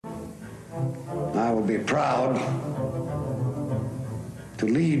I will be proud to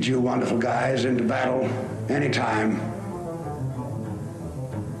lead you wonderful guys into battle anytime,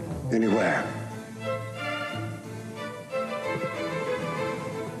 anywhere.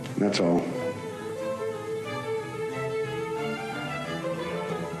 That's all.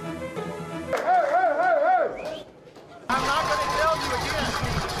 I'm not going to tell you again.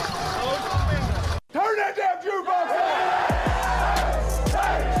 Close the window. Turn that damn jukebox on!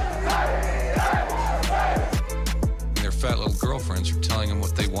 Their fat little girlfriends are telling them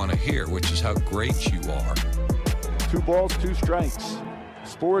what they want to hear, which is how great you are. 2 balls, 2 strikes.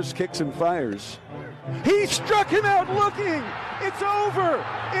 Spores kicks and fires. He struck him out looking. It's over.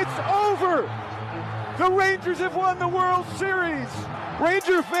 It's over. The Rangers have won the World Series.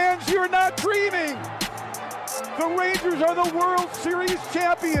 Ranger fans, you're not dreaming. The Rangers are the World Series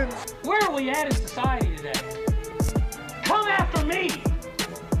champions. Where are we at in society today? Come after me.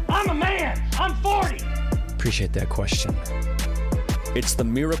 I'm a man. I'm 40. Appreciate that question. It's the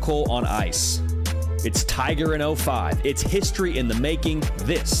miracle on ice. It's Tiger in 05. It's history in the making.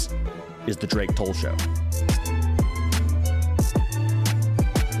 This is the Drake Toll Show.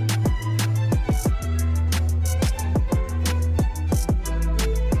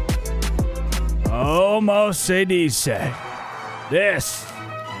 Como se dice, this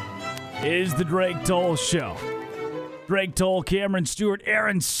is the Drake Toll Show. Drake Toll, Cameron Stewart,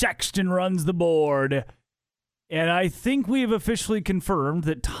 Aaron Sexton runs the board. And I think we have officially confirmed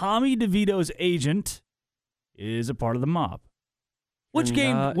that Tommy DeVito's agent is a part of the mob. Which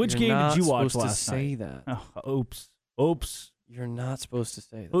game did you watch last night? Say that. Oh, oops. You're not supposed to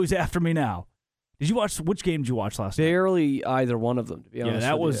say that. Who's after me now? Which game did you watch last night? Barely either one of them, to be honest. Yeah,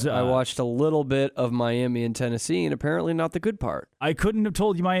 that was. I watched a little bit of Miami and Tennessee, and apparently not the good part. I couldn't have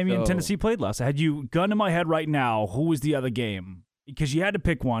told you Miami and Tennessee played last. Had you gun to my head right now, who was the other game? Because you had to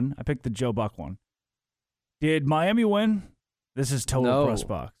pick one. I picked the Joe Buck one. Did Miami win? This is total press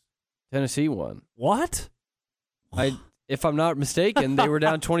box. Tennessee won. What? If I'm not mistaken, they were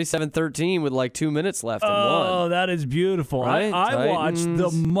down 27-13 with like 2 minutes left and won. Oh, that is beautiful. Right? I watched the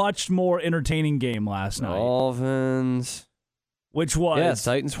much more entertaining game last night. Dolphins. Which was? Yes,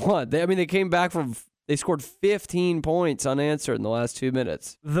 Titans won. They came back they scored 15 points unanswered in the last 2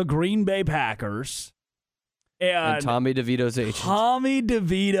 minutes. The Green Bay Packers. And Tommy DeVito's agent. Tommy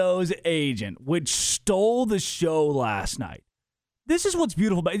DeVito's agent, which stole the show last night. This is what's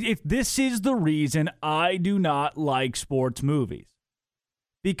beautiful about it. This is the reason I do not like sports movies.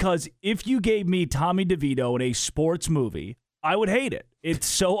 Because if you gave me Tommy DeVito in a sports movie, I would hate it. It's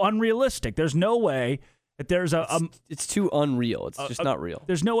so unrealistic. There's no way that there's It's too unreal. It's just not real.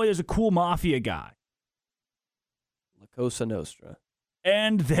 There's no way there's a cool mafia guy. La Cosa Nostra.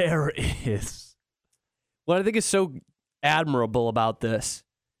 And there is. What I think is so admirable about this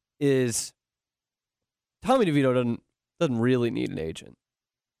is Tommy DeVito doesn't really need an agent.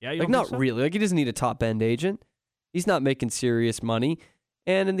 Yeah, not really. He doesn't need a top-end agent. He's not making serious money.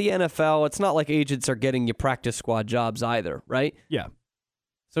 And in the NFL, it's not like agents are getting you practice squad jobs either, right? Yeah.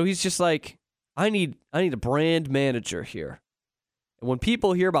 So he's just like, I need a brand manager here. And when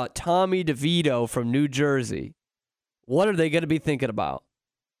people hear about Tommy DeVito from New Jersey, what are they going to be thinking about?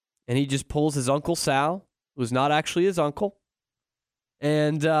 And he just pulls his Uncle Sal, who's not actually his uncle,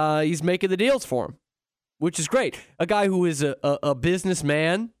 and he's making the deals for him, which is great. A guy who is a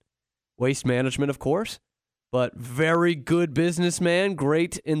businessman, waste management, of course, but very good businessman,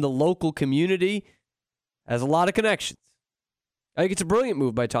 great in the local community, has a lot of connections. I think it's a brilliant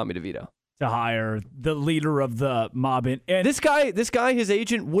move by Tommy DeVito to hire the leader of the mob. And this guy, his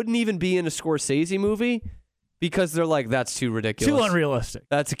agent, wouldn't even be in a Scorsese movie because they're like, that's too ridiculous. Too unrealistic.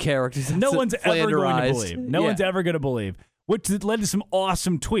 That's a character. No one's ever going to believe. No one's ever going to believe. Which led to some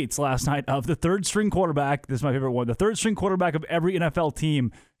awesome tweets last night of the third-string quarterback. This is my favorite one. The third-string quarterback of every NFL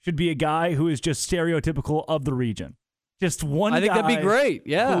team should be a guy who is just stereotypical of the region. Just one guy. I think that'd be great,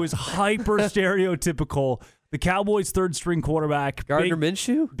 yeah. Who is hyper-stereotypical. The Cowboys' third-string quarterback. Gardner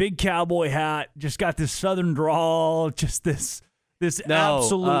Minshew? Big cowboy hat. Just got this southern drawl. Just this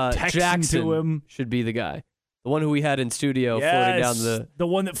absolute Texan Jackson to him. Should be the guy. The one who we had in studio floating down the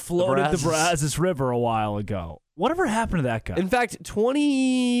one that floated the Brazos River a while ago. Whatever happened to that guy? In fact,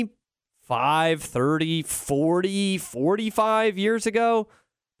 25, 30, 40, 45 years ago,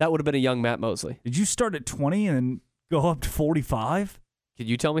 that would have been a young Matt Mosley. Did you start at 20 and then go up to 45? Could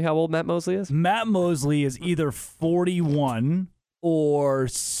you tell me how old Matt Mosley is? Matt Mosley is either 41 or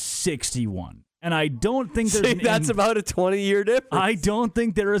 61. And I don't think there's that's about a 20-year difference. I don't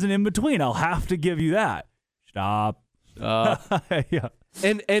think there is an in-between. I'll have to give you that. Stop. Yeah.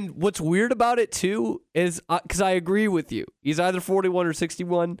 And what's weird about it, too, is because I agree with you. He's either 41 or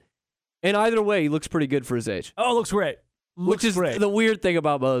 61. And either way, he looks pretty good for his age. Oh, looks great. Which is great. the weird thing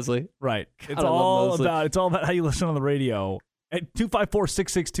about Mosley. Right. God, I love Mosley. It's all about how you listen on the radio. At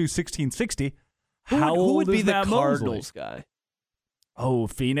 254-662-1660. Who would be is the Matt Cardinals Mosley? guy? Oh,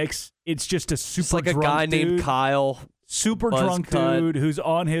 Phoenix. It's just a super It's like a drunk guy dude, named Kyle. super buzz drunk cut, dude who's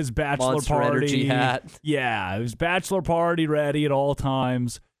on his bachelor Monster party. Energy hat. Yeah, his bachelor party ready at all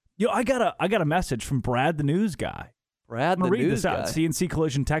times. I got a message from Brad, the news guy. Brad, I'm gonna the read news this out. guy. CNC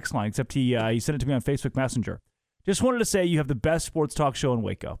Collision text line, except he sent it to me on Facebook Messenger. Just wanted to say you have the best sports talk show in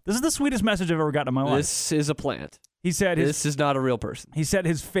Waco. This is the sweetest message I've ever gotten in my life. This is a plant. He said This is not a real person. He said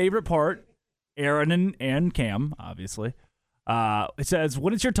his favorite part, Aaron and Cam, obviously. It says,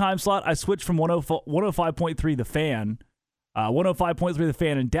 when it's your time slot, I switched from 105.3 The Fan, 105.3 The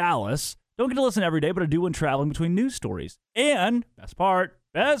Fan in Dallas. Don't get to listen every day, but I do when traveling between news stories. And,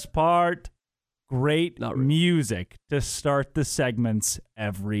 best part, great music to start the segments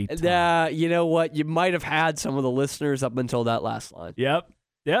every time. You know what? You might have had some of the listeners up until that last line. Yep.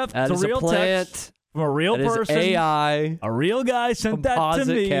 That it's is a real plant. text from a real That person. Is AI. A real guy sent that to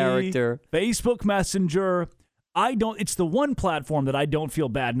Composite me. character. Facebook Messenger. It's the one platform that I don't feel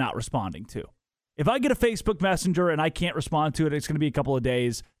bad not responding to. If I get a Facebook Messenger and I can't respond to it, it's going to be a couple of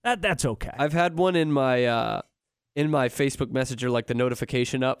days. That's okay. I've had one in my Facebook Messenger, like the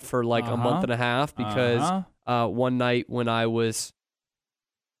notification up for like a month and a half because one night when I was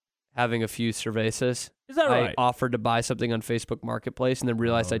having a few cervezas, is that right? I offered to buy something on Facebook Marketplace and then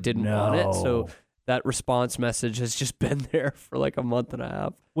realized I didn't want it. So that response message has just been there for like a month and a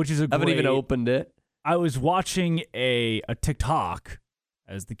half. Which is I haven't even opened it. I was watching a TikTok,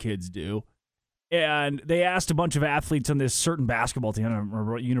 as the kids do, and they asked a bunch of athletes on this certain basketball team, I don't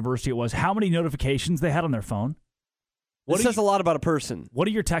remember what university it was, how many notifications they had on their phone. This says a lot about a person. What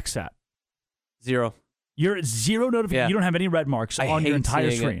are your texts at? 0. You're at 0 notifications. Yeah. You don't have any red marks on your entire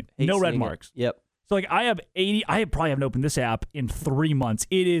screen. No red marks. Yep. So like I have 80. I probably haven't opened this app in 3 months.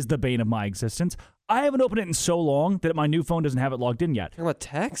 It is the bane of my existence. I haven't opened it in so long that my new phone doesn't have it logged in yet. Talking about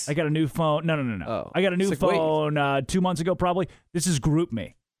text? I got a new phone. No. Oh. I got a new phone 2 months ago probably. This is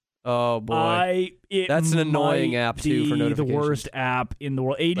GroupMe. Oh boy. That's an annoying app too for notifications. The worst app in the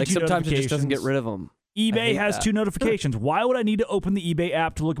world. 82 like sometimes it just doesn't get notifications. rid of them. eBay has 2 notifications. Why would I need to open the eBay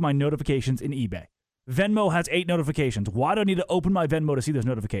app to look at my notifications in eBay? Venmo has 8 notifications. Why do I need to open my Venmo to see those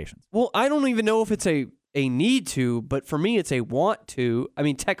notifications? Well, I don't even know if it's a need to, but for me, it's a want to. I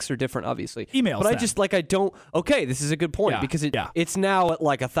mean, texts are different, obviously. Emails, but I just I don't. Okay, this is a good point because it's now at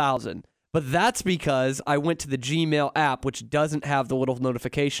like 1,000. But that's because I went to the Gmail app, which doesn't have the little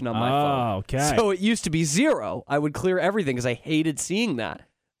notification on my phone. Oh, okay. So it used to be 0. I would clear everything because I hated seeing that.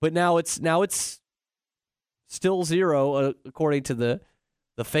 But now it's still 0 according to the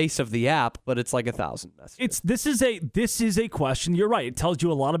face of the app, but it's like 1,000. This is a question. You're right. It tells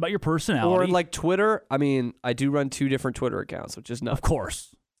you a lot about your personality. Or like Twitter. I mean, I do run 2 different Twitter accounts, which is nuts. Of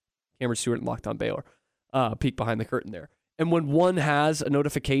course. Cameron Stewart and Locked On Baylor. Peek behind the curtain there. And when one has a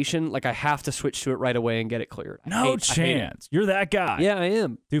notification, like I have to switch to it right away and get it clear. No chance. You're that guy. Yeah, I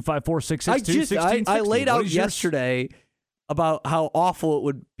am. 254-662-1660. I laid out yesterday about how awful it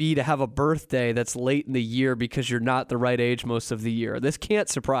would be to have a birthday that's late in the year because you're not the right age most of the year. This can't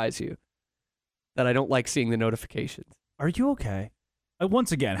surprise you that I don't like seeing the notifications. Are you okay?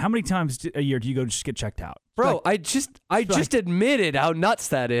 Once again, how many times a year do you go just get checked out? Bro, I just admitted how nuts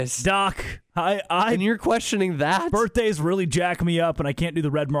that is. Doc, and you're questioning that? Birthdays really jack me up and I can't do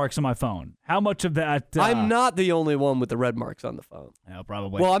the red marks on my phone. How much of that... I'm not the only one with the red marks on the phone. Yeah,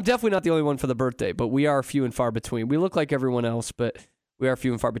 probably. Well, I'm definitely not the only one for the birthday, but we are few and far between. We look like everyone else, but we are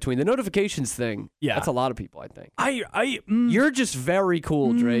few and far between. The notifications thing, that's a lot of people, I think. You're just very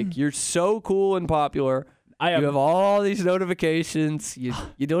cool, Drake. You're so cool and popular. You have all these notifications. You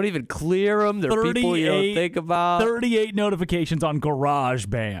don't even clear them. They're people you don't think about. 38 notifications on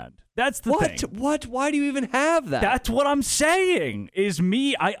GarageBand. That's the thing. What? Why do you even have that? That's what I'm saying. Is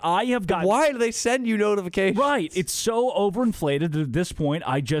me. I have got. Why do they send you notifications? Right. It's so overinflated that at this point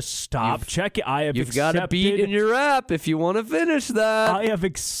I just stop checking. You've got a beat in your app if you want to finish that. I have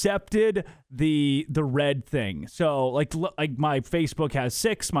accepted the red thing. So like my Facebook has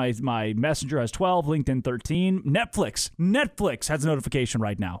 6, my Messenger has 12, LinkedIn 13, Netflix has a notification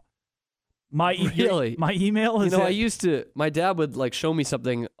right now. My email is my dad would like show me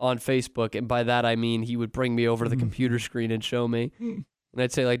something on Facebook, and by that I mean he would bring me over to the computer screen and show me. And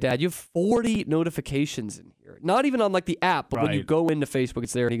I'd say like, Dad, you have 40 notifications in here. Not even on like the app, but when you go into Facebook,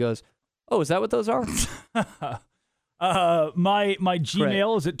 it's there. And he goes, "Oh, is that what those are?" My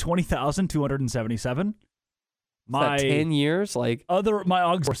Gmail is at 20,277. My 10 years, like my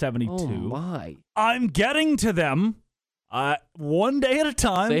Augs are 72. Oh my! I'm getting to them. One day at a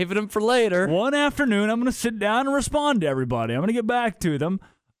time. Saving them for later. One afternoon, I'm going to sit down and respond to everybody. I'm going to get back to them.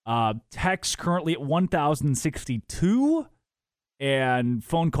 Texts currently at 1,062 and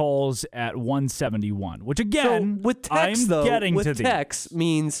phone calls at 171, which again, so with text, I'm though, getting with to these. text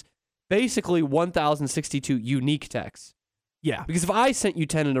means basically 1,062 unique texts. Yeah. Because if I sent you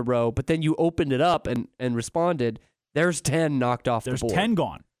 10 in a row, but then you opened it up and responded, there's 10 knocked off the board. There's 10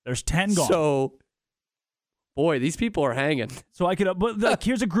 gone. There's 10 gone. So, boy, these people are hanging. So I could, but like,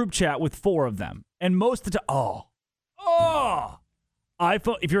 here's a group chat with 4 of them. And most of the time,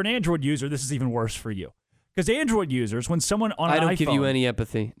 iPhone, if you're an Android user, this is even worse for you. Because Android users, when someone on an iPhone. I don't give you any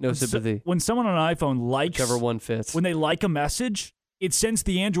empathy. No sympathy. When someone on an iPhone likes. Whichever one fits. When they like a message, it sends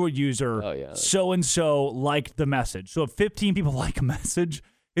the Android user, so-and-so liked the message. So if 15 people like a message,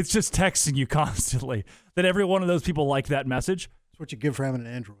 it's just texting you constantly that every one of those people liked that message. That's what you give for having an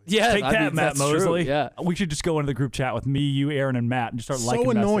Android. Yeah, Take that, Matt Mosley. Yeah. We should just go into the group chat with me, you, Aaron, and Matt and just start liking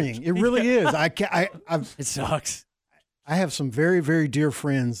So annoying. messages. It really is. It sucks. I have some very, very dear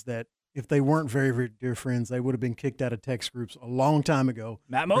friends that if they weren't very, very dear friends, they would have been kicked out of text groups a long time ago.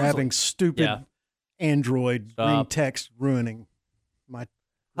 Matt for Mosley. having stupid Android green text ruining my.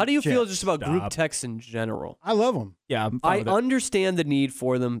 How do you feel just about group Stop. texts in general? I love them. Yeah, I'm fine I with it. understand the need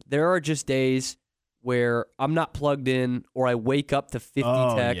for them. There are just days where I'm not plugged in or I wake up to 50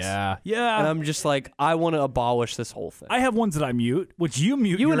 texts. Yeah. And I'm just like, I want to abolish this whole thing. I have ones that I mute, which you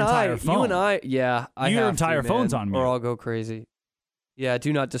mute your entire phone. You and I, yeah. I Your have entire to, phone's man, on mute. Or I'll go crazy. Yeah,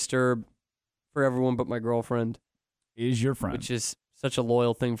 do not disturb for everyone but my girlfriend. Is your friend. Which is such a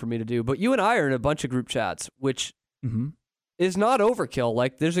loyal thing for me to do. But you and I are in a bunch of group chats, which is not overkill.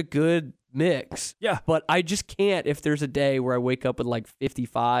 Like, there's a good mix. Yeah. But I just can't, if there's a day where I wake up with like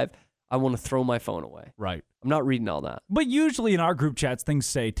 55, I want to throw my phone away. Right. I'm not reading all that. But usually in our group chats, things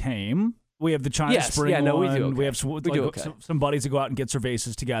say tame. We have the China Spring we one. do okay. We have some buddies that go out and get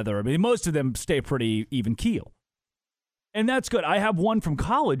cervezas together. I mean, most of them stay pretty even keel. And that's good. I have one from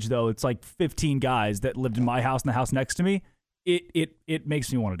college, though. It's like 15 guys that lived in my house and the house next to me. It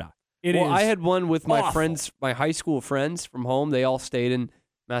makes me want to die. I had one with my awful. friends, my high school friends from home. They all stayed in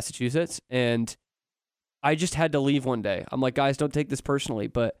Massachusetts, and I just had to leave one day. I'm like, guys, don't take this personally,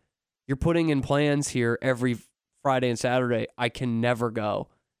 but you're putting in plans here every Friday and Saturday. I can never go.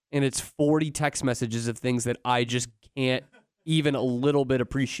 And it's 40 text messages of things that I just can't even a little bit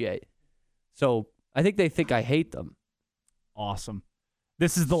appreciate. So I think they think I hate them. Awesome.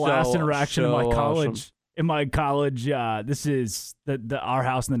 This is the last interaction in my college. Awesome. In my college, this is our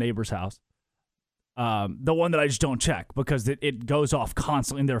house and the neighbor's house. The one that I just don't check because it goes off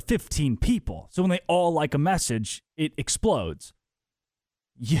constantly, and there are 15 people. So when they all like a message, it explodes.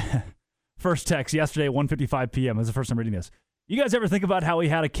 Yeah. First text yesterday at 1:55 p.m. This is the first time reading this. You guys ever think about how we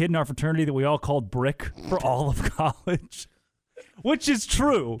had a kid in our fraternity that we all called Brick for all of college? Which is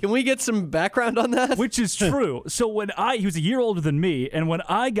true. Can we get some background on that? Which is true. So he was a year older than me, and when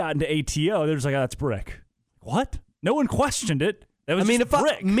I got into ATO, they're just like, that's Brick. What? No one questioned it. That was just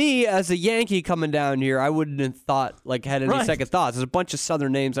Brick. Me as a Yankee coming down here, I wouldn't have had any second thoughts. There's a bunch of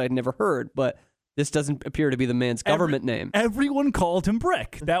Southern names I'd never heard, but this doesn't appear to be the man's government name. Everyone called him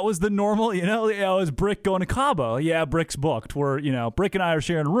Brick. That was the normal, it was Brick going to Cabo. Yeah, Brick's booked. Brick and I are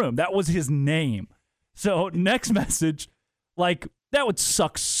sharing a room. That was his name. So next message, like, that would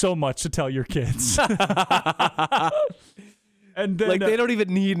suck so much to tell your kids. And then, they don't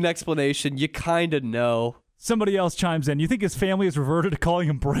even need an explanation. You kind of know. Somebody else chimes in. You think his family has reverted to calling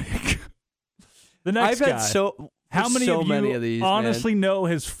him Brick? The next guy. How many of these honestly know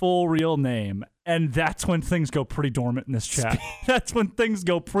his full real name? And that's when things go pretty dormant in this chat. That's when things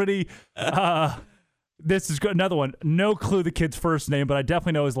go pretty. This is another one. No clue the kid's first name, but I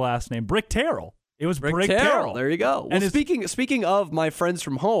definitely know his last name. Brick Terrell. It was Brick Terrell. There you go. Well, speaking of my friends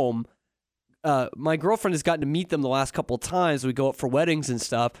from home, my girlfriend has gotten to meet them the last couple of times. We go up for weddings and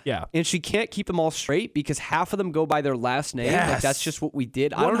stuff. Yeah. And she can't keep them all straight because half of them go by their last name. Yes. Like, that's just what we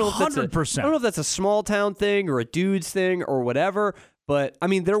did. 100%. I don't know if that's a small town thing or a dude's thing or whatever. But I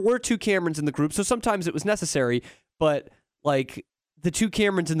mean, there were 2 Camerons in the group, so sometimes it was necessary. But like, the 2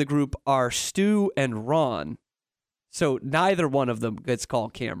 Camerons in the group are Stu and Ron. So neither one of them gets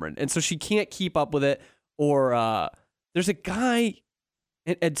called Cameron. And so she can't keep up with it. Or there's a guy,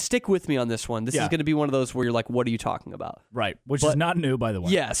 and stick with me on this one. This is going to be one of those where you're like, what are you talking about? Right, which is not new, by the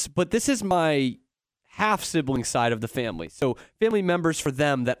way. Yes, but this is my half-sibling side of the family. So family members for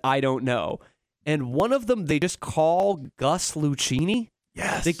them that I don't know. And one of them, they just call Gus Lucchini.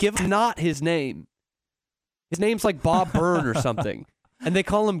 Yes. They give him not his name. His name's like Bob Byrne or something. And they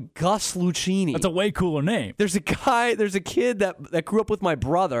call him Gus Lucchini. That's a way cooler name. There's a kid that grew up with my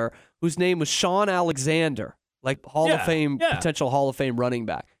brother whose name was Sean Alexander. like Hall of Fame, potential Hall of Fame running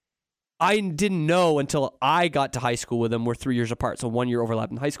back. I didn't know until I got to high school with him. We're 3 years apart, so 1 year overlap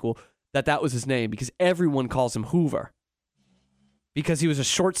in high school, that was his name because everyone calls him Hoover. Because he was a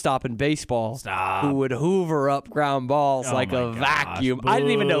shortstop in baseball who would hoover up ground balls like a vacuum. Boo. I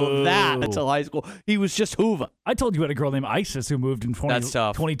didn't even know that until high school. He was just Hoover. I told you we had a girl named Isis who moved in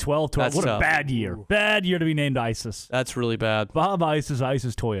 2012. That's what tough. a bad year. Bad year to be named Isis. That's really bad. Bob Isis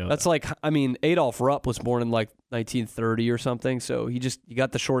Toyota. That's like, I mean, Adolph Rupp was born in like 1930 or something, so you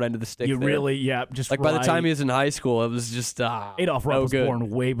got the short end of the stick there. Just like by the time he was in high school, it was just Adolph Rupp was born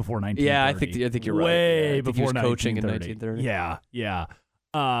way before 1930. Yeah, I think you're right. Way before he was 1930. coaching in 1930. Yeah.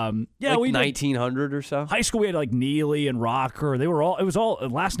 Like we 1900 or so. High school, we had like Neely and Rocker. It was all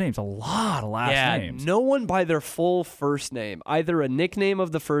last names. A lot of last names. No one by their full first name, either a nickname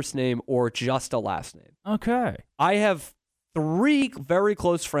of the first name or just a last name. Okay. I have 3 very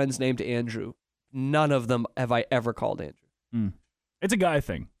close friends named Andrew. None of them have I ever called Andrew. It's a guy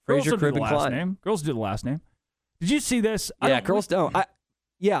thing. Fraser, Girls do Cribb, the and last Klein. name. Girls do the last name. Did you see this? Girls don't.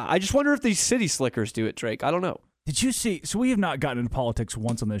 I just wonder if these city slickers do it, Drake. I don't know. Did you see? So we have not gotten into politics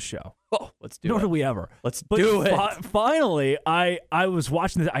once on this show. Oh, let's do it. Nor do we ever. Let's do it. Finally, I was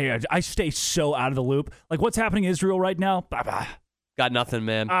watching this. I stay so out of the loop. Like what's happening in Israel right now? Got nothing,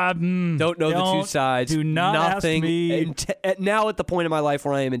 man. Don't know the two sides. Do not nothing. ask me. Now at the point in my life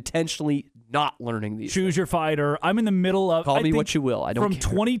where I am intentionally not learning these. Choose your fighter. I'm in the middle of. Call me what you will. I don't From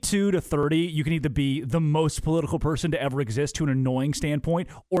care. 22 to 30, you can either be the most political person to ever exist to an annoying standpoint,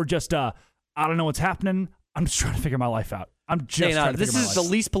 or just I don't know what's happening. I'm just trying to figure my life out. I'm just trying to figure This my is life the out.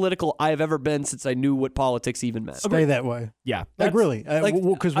 least political I have ever been since I knew what politics even meant. Stay that way. Yeah. Like really.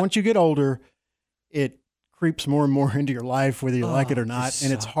 Because once you get older, it creeps more and more into your life, whether you like it or not.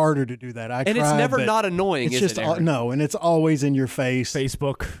 And it's harder to do that. It's never not annoying, it's is just it, Aaron? no, and it's always in your face.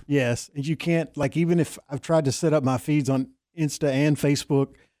 Facebook. Yes. And you can't, like, even if I've tried to set up my feeds on Insta and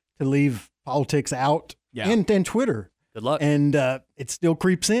Facebook to leave politics out and Twitter. Good luck. And it still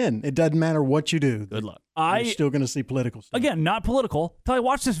creeps in. It doesn't matter what you do. Good luck. You're still going to see political stuff. Again, not political. Until I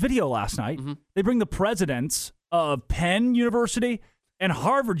watched this video last night. They bring the presidents of Penn University and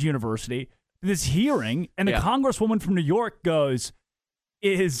Harvard University to this hearing, and the congresswoman from New York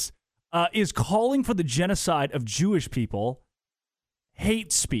is calling for the genocide of Jewish people,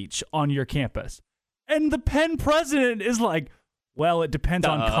 hate speech on your campus. And the Penn president is like, well, it depends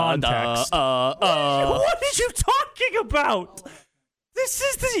on context. What are you talking about? This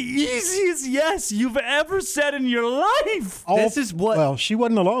is the easiest yes you've ever said in your life. This is what. Well, she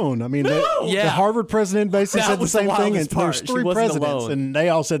wasn't alone. I mean, Yeah. the Harvard president basically That said the was the same thing, and wildest part. there's She 3 wasn't presidents, alone. and they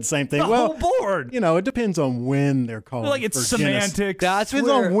all said the same thing. The Well, whole board. it depends on when they're calling. Like it's for genocide. semantics. That's Depends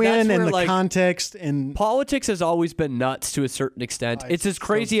where, on when that's and where, the like, context and Politics has always been nuts to a certain extent. It's as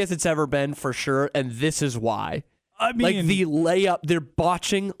crazy as it's ever been, for sure, and this is why. I mean, Like the layup, they're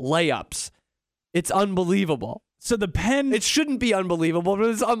botching layups. It's unbelievable. so the Penn It shouldn't be unbelievable, but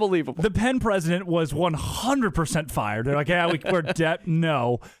it's unbelievable. the Penn president was 100% fired. They're like, we're dead.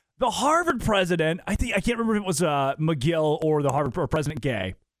 No. The Harvard president, I can't remember if it was McGill or the Harvard or President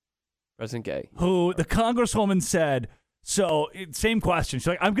Gay, President Gay. who the congresswoman said, same question. She's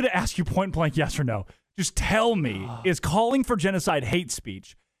like, I'm going to ask you point blank, yes or no. Just tell me, is calling for genocide hate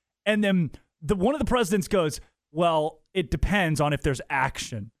speech? And then one of the presidents goes, well, it depends on if there's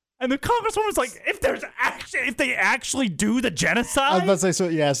action. And the congresswoman's like, if there's action, if they actually do the genocide? I was about to say, so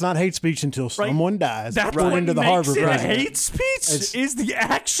yeah, it's not hate speech until someone dies. That's according what to the makes Harvard it president. hate speech is the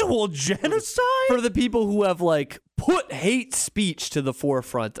actual genocide? For the people who have like put hate speech to the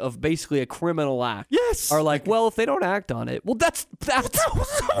forefront of basically a criminal act. Yes. Are like, well, if they don't act on it, well, that's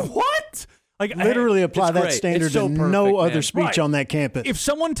what? Like Literally apply it's that great. standard It's so to perfect, no man. other speech Right. on that campus. If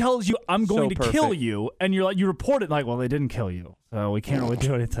someone tells you, I'm going to kill perfect. you, and you're like, you report it like, well, they didn't kill you, so we can't really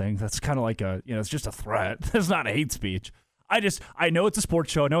do anything. That's kind of like it's just a threat. That's not hate speech. I know it's a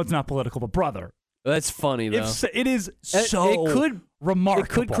sports show. I know it's not political, but brother, That's funny though. it is so it could remarkable. It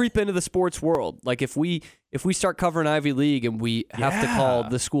could creep into the sports world. Like if we start covering Ivy League and we have to call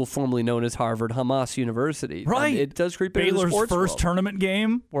the school formerly known as Harvard Hamas University, Right. It does creep into the Baylor's sports first world. tournament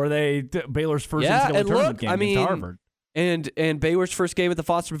game, where Baylor's first Yeah, NCAA and tournament look, game I against mean, Harvard. And Baylor's first game at the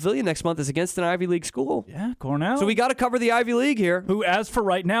Foster Pavilion next month is against an Ivy League school. Yeah, Cornell. So we got to cover the Ivy League here. who, as for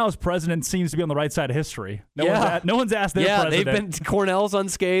right now, as president, seems to be on the right side of history. No one's asked their president. They've been. Cornell's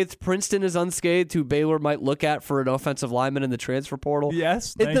unscathed. Princeton is unscathed. Who Baylor might look at for an offensive lineman in the transfer portal.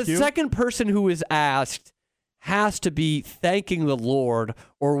 Yes, The thank you. second person who is asked has to be thanking the Lord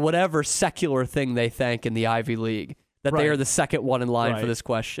or whatever secular thing they thank in theIvy League. That they Right. are the second one in line for Right. this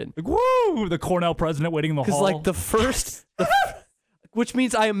question. Like, woo! The Cornell president waiting in the hall. Because like the first, which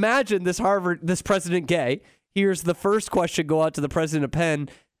means I imagine this President Gay hears the first question go out to the president of Penn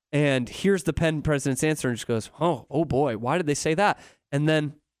and hears the Penn president's answer and just goes, oh boy, why did they say that? And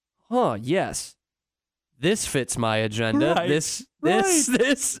then, yes, this fits my agenda. Right.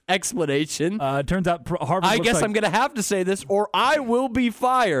 This explanation. Turns out Harvard. I guess I'm going to have to say this or I will be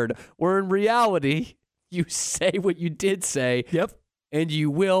fired. Where in reality, you say what you did say. Yep. And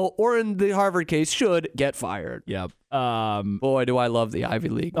you will, or in the Harvard case, should get fired. Yep. Boy, do I love the Ivy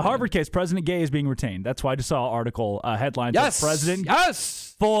League. The Harvard case, President Gay is being retained. That's why I just saw an article headline. Yes. President.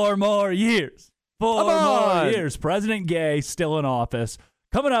 Yes. 4 more years. 4 more on. years. President Gay still in office.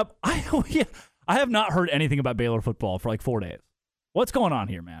 Coming up, I have not heard anything about Baylor football for like 4 days. What's going on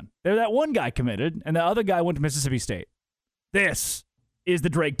here, man? That one guy committed, and the other guy went to Mississippi State. This is the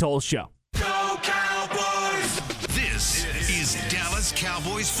Drake Toll Show. Go Cowboys! This is Dallas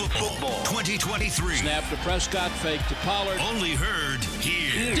Cowboys football 2023. Snap to Prescott, fake to Pollard. Only heard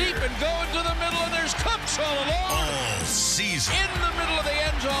here. Deep and going to the middle, and there's Cooks all along. All season. In the middle of the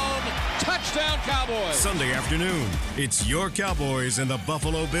end zone. Touchdown Cowboys. Sunday afternoon, it's your Cowboys and the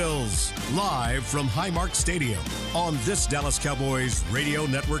Buffalo Bills. Live from Highmark Stadium on this Dallas Cowboys radio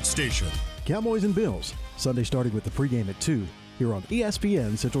network station. Cowboys and Bills, Sunday starting with the pregame at 2 here on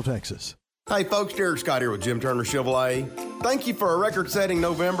ESPN Central Texas. Hey folks, Derek Scott here with Jim Turner Chevrolet. Thank you for a record-setting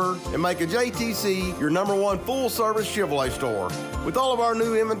November and making JTC your #1 full-service Chevrolet store. With all of our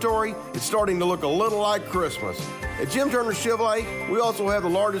new inventory, it's starting to look a little like Christmas. At Jim Turner Chevrolet, we also have the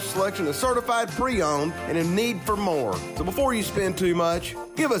largest selection of certified pre-owned and in need for more. So before you spend too much,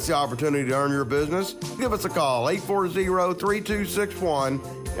 give us the opportunity to earn your business. Give us a call, 840-3261.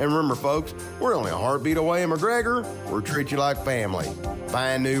 And remember, folks, we're only a heartbeat away in McGregor. We'll treat you like family.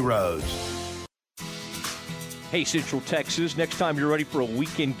 Find new roads. Hey, Central Texas, next time you're ready for a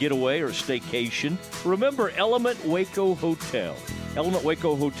weekend getaway or a staycation, remember Element Waco Hotel. Element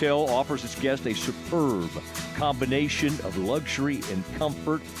Waco Hotel offers its guests a superb combination of luxury and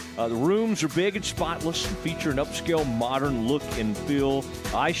comfort. The rooms are big and spotless and feature an upscale modern look and feel.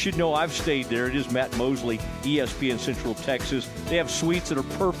 I should know, I've stayed there. It is Matt Mosley, ESPN Central Texas. They have suites that are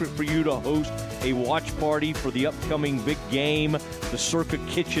perfect for you to host a watch party for the upcoming big game. The Circa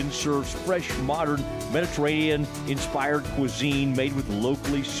Kitchen serves fresh, modern, Mediterranean-inspired cuisine made with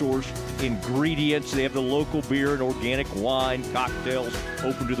locally sourced ingredients. They have the local beer and organic wine, cocktails,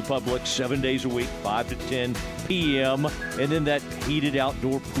 open to the public 7 days a week, 5 to 10 p.m. And then that heated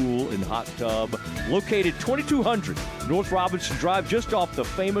outdoor pool and hot tub. Located 2200 North Robinson Drive, just off the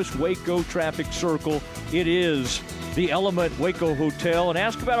famous Waco traffic circle. It is the Element Waco Hotel. And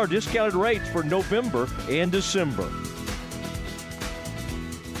ask about our discounted rates for November and December.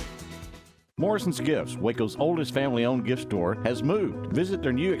 Morrison's Gifts, Waco's oldest family-owned gift store, has moved. Visit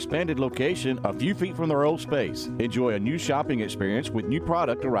their new expanded location a few feet from their old space. Enjoy a new shopping experience with new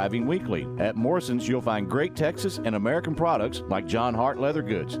product arriving weekly. At Morrison's, you'll find great Texas and American products like John Hart leather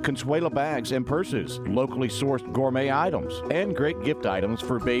goods, Consuela bags and purses, locally sourced gourmet items, and great gift items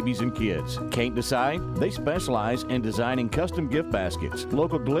for babies and kids. Can't decide? They specialize in designing custom gift baskets,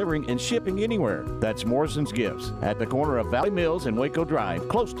 local delivering and shipping anywhere. That's Morrison's Gifts at the corner of Valley Mills and Waco Drive,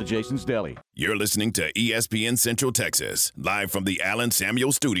 close to Jason's Deli. You're listening to ESPN Central Texas, live from the Allen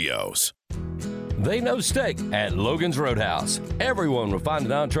Samuel Studios. They know steak at Logan's Roadhouse. Everyone will find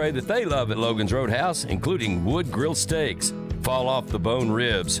an entree that they love at Logan's Roadhouse, including wood grilled steaks, fall off the bone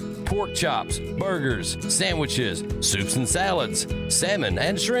ribs, pork chops, burgers, sandwiches, soups and salads, salmon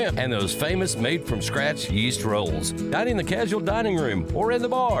and shrimp, and those famous made-from-scratch yeast rolls. Dine in the casual dining room or in the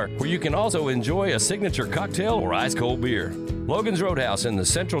bar, where you can also enjoy a signature cocktail or ice-cold beer. Logan's Roadhouse in the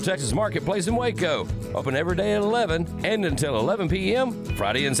Central Texas Marketplace in Waco. Open every day at 11 and until 11 p.m.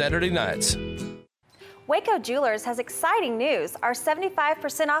 Friday and Saturday nights. Waco Jewelers has exciting news. Our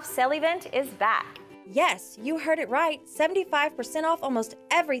 75% off sale event is back. Yes, you heard it right. 75% off almost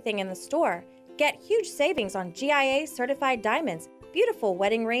everything in the store. Get huge savings on GIA certified diamonds, beautiful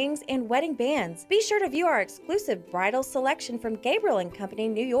wedding rings, and wedding bands. Be sure to view our exclusive bridal selection from Gabriel & Company,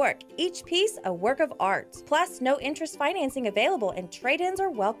 New York. Each piece a work of art. Plus, no interest financing available and trade-ins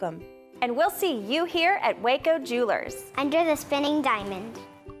are welcome. And we'll see you here at Waco Jewelers. Under the spinning diamond.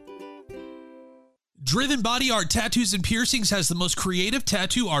 Driven Body Art Tattoos and Piercings has the most creative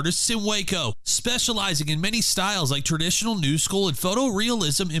tattoo artists in Waco, specializing in many styles like traditional, new school, and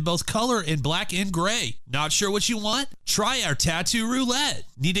photorealism in both color and black and gray. Not sure what you want? Try our tattoo roulette.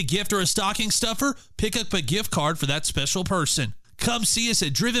 Need a gift or a stocking stuffer? Pick up a gift card for that special person. Come see us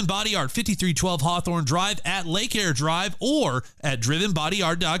at Driven Body Art, 5312 Hawthorne Drive, at Lake Air Drive, or at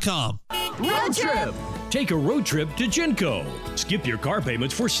drivenbodyart.com. Road trip! Take a road trip to Genco. Skip your car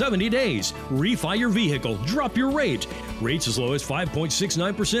payments for 70 days. Refi your vehicle. Drop your rate. Rates as low as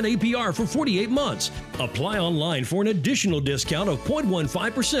 5.69% APR for 48 months. Apply online for an additional discount of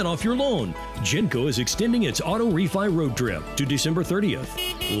 0.15% off your loan. Genco is extending its auto refi road trip to December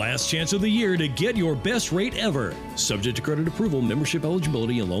 30th. Last chance of the year to get your best rate ever. Subject to credit approval, membership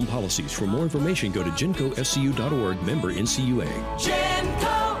eligibility, and loan policies. For more information, go to GencoSCU.org, member NCUA.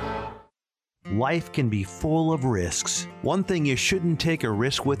 Genco. Life can be full of risks. One thing you shouldn't take a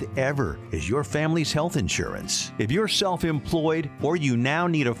risk with ever is your family's health insurance. If you're self-employed or you now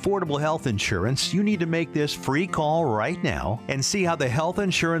need affordable health insurance, you need to make this free call right now and see how the Health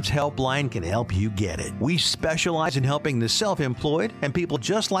Insurance Helpline can help you get it. We specialize in helping the self-employed and people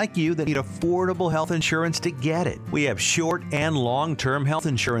just like you that need affordable health insurance to get it. We have short and long-term health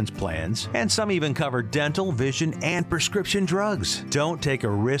insurance plans, and some even cover dental, vision, and prescription drugs. Don't take a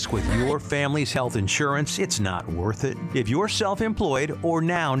risk with your family's health insurance. It's not worth it. If you're self-employed or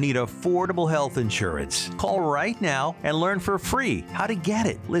now need affordable health insurance, call right now and learn for free how to get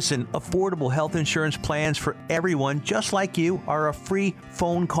it. Listen, affordable health insurance plans for everyone just like you are a free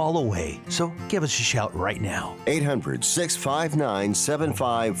phone call away. So give us a shout right now.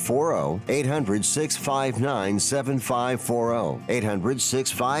 800-659-7540. 800-659-7540.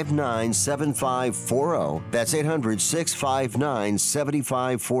 800-659-7540. That's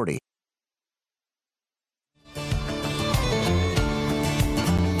 800-659-7540.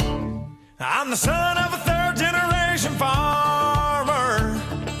 I'm the son of a third-generation farmer.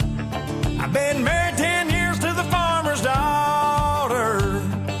 I've been married 10 years to the farmer's daughter.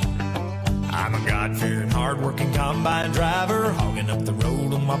 I'm a God-fearing, hard-working combine driver, hogging up the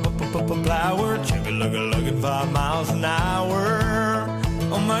road on my plower, chugga-lugga-lugging 5 miles an hour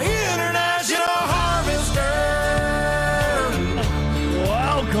on my International Harvester.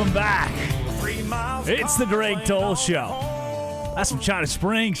 Welcome back. It's the Drake Toll Show. That's some China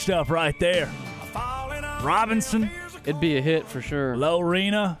Springs stuff right there. Robinson. It'd be a hit for sure.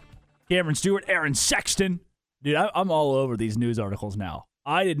 Lorena, Cameron Stewart, Aaron Sexton. Dude, I'm all over these news articles now.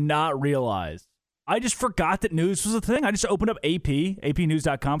 I did not realize. I just forgot that news was a thing. I just opened up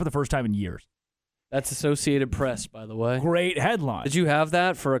apnews.com for the first time in years. That's Associated Press, by the way. Great headline. Did you have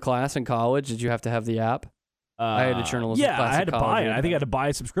that for a class in college? Did you have to have the app? I had a journalism class. Yeah, I had to buy it. I I think I had to buy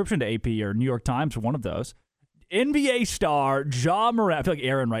a subscription to AP or New York Times for one of those. NBA star Ja Morant. I feel like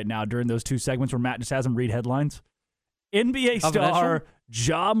Aaron right now during those two segments where Matt just has him read headlines. NBA star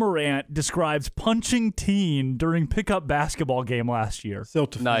Ja Morant describes punching teen during pickup basketball game last year.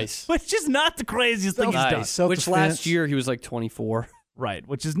 Nice. Which is not the craziest thing he's done. Which last year he was like 24. Right,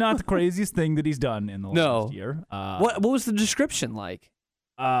 which is not the craziest thing that he's done in the last year. What was the description like?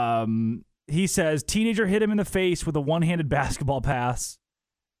 He says, teenager hit him in the face with a one-handed basketball pass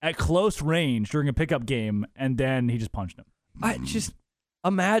at close range during a pickup game, and then he just punched him. I just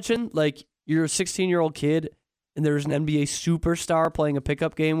imagine, like, you're a 16-year-old kid, and there's an NBA superstar playing a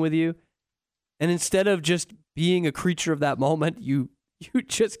pickup game with you, and instead of just being a creature of that moment, you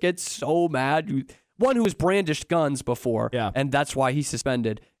just get so mad. One who has brandished guns before, and that's why he's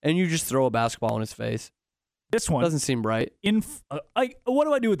suspended, and you just throw a basketball in his face. This one doesn't seem right. What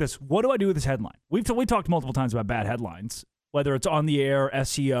do I do with this? What do I do with this headline? We talked multiple times about bad headlines, whether it's on the air,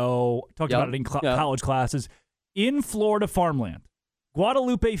 SEO, talked about it in college classes. In Florida farmland,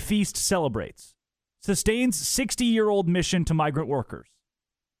 Guadalupe feast celebrates, sustains 60-year-old mission to migrant workers.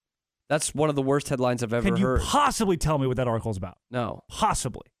 That's one of the worst headlines I've ever heard. Can you possibly tell me what that article is about? No.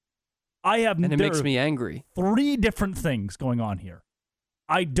 Possibly. And it makes me angry. 3 different things going on here.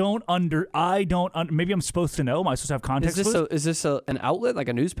 Maybe I'm supposed to know. Am I supposed to have context? Is this an outlet, like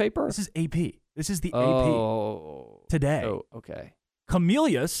a newspaper? This is AP. This is the AP today. Oh, okay.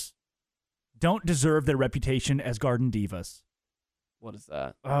 Camellias don't deserve their reputation as garden divas. What is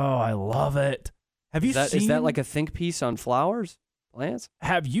that? Oh, I love it. Is that like a think piece on flowers, plants?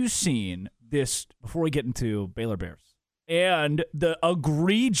 Have you seen this, before we get into Baylor Bears, and the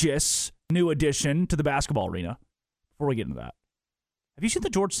egregious new addition to the basketball arena, before we get into that? Have you seen the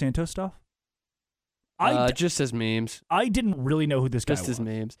George Santos stuff? Just as memes. I didn't really know who this guy was. Just as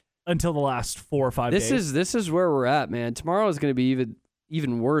memes. Until the last 4 or 5 days. This is where we're at, man. Tomorrow is going to be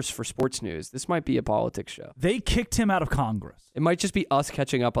even worse for sports news. This might be a politics show. They kicked him out of Congress. It might just be us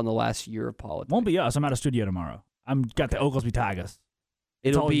catching up on the last year of politics. Won't be us. I'm out of studio tomorrow. Got the Oglesby Tigers.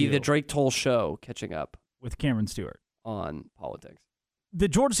 It'll be the Drake Toll Show catching up. With Cameron Stewart. On politics. The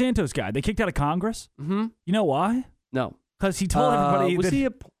George Santos guy, they kicked out of Congress? Mm-hmm. You know why? No. Because he told everybody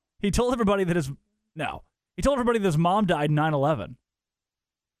he told everybody that his mom died in 9/11.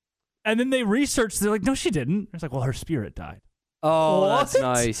 And then they researched. They're like, no, she didn't. It's like, well, her spirit died. Oh, what? that's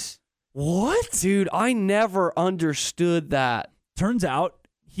nice. What? Dude, I never understood that. Turns out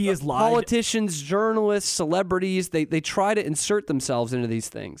he has lied. Politicians, journalists, celebrities, they try to insert themselves into these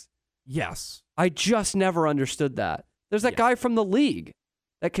things. Yes. I just never understood that. There's that guy from The League,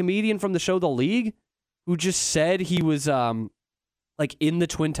 that comedian from the show The League, who just said he was like in the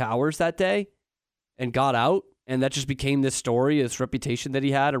Twin Towers that day and got out. And that just became this story, this reputation that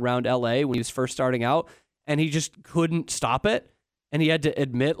he had around LA when he was first starting out. And he just couldn't stop it. And he had to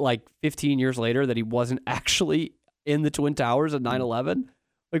admit like 15 years later that he wasn't actually in the Twin Towers at 9/11.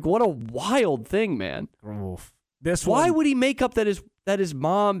 Like, what a wild thing, man. Oof. Why would he make up that his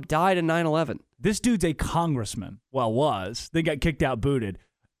mom died in 9/11? This dude's a congressman. Well, was. They got kicked out, booted.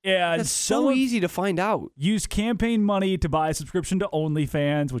 And that's so easy to find out. Used campaign money to buy a subscription to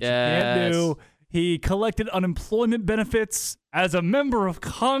OnlyFans, which you can't do. He collected unemployment benefits as a member of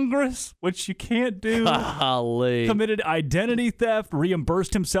Congress, which you can't do. Golly. Committed identity theft,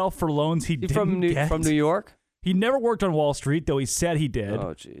 reimbursed himself for loans he didn't get. From New York? He never worked on Wall Street, though he said he did.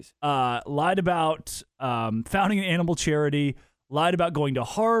 Oh, jeez. Lied about founding an animal charity, lied about going to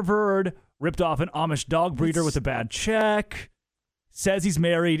Harvard, ripped off an Amish dog breeder with a bad check. Says he's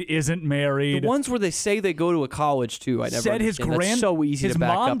married, isn't married. The ones where they say they go to a college, too, I never said his That's so easy his to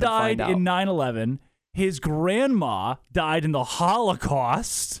back mom up and find died out. in 9/11. His grandma died in the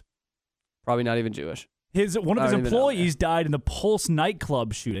Holocaust. Probably not even Jewish. One of his employees died in the Pulse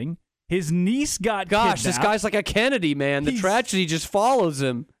nightclub shooting. His niece got Gosh, kidnapped. this guy's like a Kennedy, man. The tragedy just follows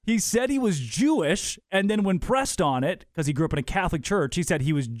him. He said he was Jewish, and then when pressed on it, because he grew up in a Catholic church, he said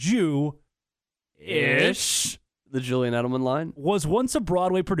he was Jew-ish. The Julian Edelman line. Was once a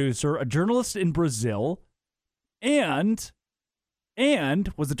Broadway producer, a journalist in Brazil, and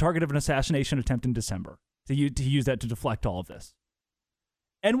was the target of an assassination attempt in December. To use that to deflect all of this.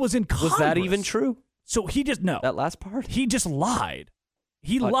 And was in Congress. Was that even true? So he just, no. That last part? He just lied.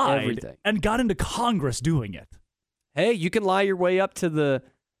 He About lied everything. and got into Congress doing it. Hey, you can lie your way up to the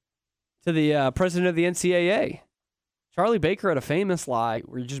president of the NCAA. Charlie Baker had a famous lie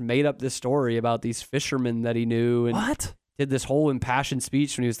where he just made up this story about these fishermen that he knew and did this whole impassioned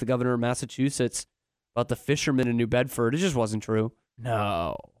speech when he was the governor of Massachusetts about the fishermen in New Bedford. It just wasn't true.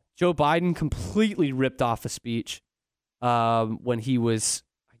 No. Joe Biden completely ripped off a speech when he was,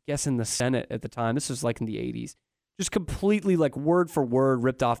 I guess, in the Senate at the time. This was like in the 80s. Just completely, like, word for word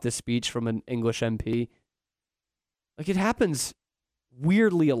ripped off this speech from an English MP. Like, it happens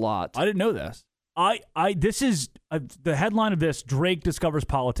weirdly a lot. I didn't know this. This is the headline of this: Drake discovers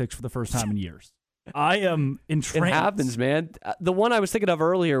politics for the first time in years. I am entranced. It happens, man. The one I was thinking of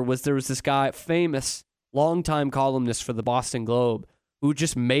earlier was there was this guy, famous, longtime columnist for the Boston Globe, who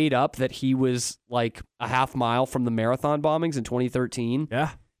just made up that he was like a half mile from the marathon bombings in 2013.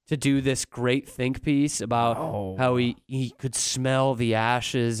 Yeah. To do this great think piece about how he could smell the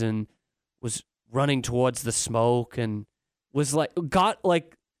ashes and was running towards the smoke and was like,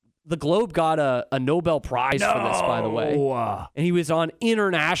 the Globe got a Nobel Prize for this, by the way. And he was on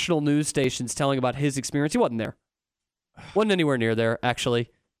international news stations telling about his experience. He wasn't there. Wasn't anywhere near there, actually.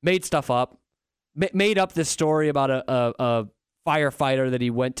 Made stuff up. Made up this story about a firefighter that he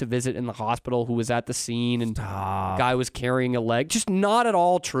went to visit in the hospital who was at the scene, and the guy was carrying a leg. Just not at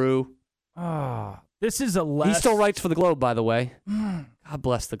all true. This is He still writes for the Globe, by the way. God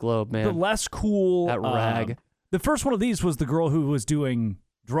bless the Globe, man. The less cool. That rag. The first one of these was the girl who was doing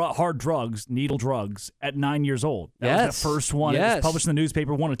hard drugs, needle drugs, at 9 years old. That was the first one. It was published in the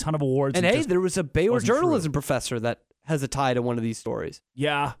newspaper, won a ton of awards. And hey, there was a Baylor journalism professor that has a tie to one of these stories.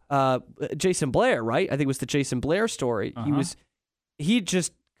 Yeah. Jason Blair, right? I think it was the Jason Blair story. He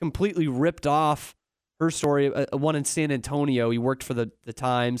just completely ripped off her story, one in San Antonio. He worked for the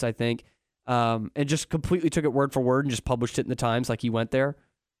Times, I think, and just completely took it word for word and just published it in the Times like he went there.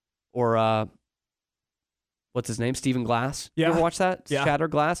 Or what's his name? Stephen Glass. Yeah. You ever watch that? Yeah.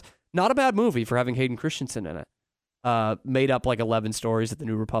 Shattered Glass. Not a bad movie for having Hayden Christensen in it. Made up like 11 stories at the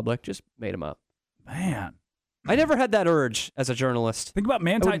New Republic. Just made them up. Man. I never had that urge as a journalist. Think about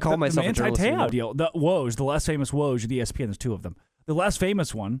I wouldn't call myself a journalist Manti anymore. Te'o deal. The Woj, the less famous Woj at ESPN. There's two of them. The less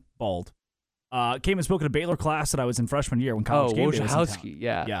famous one, bald, came and spoke at a Baylor class that I was in freshman year when College Game Day was in town. Wojciechowski,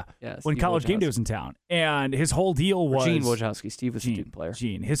 yeah. When Steve College Game Day Wojciechowski. was in town. And his whole deal was... Gene Wojciechowski. Steve was a student player.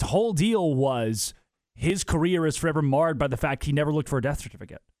 Gene. His whole deal was his career is forever marred by the fact he never looked for a death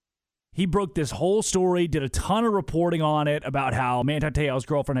certificate. He broke this whole story, did a ton of reporting on it about how Manti Te'o's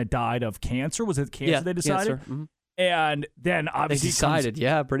girlfriend had died of cancer. Was it cancer they decided? Cancer. Mm-hmm. And then obviously They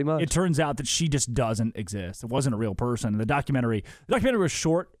decided, pretty much. It turns out that she just doesn't exist. It wasn't a real person. The documentary was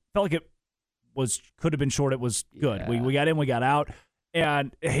short. Felt like it could have been short. It was good. We got in, we got out.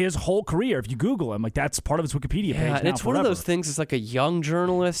 And his whole career, if you Google him, like that's part of his Wikipedia page. And it's one of those things. It's like a young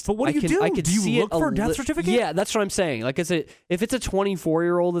journalist. But what do you do? I could do you see look for a death certificate? Yeah, that's what I'm saying. Like, if it's a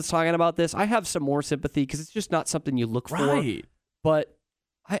 24-year-old that's talking about this, I have some more sympathy because it's just not something you look for. Right. But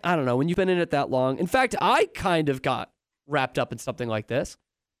I don't know. When you've been in it that long, in fact, I kind of got wrapped up in something like this.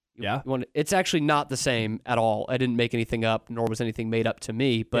 Yeah. It's actually not the same at all. I didn't make anything up, nor was anything made up to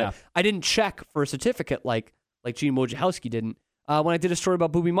me. But I didn't check for a certificate like Gene Wojciechowski didn't. When I did a story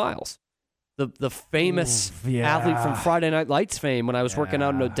about Boobie Miles, the famous athlete from Friday Night Lights fame, when I was working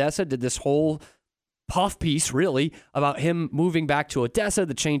out in Odessa, did this whole puff piece, really, about him moving back to Odessa,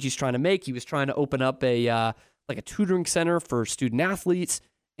 the change he's trying to make. He was trying to open up a tutoring center for student athletes,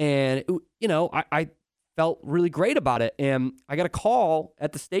 and I felt really great about it. And I got a call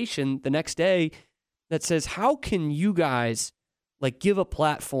at the station the next day that says, "How can you guys give a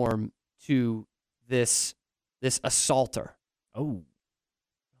platform to this assaulter?" Oh.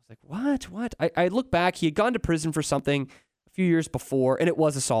 I was like, what? I look back. He had gone to prison for something a few years before, and it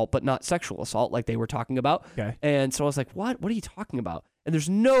was assault, but not sexual assault like they were talking about. Okay. And so I was like, what? What are you talking about? And there's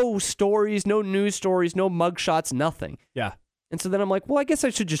no stories, no news stories, no mugshots, nothing. Yeah. And so then I'm like, well, I guess I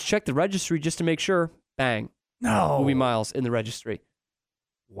should just check the registry just to make sure. Bang. No. Boobie Miles in the registry.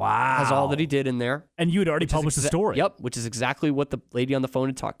 Wow. Has all that he did in there. And you had already published the story. Yep, which is exactly what the lady on the phone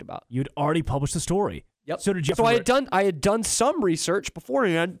had talked about. You'd already published the story. Yep. So did you? So I had done some research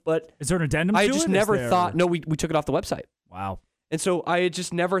beforehand, but is there an addendum? I to just it? never thought. No, we took it off the website. Wow. And so I had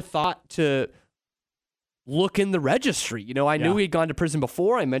just never thought to look in the registry. I knew he had gone to prison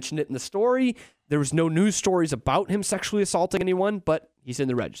before. I mentioned it in the story. There was no news stories about him sexually assaulting anyone, but he's in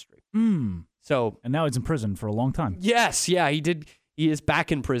the registry. So and now he's in prison for a long time. Yes, yeah, he did. He is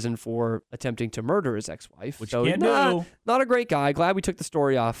back in prison for attempting to murder his ex-wife. Which you can't do. Not a great guy. Glad we took the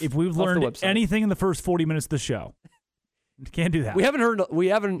story off. If we've learned anything in the first 40 minutes of the show, can't do that. We haven't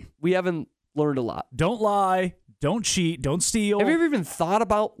learned a lot. Don't lie. Don't cheat. Don't steal. Have you ever even thought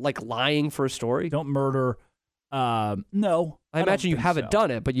about lying for a story? Don't murder. No. I imagine you haven't done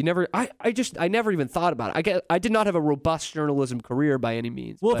it, but you never. I never even thought about it. I did not have a robust journalism career by any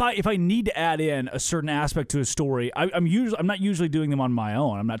means. Well, if I need to add in a certain aspect to a story, I'm not usually doing them on my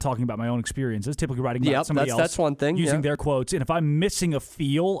own. I'm not talking about my own experiences. Typically writing about somebody else. That's one thing. Using their quotes, and if I'm missing a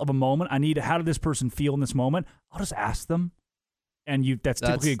feel of a moment, how did this person feel in this moment? I'll just ask them. And that's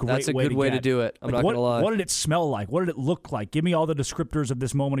typically a great way to get. That's a good way to do it. I'm not going to lie. What did it smell like? What did it look like? Give me all the descriptors of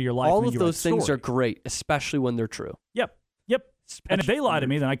this moment of your life. All of those things are great, especially when they're true. Yep. And if they lie to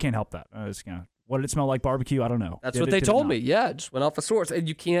me, then I can't help that. What did it smell like? Barbecue? I don't know. That's what they told me. Yeah, it just went off a source. And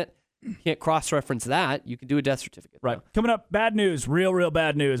you can't cross-reference that. You can do a death certificate. Right. Coming up, bad news. Real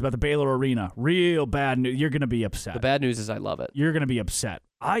bad news about the Baylor Arena. Real bad news. You're going to be upset. The bad news is I love it. You're going to be upset.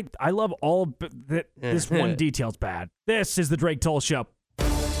 I love all that. This one detail's bad. This is the Drake Toll Show.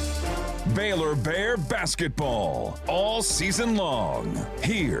 Baylor Bear basketball all season long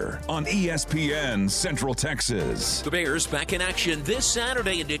here on ESPN Central Texas. The Bears back in action this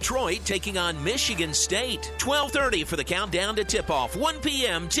Saturday in Detroit, taking on Michigan State. 12:30 for the countdown to tip-off. 1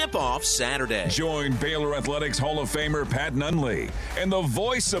 p.m. tip-off Saturday. Join Baylor Athletics Hall of Famer Pat Nunley and the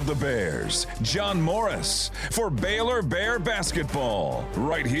voice of the Bears, John Morris, for Baylor Bear basketball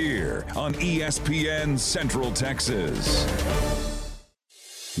right here on ESPN Central Texas.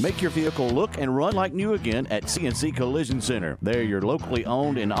 Make your vehicle look and run like new again at CNC Collision Center. They're your locally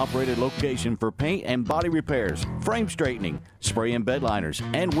owned and operated location for paint and body repairs, frame straightening, spray and bed liners,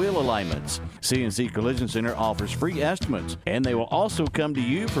 and wheel alignments. CNC Collision Center offers free estimates, and they will also come to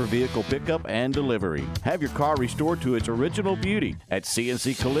you for vehicle pickup and delivery. Have your car restored to its original beauty at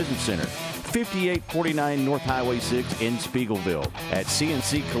CNC Collision Center, 5849 North Highway 6 in Spiegelville, at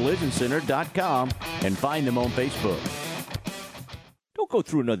cnccollisioncenter.com, and find them on Facebook. Don't go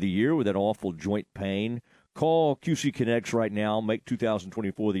through another year with that awful joint pain. Call QC Kinetics right now. Make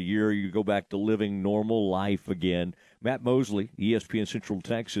 2024 the year you go back to living normal life again. Matt Mosley, ESPN Central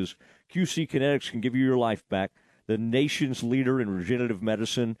Texas. QC Kinetics can give you your life back. The nation's leader in regenerative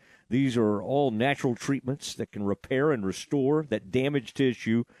medicine. These are all natural treatments that can repair and restore that damaged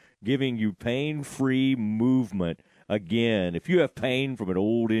tissue, giving you pain-free movement. Again, if you have pain from an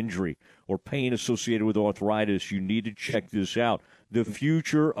old injury or pain associated with arthritis, you need to check this out. The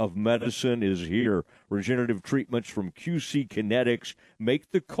future of medicine is here. Regenerative treatments from QC Kinetics.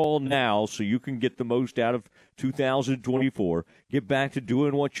 Make the call now so you can get the most out of 2024. Get back to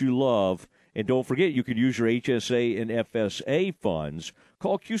doing what you love. And don't forget, you can use your HSA and FSA funds.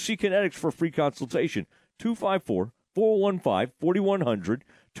 Call QC Kinetics for a free consultation. 254-415-4100.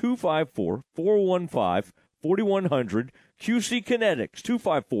 254-415-4100. QC Kinetics.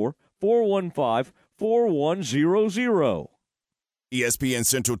 254-415-4100. ESPN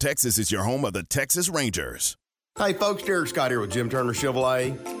Central Texas is your home of the Texas Rangers. Hey folks, Derek Scott here with Jim Turner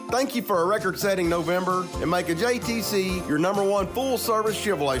Chevrolet. Thank you for a record-setting November and making JTC your #1 full-service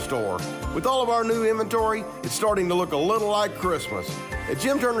Chevrolet store. With all of our new inventory, it's starting to look a little like Christmas. At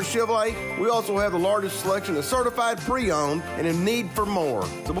Jim Turner Chevrolet, we also have the largest selection of certified pre-owned and in need for more.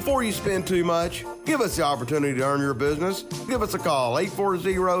 So before you spend too much, give us the opportunity to earn your business. Give us a call,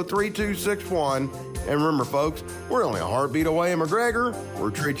 840-3261. And remember, folks, we're only a heartbeat away in McGregor.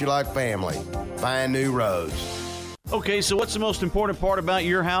 We'll treat you like family. Find new roads. Okay, so what's the most important part about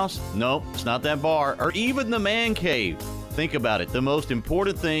your house? Nope, it's not that bar or even the man cave. Think about it. The most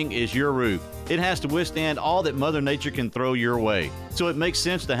important thing is your roof. It has to withstand all that Mother Nature can throw your way. So it makes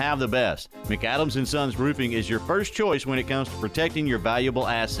sense to have the best. McAdams & Sons Roofing is your first choice when it comes to protecting your valuable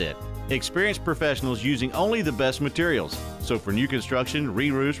asset. Experienced professionals using only the best materials. So for new construction,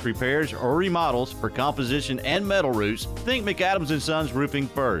 re-roofs, repairs, or remodels for composition and metal roofs, think McAdams & Sons Roofing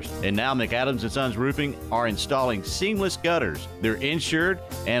first. And now McAdams & Sons Roofing are installing seamless gutters. They're insured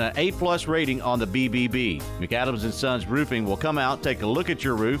and an A+ rating on the BBB. McAdams & Sons Roofing will come out, take a look at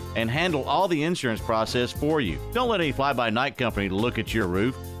your roof, and handle all the insurance process for you. Don't let any fly-by-night company look at your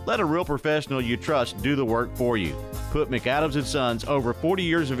roof. Let a real professional you trust do the work for you. Put McAdams & Sons over 40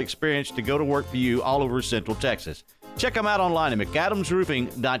 years of experience to go to work for you all over Central Texas. Check them out online at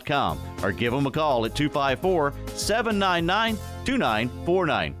McAdamsRoofing.com or give them a call at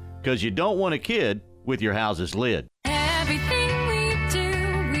 254-799-2949 because you don't want a kid with your house's lid. Everything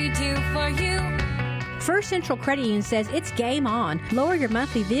we do for you. First Central Credit Union says it's game on. Lower your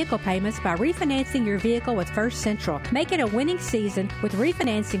monthly vehicle payments by refinancing your vehicle with First Central. Make it a winning season with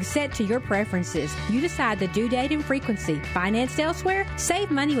refinancing set to your preferences. You decide the due date and frequency. Financed elsewhere? Save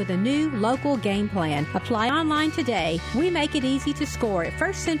money with a new local game plan. Apply online today. We make it easy to score at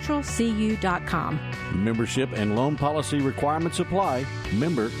firstcentralcu.com. Membership and loan policy requirements apply.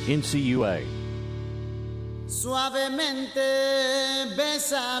 Member NCUA. Suavemente,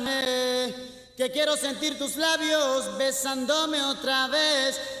 bésame, que quiero sentir tus labios besándome otra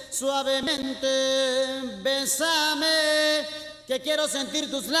vez. Suavemente, bésame, que quiero sentir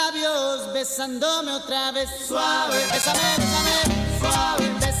tus labios besándome otra vez. Suave, bésame, bésame, suave,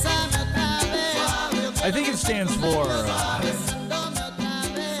 bésame otra vez. I think it stands for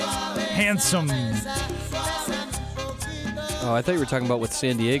handsome. Oh, I thought you were talking about what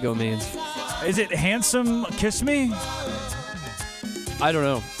San Diego means. Is it handsome kiss me? I don't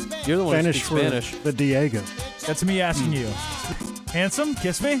know. You're the one who speaks Spanish. The Diego. That's me asking you. Handsome,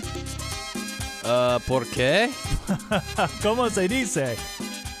 kiss me? ¿Por qué? ¿Cómo se dice?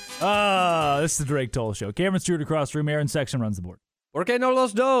 This is the Drake Toll Show. Cameron Stewart across the room. Aaron Sexton runs the board. ¿Por qué no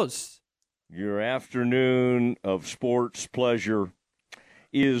los dos? Your afternoon of sports pleasure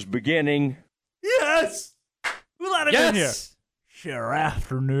is beginning. Yes! Who let it in here? Your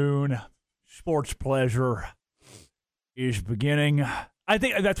afternoon sports pleasure is beginning. I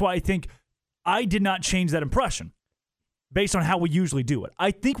think that's why I did not change that impression based on how we usually do it.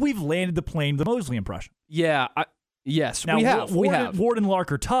 I think we've landed the plane, the Mosley impression. Yeah. Yes, now, we have. Ward and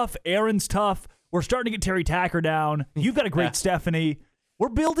Lark are tough. Aaron's tough. We're starting to get Terry Tacker down. You've got a great Stephanie. We're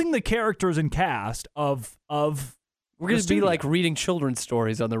building the characters and cast of We're going to be like reading children's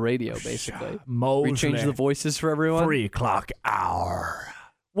stories on the radio, basically. Mosley. We change the voices for everyone. 3 o'clock hour.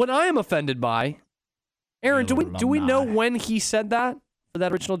 What I am offended by, Aaron, do we know when he said that for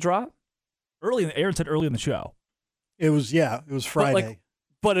that original drop? Aaron said early in the show. It was Friday.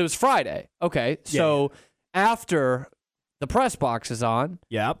 But it was Friday. Okay, so after the press box is on,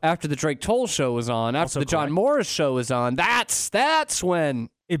 after the Drake Toll show is on, after the John Morris show is on, that's when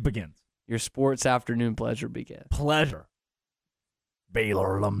it begins. Your sports afternoon pleasure begins. Pleasure.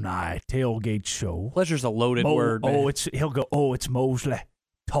 Baylor alumni tailgate show. Pleasure's a loaded word, man. He'll go, it's Mosley.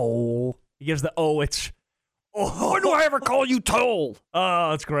 Toll. He gives the, it's. When do I ever call you Toll?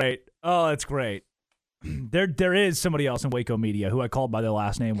 Oh, it's great. It's great. There is somebody else in Waco media who I called by their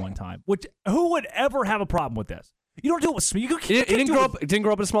last name one time. Who would ever have a problem with this? You don't do it with me. He didn't grow up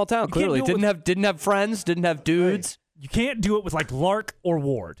in a small town. Clearly, didn't have friends, didn't have dudes. Right. You can't do it with like Lark or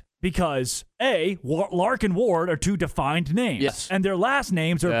Ward because Lark and Ward are two defined names, and their last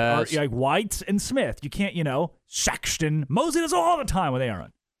names are like Whites and Smith. You can't, Sexton. Mosley does it all the time with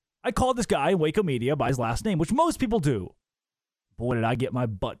Aaron. I called this guy in Waco media by his last name, which most people do. Boy, did I get my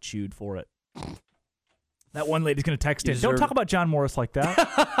butt chewed for it. That one lady's going to text in. Don't talk about John Morris like that.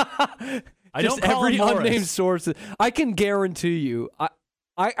 I don't call every him Morris. Unnamed source. I can guarantee you,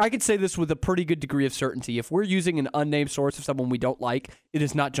 I could say this with a pretty good degree of certainty. If we're using an unnamed source of someone we don't like, it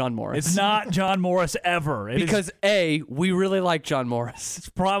is not John Morris. It's not John Morris ever. Because A, we really like John Morris. It's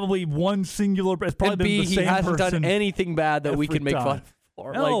probably one singular. It's probably and been B, the he same hasn't person done anything bad that we every can make time. fun of.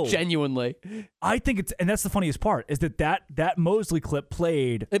 Or, No. like, genuinely. I think it's, and that's the funniest part, is that Mosley clip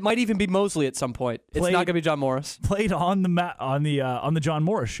played. It might even be Mosley at some point. It's not going to be John Morris. Played on the John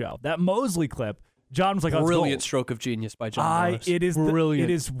Morris show. That Mosley clip, John was like, brilliant stroke of genius by John Morris. It is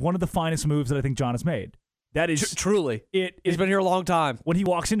brilliant. It is one of the finest moves that I think John has made. That is truly. He's been here a long time. When he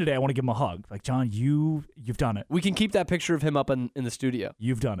walks in today, I want to give him a hug. Like, John, you've done it. We can keep that picture of him up in the studio.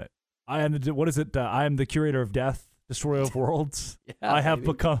 You've done it. I am the what is it? I am the curator of death, destroyer of worlds. Yeah, I have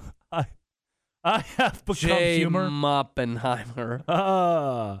baby. become. I have become J. humor.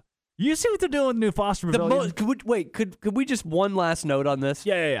 Oppenheimer. You see what they're doing with the new Foster Rebellion? Could we just one last note on this?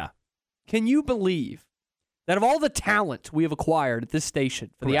 Yeah. Can you believe that of all the talent we have acquired at this station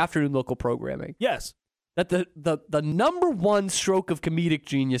for the afternoon local programming, yes, that the number one stroke of comedic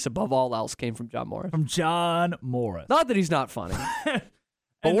genius above all else came from John Morris? From John Morris. Not that he's not funny.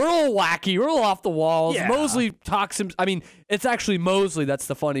 But we're all wacky. We're all off the walls. Yeah. Mosley talks him. I mean, it's actually Mosley that's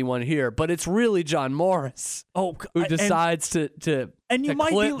the funny one here, but it's really John Morris who decides to and you to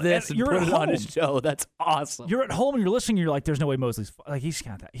might clip be, this and and you're put at it on his home. show. That's awesome. You're at home and you're listening. And you're like, "There's no way Mosley's like he's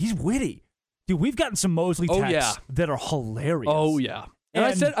kind of that. He's witty, dude. We've gotten some Mosley Oh, texts yeah. that are hilarious. Oh yeah. And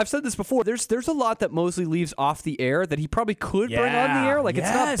I've said this before. There's a lot that Mosley leaves off the air that he probably could bring on the air. Like it's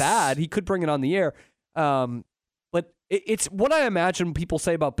not yes. bad. He could bring it on the air. But it's what I imagine people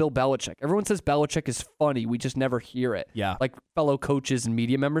say about Bill Belichick. Everyone says Belichick is funny. We just never hear it. Yeah. Like fellow coaches and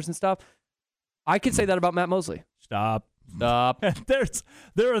media members and stuff. I could say that about Matt Mosley. Stop. Stop.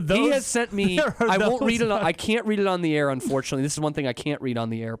 there are those. He has sent me. there are I won't those read it. that- I can't read it on the air, unfortunately. This is one thing I can't read on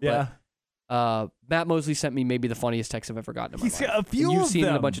the air. Yeah. But Matt Mosley sent me maybe the funniest text I've ever gotten in my He's life. got a few And you've of seen it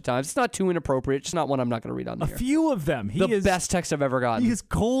a them. bunch of times. It's not too inappropriate. It's not one I'm not going to read on the A air. few of them. He the is best text I've ever gotten. He is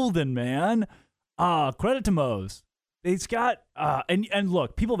golden, man. Credit to Mose. He's got and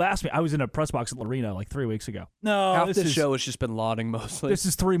look, people have asked me. I was in a press box at Lorena like 3 weeks ago. No, Half this show has just been lauding Mosley. This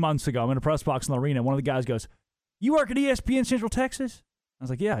is 3 months ago. I'm in a press box in Lorena. One of the guys goes, "You work at ESPN Central Texas?" I was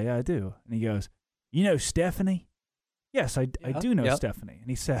like, "Yeah, I do." And he goes, "You know Stephanie?" "Yes, I do know Stephanie." And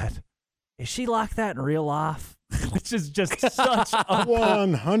he said, "Is she like that in real life?" Which is just such a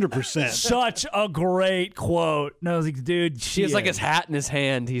 100%. Such a great quote. And I was like, dude, He has like his hat in his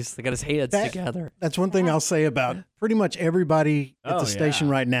hand. He's got his hands together. That's one thing I'll say about pretty much everybody at the station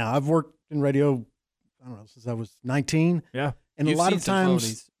right now. I've worked in radio, I don't know, since I was 19. Yeah. And You've a lot seen of some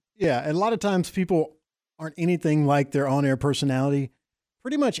times, phonies. and a lot of times people aren't anything like their on-air personality.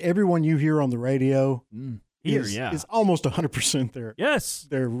 Pretty much everyone you hear on the radio is almost 100%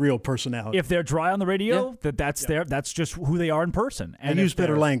 their real personality. If they're dry on the radio, that's just who they are in person. I use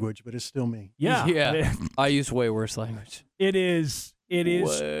better language, but it's still me. Yeah. I use way worse language. It is.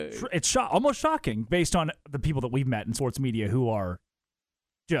 It's almost shocking based on the people that we've met in sports media who are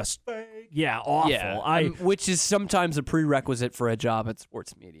just awful. Yeah, which is sometimes a prerequisite for a job at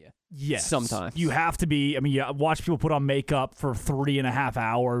sports media. Yes. Sometimes. You have to be, you watch people put on makeup for 3.5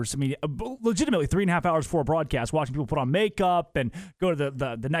 hours. Legitimately 3.5 hours before a broadcast, watching people put on makeup and go to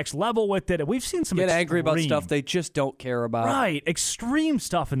the next level with it. And we've seen some Get angry about extreme- stuff they just don't care about. Right. Extreme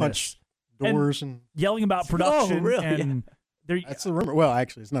stuff in Punch this. doors and yelling about production. Oh, really? And that's a rumor. Well,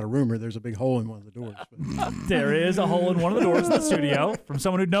 actually, it's not a rumor. There's a big hole in one of the doors. there is a hole in one of the doors in the studio from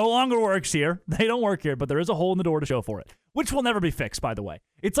someone who no longer works here. They don't work here, but there is a hole in the door to show for it, which will never be fixed, by the way.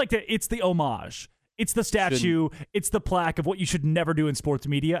 It's like it's the homage. It's the statue. It's the plaque of what you should never do in sports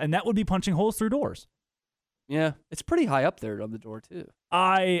media, and that would be punching holes through doors. Yeah, it's pretty high up there on the door, too.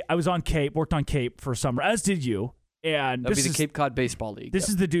 I was on Cape, worked on Cape for summer, as did you. And That'd this be the is, Cape Cod Baseball League. This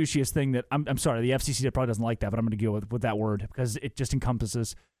is the douchiest thing that I'm sorry, the FCC probably doesn't like that, but I'm going to go with that word because it just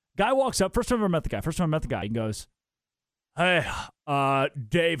encompasses. Guy walks up, first time I ever met the guy. He goes, "Hey,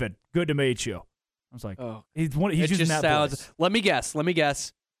 David, good to meet you." I was like, he's it using just that sounds. voice. Let me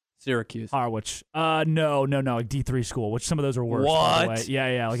guess. Syracuse. Harwich. No, like D3 school, which some of those are worse. By the way. What?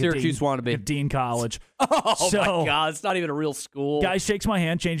 Yeah, like Syracuse wannabe. Like Dean College. Oh, my God. It's not even a real school. Guy shakes my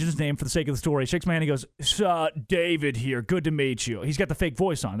hand, changes his name for the sake of the story. Shakes my hand, he goes, "David here, good to meet you." He's got the fake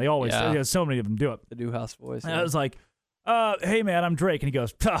voice on. They always, so many of them do it. The Newhouse voice. And I was like, "Hey, man, I'm Drake." And he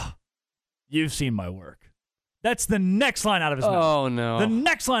goes, "You've seen my work." That's the next line out of his mouth. Oh, no. The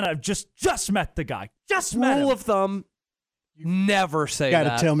next line, I've just met the guy. Just met him. Rule of thumb, never say that.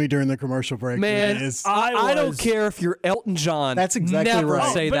 Got to tell me during the commercial break. Man, it is. I don't care if you're Elton John. That's exactly never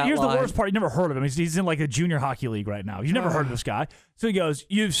right. say but that here's line. the worst part. You never heard of him. He's in like a junior hockey league right now. You've never heard of this guy. So he goes,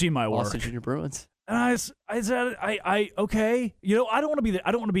 "You've seen my work." Boston Junior Bruins. And I said, okay. You know, I don't want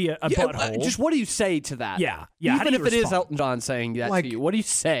to be a butthole. Just what do you say to that? Yeah. Even if it is Elton John saying that Like, to you, what do you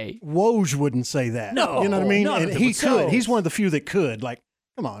say? Woj wouldn't say that. No, you know what I mean? none of And them he would. could. So- He's one of the few that could. Like,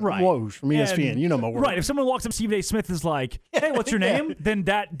 come on, Right. Woj from ESPN. You know my word. Right. If someone walks up to Stephen A. Smith is like, hey, what's your name? Then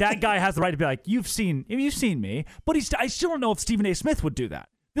that guy has the right to be like, you've seen me. But I still don't know if Stephen A. Smith would do that.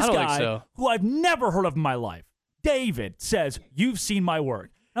 This I don't guy, think so. who I've never heard of in my life, David, says, you've seen my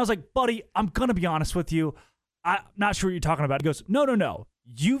work. And I was like, buddy, I'm going to be honest with you. I'm not sure what you're talking about. He goes, no.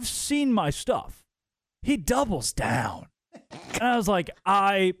 You've seen my stuff. He doubles down. And I was like,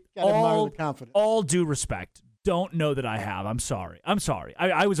 Gotta admire the confidence. all due respect, don't know that I have. I'm sorry.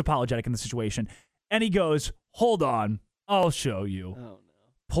 I was apologetic in the situation. And he goes, hold on. I'll show you. Oh, no.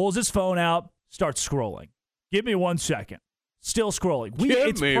 Pulls his phone out, starts scrolling. Give me 1 second. Still scrolling.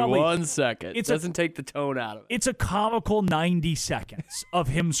 Give me 1 second. It doesn't take the tone out of it. It's a comical 90 seconds of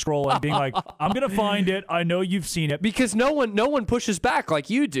him scrolling, being like, I'm going to find it. I know you've seen it. Because no one pushes back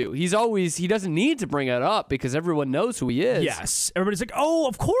like you do. He doesn't need to bring it up because everyone knows who he is. Yes. Everybody's like, oh,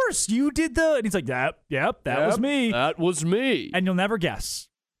 of course, you did the... And he's like, that was me. That was me. And you'll never guess.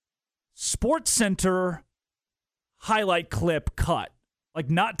 Sports Center highlight clip cut. Like,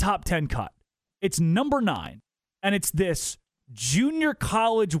 not top 10 cut. It's number 9. And it's this junior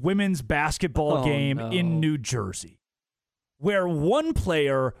college women's basketball game in New Jersey, where one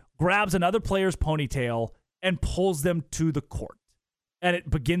player grabs another player's ponytail and pulls them to the court. And it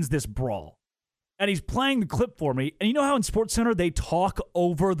begins this brawl. And he's playing the clip for me. And you know how in SportsCenter they talk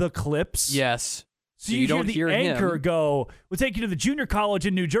over the clips? Yes. So you don't hear the anchor go, we'll take you to the junior college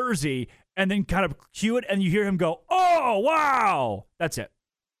in New Jersey, and then kind of cue it, and you hear him go, oh, wow. That's it.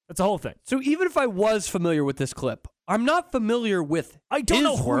 That's the whole thing. So even if I was familiar with this clip, I'm not familiar with I don't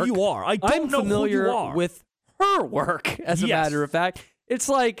know who you are. I'm familiar with her work, as a matter of fact. It's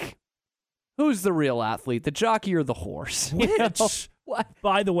like, who's the real athlete, the jockey or the horse? Which,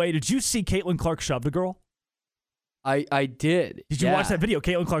 by the way, did you see Caitlin Clark shove the girl? I did. Did you watch that video?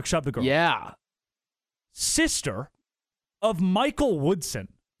 Caitlin Clark shoved the girl. Yeah. Sister of Michael Woodson.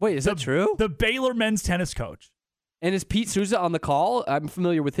 Wait, is that true? The Baylor men's tennis coach. And is Pete Souza on the call? I'm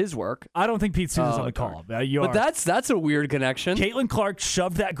familiar with his work. I don't think Pete Souza's on the call. But that's a weird connection. Caitlin Clark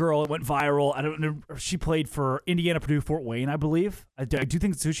shoved that girl. It went viral. I don't know. She played for Indiana, Purdue, Fort Wayne, I believe. I do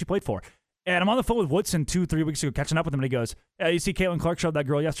think that's who she played for. And I'm on the phone with Woodson 2-3 weeks ago, catching up with him, and he goes, yeah, you see Caitlin Clark shove that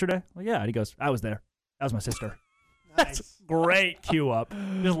girl yesterday? Well, yeah. And he goes, I was there. That was my sister. That's great cue up.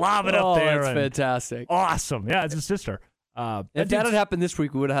 Just lob it up there. That's fantastic. Awesome. Yeah, it's his sister. If that had happened this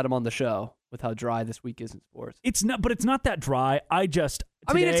week, we would have had him on the show with how dry this week is in sports. It's not, but it's not that dry. I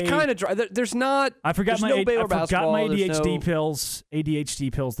mean, it's kind of dry. There's not. I forgot my ADHD pills.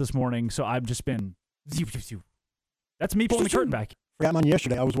 ADHD pills this morning, so I've just been. That's me pulling the curtain back. Forgot mine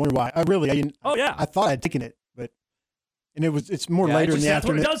yesterday. I was wondering why. I thought I'd taken it, but it's more later in the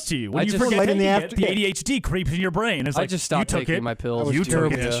afternoon. That's what it does to you when you forget taking it. The ADHD creeps in your brain. It's like, I just stopped taking my pills. You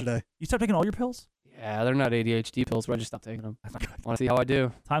took it yesterday. You stopped taking all your pills? Yeah, they're not ADHD pills, but I just stopped taking them. Want to see how I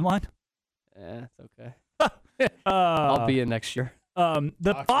do? Timeline? Yeah, it's okay. I'll be in next year.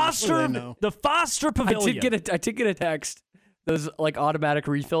 The Foster Pavilion. I did get a text. Those like automatic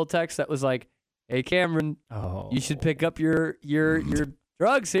refill texts that was like, "Hey Cameron, you should pick up your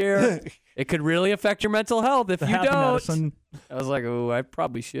drugs here. It could really affect your mental health if you don't." Medicine. I was like, "Oh, I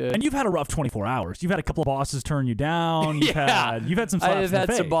probably should." And you've had a rough 24 hours. You've had a couple of bosses turn you down. You've had some slaps I've in the had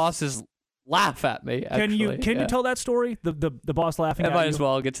face. some bosses laugh at me. Can you tell that story? The boss laughing at you? I might as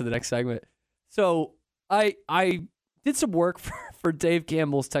well get to the next segment. So I did some work for Dave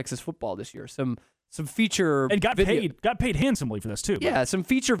Campbell's Texas football this year. Some feature and got paid handsomely for this too. Yeah, some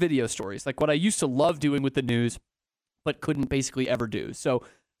feature video stories, like what I used to love doing with the news, but couldn't basically ever do. So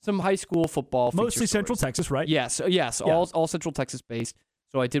some high school football, mostly Central Texas, right? Yes, all Central Texas based.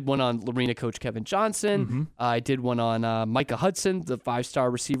 So I did one on Lorena coach Kevin Johnson. Mm-hmm. I did one on Micah Hudson, the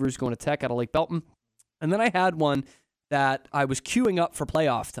 5-star receivers going to Tech out of Lake Belton. And then I had one that I was queuing up for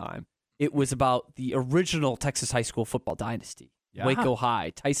playoff time. It was about the original Texas high school football dynasty. Yeah. Waco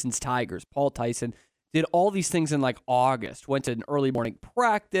High, Tyson's Tigers, Paul Tyson. Did all these things in like August. Went to an early morning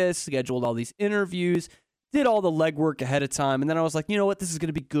practice, scheduled all these interviews, did all the legwork ahead of time. And then I was like, you know what? This is going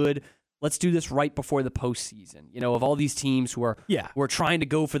to be good. Let's do this right before the postseason. You know, of all these teams who are trying to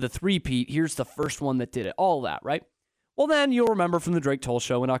go for the three-peat, here's the first one that did it. All that, right? Well, then you'll remember from the Drake Toll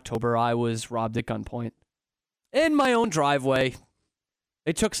show in October, I was robbed at gunpoint in my own driveway.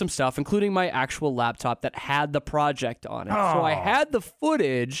 They took some stuff, including my actual laptop that had the project on it. So I had the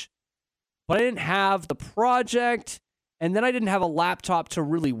footage, but I didn't have the project, and then I didn't have a laptop to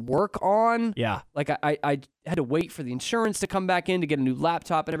really work on. Yeah. Like I had to wait for the insurance to come back in to get a new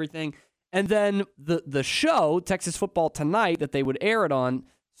laptop and everything. And then the show, Texas Football Tonight, that they would air it on,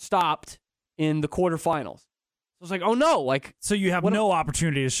 stopped in the quarterfinals. I was like, oh no, like, so you have no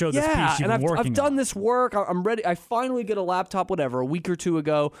opportunity to show this piece you've been working on. I've done this work. I'm ready. I finally get a laptop, whatever, a week or two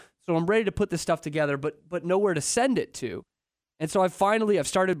ago. So I'm ready to put this stuff together, but nowhere to send it to. And so I've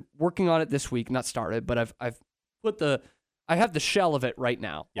started working on it this week. Not started, but I have the shell of it right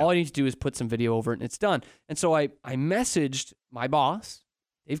now. Yep. All I need to do is put some video over it, and it's done. And so I messaged my boss,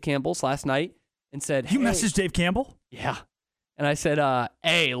 Dave Campbell's, last night and said, You messaged Dave Campbell? Yeah. And I said,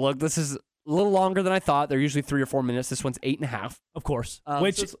 hey, look, this is a little longer than I thought. They're usually 3 or 4 minutes. This one's 8.5. Of course.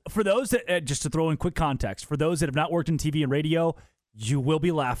 Which, for those that, just to throw in quick context, for those that have not worked in TV and radio, you will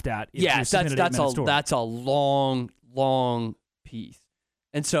be laughed at. Yes, that's a long piece.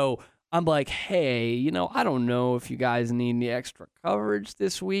 And so I'm like, hey, I don't know if you guys need any extra coverage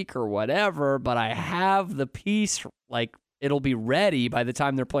this week or whatever, but I have the piece, like, it'll be ready by the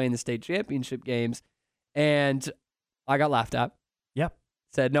time they're playing the state championship games. And I got laughed at. Yep.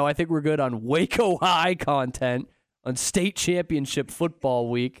 Said, no, I think we're good on Waco High content on state championship football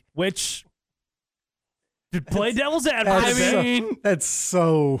week. Which, to play devil's advocate, that's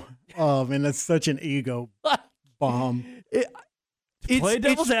so, man, that's such an ego bomb. Play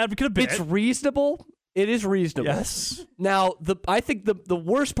devil's advocate a bit. It's reasonable. It is reasonable. Yes. Now, I think the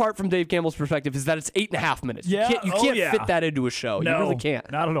worst part from Dave Campbell's perspective is that it's 8.5 minutes. Yeah. You can't fit that into a show. No, you really can't.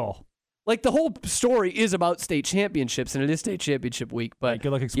 Not at all. Like, the whole story is about state championships, and it is state championship week. But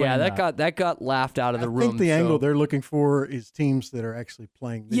good luck explaining that got laughed out of the room. I think the angle they're looking for is teams that are actually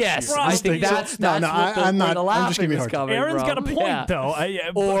playing this year. I think that's I'm just giving you a hard time. Aaron's got a point, though.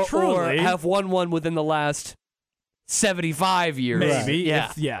 Or have won within the last 75 years. Maybe.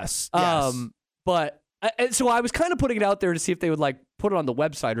 Yeah. Yes. But so I was kind of putting it out there to see if they would like put it on the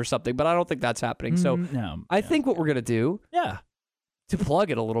website or something, but I don't think that's happening. So I think what we're going to do, to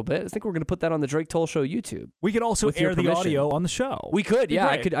plug it a little bit, I think we're going to put that on the Drake Toll Show YouTube. We could also air the audio on the show. We could, yeah.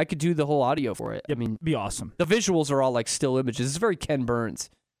 I could do the whole audio for it. Yep, I mean, be awesome. The visuals are all like still images. It's very Ken Burns,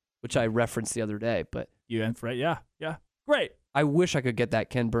 which I referenced the other day. But yeah, great. I wish I could get that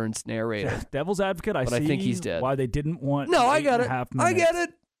Ken Burns narrator. Devil's advocate, but I think he's dead. Why they didn't want No, I get it. I get it.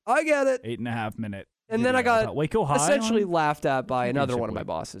 8.5 minute. And then I got Waco High essentially laughed at by another one of my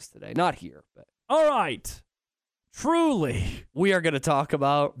bosses today. Not here, but all right. Truly, we are going to talk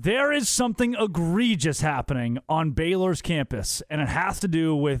about there is something egregious happening on Baylor's campus, and it has to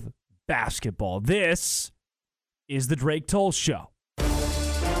do with basketball. This is the Drake Toll Show.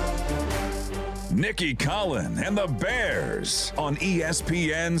 Nikki Collin and the Bears on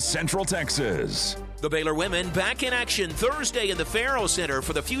ESPN Central Texas. The Baylor women back in action Thursday in the Farrow Center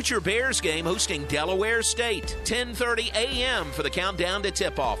for the future Bears game hosting Delaware State. 10:30 a.m. for the countdown to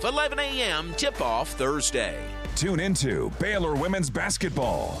tip-off. 11 a.m. tip-off Thursday. Tune into Baylor women's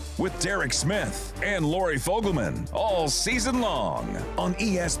basketball with Derek Smith and Lori Fogelman all season long on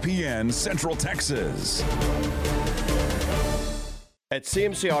ESPN Central Texas. At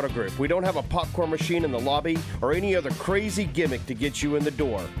CMC Auto Group, we don't have a popcorn machine in the lobby or any other crazy gimmick to get you in the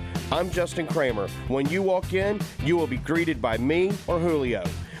door. I'm Justin Kramer. When you walk in, you will be greeted by me or Julio.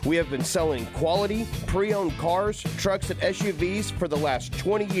 We have been selling quality, pre-owned cars, trucks, and SUVs for the last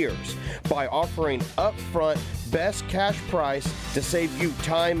 20 years by offering upfront best cash price to save you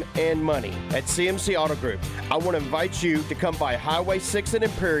time and money. At CMC Auto Group, I want to invite you to come by Highway 6 in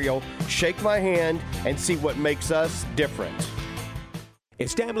Imperial, shake my hand, and see what makes us different.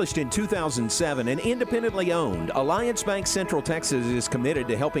 Established in 2007 and independently owned, Alliance Bank Central Texas is committed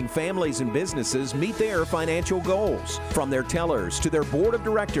to helping families and businesses meet their financial goals. From their tellers to their board of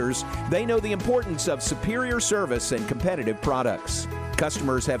directors, they know the importance of superior service and competitive products.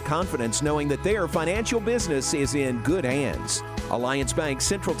 Customers have confidence knowing that their financial business is in good hands. Alliance Bank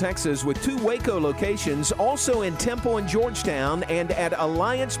Central Texas with 2 Waco locations, also in Temple and Georgetown, and at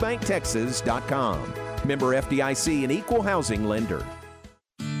alliancebanktexas.com. Member FDIC and equal housing lender.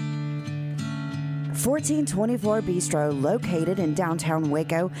 1424 Bistro, located in downtown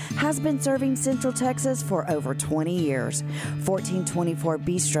Waco, has been serving Central Texas for over 20 years. 1424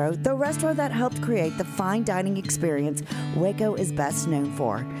 Bistro, the restaurant that helped create the fine dining experience Waco is best known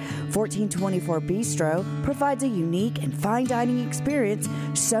for. 1424 Bistro provides a unique and fine dining experience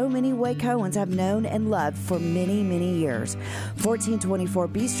so many Wacoans have known and loved for many, many years. 1424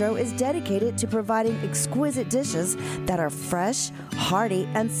 Bistro is dedicated to providing exquisite dishes that are fresh, hearty,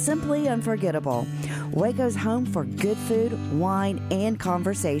 and simply unforgettable. Waco's home for good food, wine, and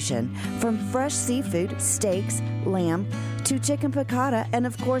conversation. From fresh seafood, steaks, lamb, to chicken piccata, and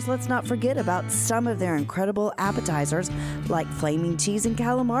of course, let's not forget about some of their incredible appetizers like flaming cheese and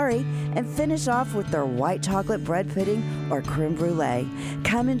calamari, and finish off with their white chocolate bread pudding or creme brulee.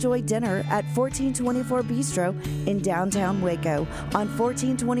 Come enjoy dinner at 1424 Bistro in downtown Waco on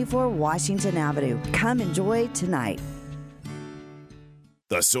 1424 Washington Avenue. Come enjoy tonight.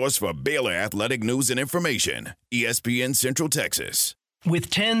 The source for Baylor athletic news and information, ESPN Central Texas.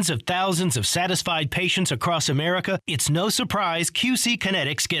 With tens of thousands of satisfied patients across America, it's no surprise QC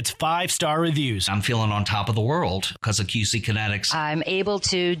Kinetics gets 5-star reviews. I'm feeling on top of the world because of QC Kinetics. I'm able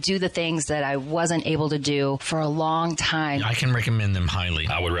to do the things that I wasn't able to do for a long time. I can recommend them highly.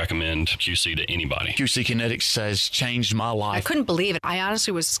 I would recommend QC to anybody. QC Kinetics has changed my life. I couldn't believe it. I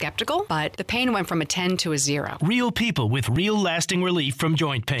honestly was skeptical, but the pain went from a 10 to a 0. Real people with real lasting relief from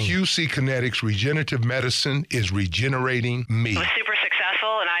joint pain. QC Kinetics Regenerative Medicine is regenerating me. Super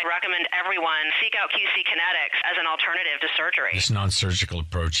successful, and I recommend everyone seek out QC Kinetics as an alternative to surgery. This non-surgical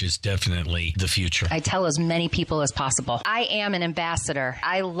approach is definitely the future. I tell as many people as possible. I am an ambassador.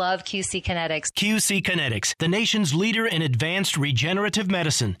 I love QC Kinetics. QC Kinetics, the nation's leader in advanced regenerative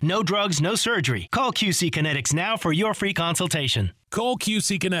medicine. No drugs, no surgery. Call QC Kinetics now for your free consultation. Call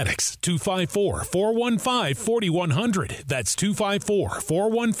QC Kinetics, 254-415-4100. That's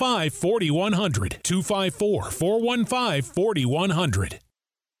 254-415-4100. 254-415-4100.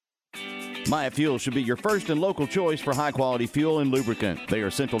 Maya Fuel should be your first and local choice for high-quality fuel and lubricant. They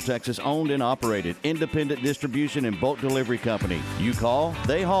are Central Texas owned and operated, independent distribution and bulk delivery company. You call,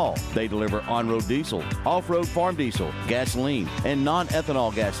 they haul. They deliver on-road diesel, off-road farm diesel, gasoline, and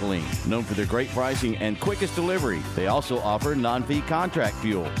non-ethanol gasoline. Known for their great pricing and quickest delivery, they also offer non-fee contract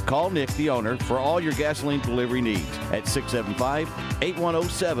fuel. Call Nick, the owner, for all your gasoline delivery needs at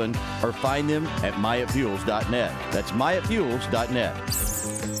 675-8107 or find them at MyaFuels.net. That's MyaFuels.net.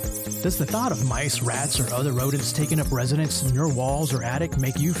 Does the thought of mice, rats, or other rodents taking up residence in your walls or attic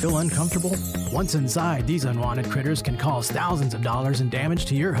make you feel uncomfortable? Once inside, these unwanted critters can cause thousands of dollars in damage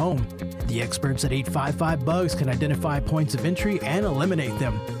to your home. The experts at 855 Bugs can identify points of entry and eliminate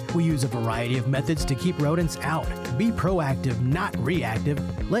them. We use a variety of methods to keep rodents out. Be proactive, not reactive.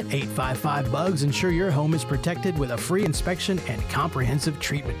 Let 855 Bugs ensure your home is protected with a free inspection and comprehensive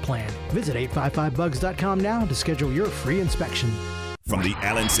treatment plan. Visit 855bugs.com now to schedule your free inspection. From the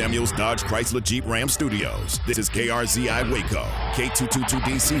Allen Samuels Dodge Chrysler Jeep Ram Studios, this is KRZI Waco,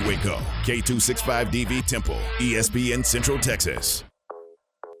 K222DC Waco, K265DV Temple, ESPN Central Texas.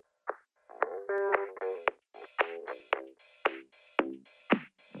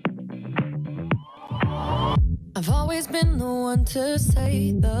 I've always been the one to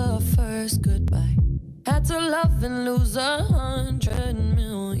say the first goodbye. Had to love and lose 100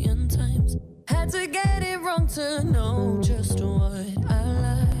 million times. Had to get it wrong to know just what I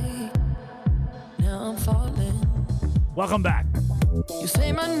like. Now I'm falling. Welcome back. You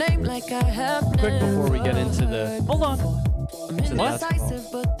say my name like I have quick before we get into the... Hold on. I'm indecisive,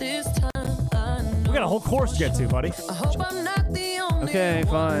 but this time I know. We got a whole course to get to, buddy. I hope I'm not the only Okay,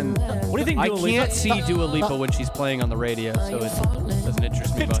 fine. What do you think, I Dua Lipa? can't see Dua Lipa when she's playing on the radio, so it doesn't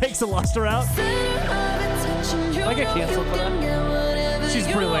interest me It much. takes the luster out. If I get canceled for that? She's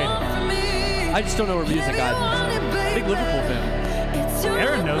a pretty lady. I just don't know her music either. Big Liverpool fan.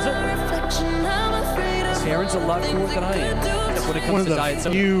 Aaron knows it. Aaron's a lot cooler than I am when it comes One of to the diet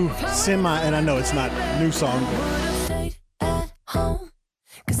soda. few and I know it's not a new song, but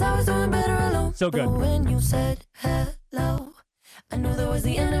so good. When you said hello, I knew that was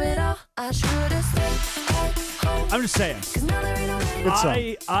the end of it all. I should have stayed at home. I'm just saying. Good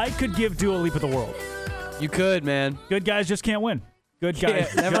song. I could give Dua Lipa the world. You could, man. Good guys just can't win. Good guys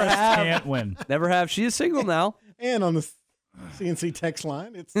can't win. Never have. She is single now. And on the CNC text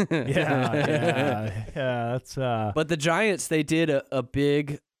line, it's yeah. That's. But the Giants, they did a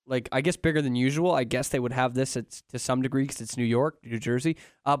big, like, I guess bigger than usual. I guess they would have this to some degree because it's New York, New Jersey.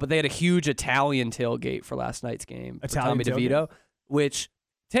 But they had a huge Italian tailgate for last night's game. For Tommy DeVito, which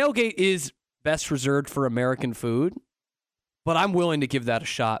tailgate is best reserved for American food. But I'm willing to give that a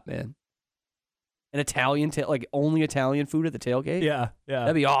shot, man. An Italian, like only Italian food at the tailgate? Yeah.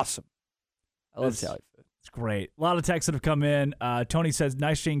 That'd be awesome. I love Italian food. It's great. A lot of texts that have come in. Tony says,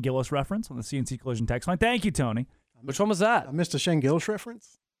 nice Shane Gillis reference on the CNC Collision text line. Thank you, Tony. Which one was that? I missed a Shane Gillis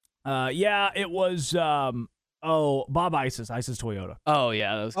reference. Yeah, it was, Bob Isis Toyota. Oh,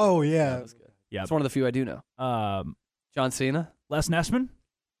 yeah. That was good. Oh, yeah. That was good. Yeah. It's one of the few I do know. John Cena? Les Nessman,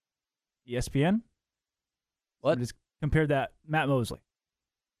 ESPN. What? Just compared that. Matt Mosley,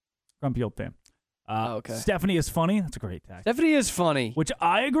 Grumpy Old Fan. Okay. Stephanie is funny. That's a great tag. Stephanie is funny. Which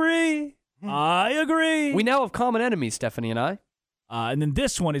I agree. I agree. We now have common enemies, Stephanie and I. And then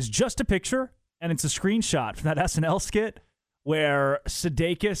this one is just a picture, and it's a screenshot from that SNL skit where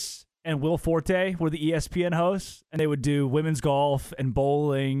Sudeikis and Will Forte were the ESPN hosts, and they would do women's golf and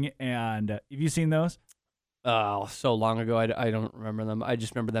bowling. And have you seen those? Oh, so long ago, I don't remember them. I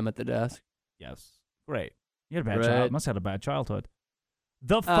just remember them at the desk. Yes. Great. You had a bad child. Must have had a bad childhood.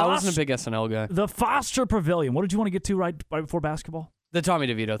 I wasn't a big SNL guy. The Foster Pavilion. What did you want to get to right before basketball? The Tommy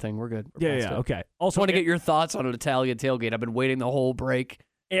DeVito thing. We're good. Yeah, okay. Also, want to get your thoughts on an Italian tailgate. I've been waiting the whole break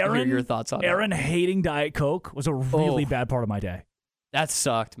to hear your thoughts on it. Aaron hating Diet Coke was a really bad part of my day. That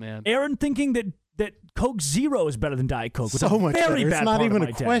sucked, man. Aaron thinking that Coke Zero is better than Diet Coke was so much very better. bad It's not part even of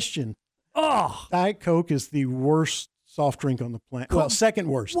a my day. question. Oh, Diet Coke is the worst soft drink on the planet. Well, second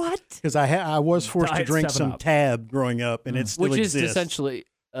worst. What? Because I was forced Diet to drink 7 some Up. Tab growing up, and it still Which exists. is essentially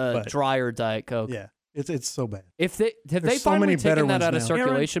drier Diet Coke. Yeah, it's so bad. If they have There's they so finally many better taken that ones out of now.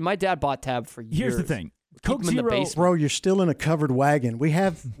 circulation, my dad bought Tab for years. Here's the thing. Coke Keep 'em in the Zero, basement. Bro, you're still in a covered wagon. We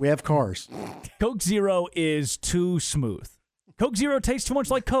have cars. Coke Zero is too smooth. Coke Zero tastes too much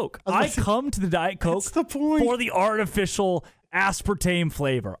like Coke. I come to the Diet Coke for the artificial aspartame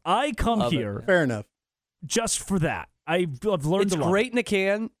flavor. I come here. Fair enough. Just for that. I've learned It's a lot. great in a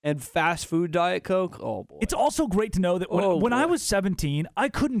can, and fast food Diet Coke. Oh boy! It's also great to know that when I was 17, I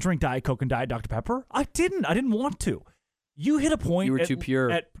couldn't drink Diet Coke and Diet Dr. Pepper. I didn't want to. You hit a point. You were too pure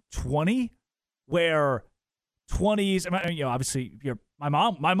at 20, where 20s. I mean, obviously, my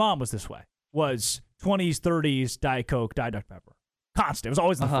mom was this way. Was 20s, 30s, Diet Coke, Diet Dr. Pepper, constant. It was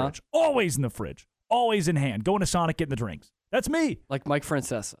always in the fridge. Always in the fridge. Always in hand. Going to Sonic, getting the drinks. That's me. Like Mike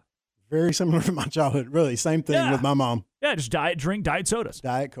Francesa. Very similar to my childhood. Really, same thing with my mom. Yeah, just diet sodas.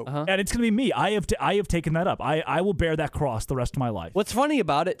 Diet Coke. And it's going to be me. I have taken that up. I will bear that cross the rest of my life. What's funny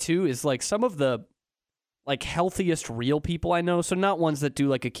about it too is like some of the healthiest real people I know, so not ones that do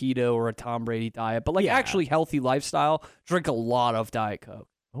like a keto or a Tom Brady diet, but actually healthy lifestyle, drink a lot of Diet Coke.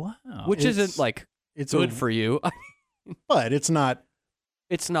 Wow. Which isn't it's good for you. But it's not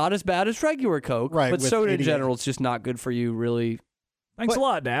as bad as regular Coke. Right, But with soda in 88. general is just not good for you, really. Thanks a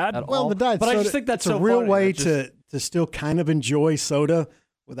lot, Dad. Well, the diet but soda, I just think that's it's so a real funny. way to still kind of enjoy soda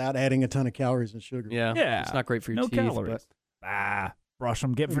without adding a ton of calories and sugar. Yeah. It's not great for your No teeth. calories. Brush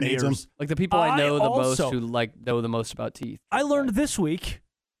them, get Who needs veneers. Like the people I know the most also- who know the most about teeth. I learned this week.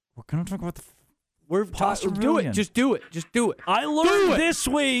 We're going to talk about the Foster Do Pavilion. it. Just do it. Just do it. I learned this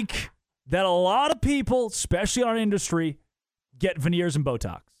week that a lot of people, especially our industry, get veneers and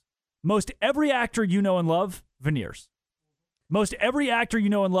Botox. Most every actor you know and love, veneers. Most every actor you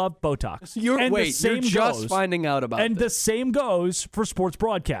know and love, Botox. You're just finding out about and this. the same goes for sports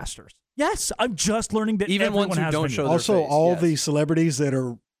broadcasters. Yes, I'm just learning that Even everyone ones who has don't veneers. show their Also, face, all yes. the celebrities that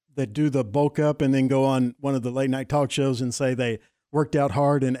do the bulk up and then go on one of the late night talk shows and say they worked out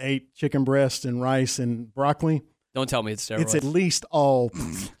hard and ate chicken breast and rice and broccoli. Don't tell me it's steroids. It's at least all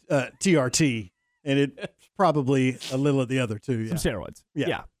TRT, and it's probably a little of the other too. Yeah. Some steroids.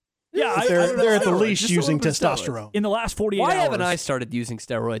 Yeah. Yeah, they're at the Steroids, least just a using little bit of steroids. testosterone. In the last 48 Why hours. haven't I started using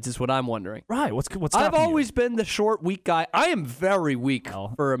steroids is what I'm wondering. Right. What's I've stopping you? always been the short, weak guy. I am very weak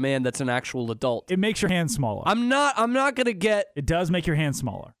for a man that's an actual adult. It makes your hands smaller. I'm not going to get... It does make your hands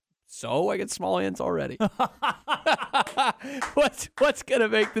smaller. So I get small hands already. What's going to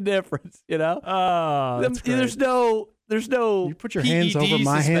make the difference, you know? That's great. There's no You put your hands over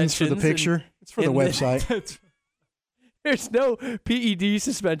my hands for the picture. It's for the website. There's no PED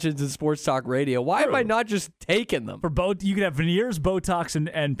suspensions in sports talk radio. Why am I not just taking them? For both, you can have veneers, Botox,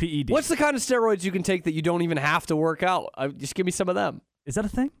 and PED. What's the kind of steroids you can take that you don't even have to work out? Just give me some of them. Is that a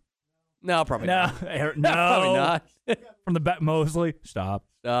thing? No, probably No, not. no, Probably not. From the back, Mosley. Stop.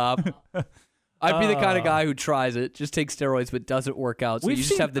 I'd be the kind of guy who tries it, just takes steroids, but doesn't work out. So We've you just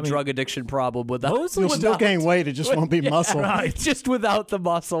seen- have the I mean, drug addiction problem without. Mosley You'll still gain weight. It just won't be muscle. Right. Just without the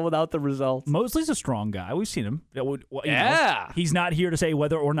muscle, without the results. Mosley's a strong guy. We've seen him. You know, Yeah. he's not here to say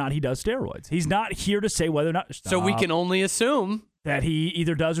whether or not he does steroids. He's not here to say whether or not. So we can only assume that he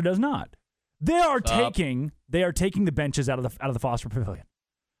either does or does not. They are Stop. taking the benches out of the Foster Pavilion.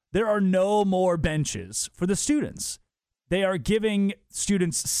 There are no more benches for the students. They are giving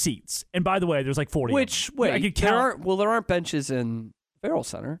students seats. And by the way, there's like 40. Which of them. I could count. there aren't benches in Farrell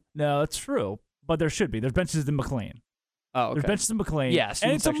Center. No, that's true. But there should be. There's benches in McLean. Oh, okay. There's benches in McLean. Yeah, and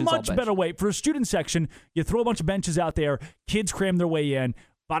student it's a section's all much better bench. way. For a student section, you throw a bunch of benches out there, kids cram their way in,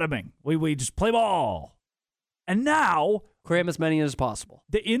 bada bing. We just play ball. And now, Cram as many as possible.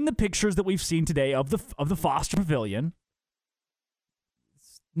 in the pictures that we've seen today of the Foster Pavilion,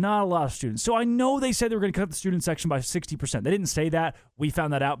 not a lot of students. So I know they said they were going to cut the student section by 60%. They didn't say that. We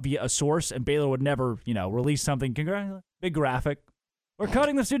found that out via a source, and Baylor would never, release something. Big graphic. We're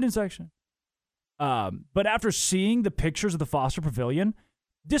cutting the student section. But after seeing the pictures of the Foster Pavilion,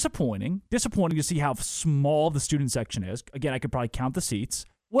 disappointing to see how small the student section is. Again, I could probably count the seats.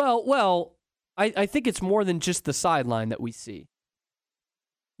 Well, I think it's more than just the sideline that we see.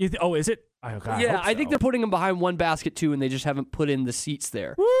 Is it? I think they're putting them behind one basket too, and they just haven't put in the seats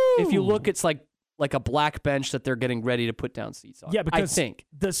there. Woo! If you look, it's like a black bench that they're getting ready to put down seats on. Yeah, because I think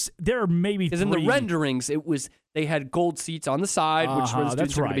there are maybe because in the renderings they had gold seats on the side, which where the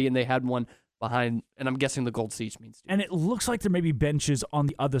students are going to be, and they had one behind, and I'm guessing the gold seats means students. And it looks like there may be benches on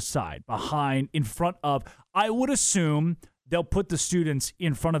the other side, behind, in front of. I would assume they'll put the students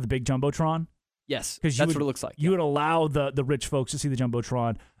in front of the big Jumbotron. Yes, that's what it looks like. You would allow the rich folks to see the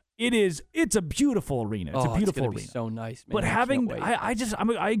Jumbotron. It's a beautiful arena. It's a beautiful arena. Be so nice, man. But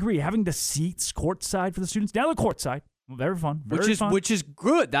I agree. Having the seats courtside for the students. Now they're courtside. Very fun. Which is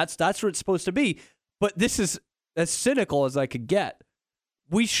good. That's what it's supposed to be. But this is as cynical as I could get.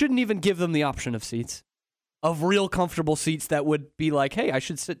 We shouldn't even give them the option of seats. Of real comfortable seats that would be like, hey, I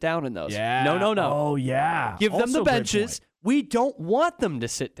should sit down in those. Yeah. No. Oh, yeah. Give them the benches. We don't want them to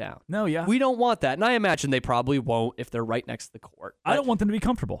sit down. No, yeah. We don't want that. And I imagine they probably won't if they're right next to the court. I don't want them to be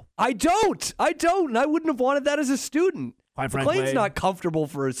comfortable. I don't. And I wouldn't have wanted that as a student. Quite frankly. McLean's not comfortable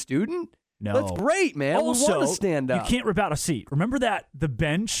for a student. No. That's great, man. Also, we want to stand up. You can't rip out a seat. Remember the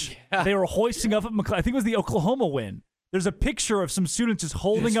bench they were hoisting up at McLean? I think it was the Oklahoma win. There's a picture of some students just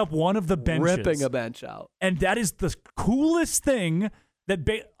holding up one of the benches. Ripping a bench out. And that is the coolest thing that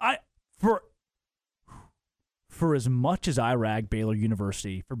for as much as I rag Baylor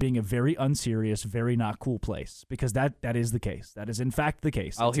University for being a very unserious, very not cool place, because that is the case. That is, in fact, the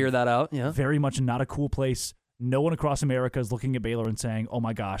case. I'll hear that out, yeah. Very much not a cool place. No one across America is looking at Baylor and saying, oh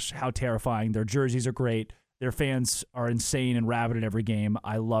my gosh, how terrifying. Their jerseys are great. Their fans are insane and rabid at every game.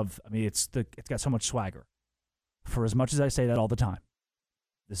 It's got so much swagger. For as much as I say that all the time,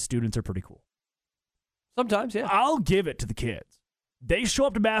 the students are pretty cool. Sometimes, yeah. I'll give it to the kids. They show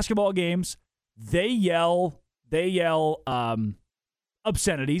up to basketball games. They yell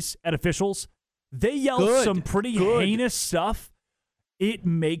obscenities at officials. They yell some pretty heinous stuff. It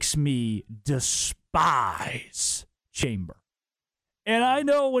makes me despise Chamber. And I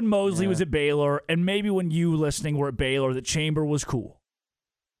know when Mosley was at Baylor, and maybe when you listening were at Baylor, that Chamber was cool.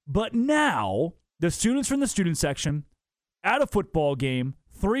 But now, the students from the student section, at a football game,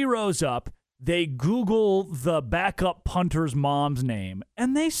 3 rows up, they Google the backup punter's mom's name,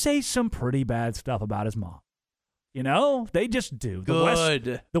 and they say some pretty bad stuff about his mom. You know, they just do.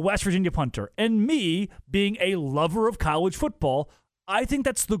 The West Virginia punter. And me, being a lover of college football, I think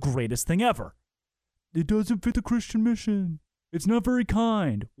that's the greatest thing ever. It doesn't fit the Christian mission. It's not very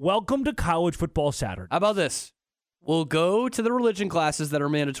kind. Welcome to College Football Saturday. How about this? We'll go to the religion classes that are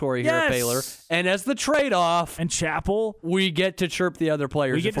mandatory here at Baylor, and as the trade-off, and chapel, we get to chirp the other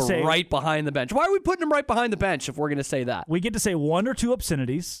players if we're right behind the bench. Why are we putting them right behind the bench if we're going to say that? We get to say 1 or 2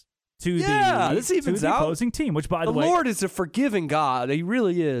 obscenities to the opposing team, which, by the way, the Lord is a forgiving God. He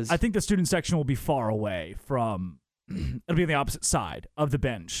really is. I think the student section will be far away from. It'll be on the opposite side of the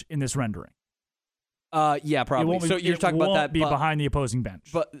bench in this rendering. Yeah, probably. So you're talking about that behind the opposing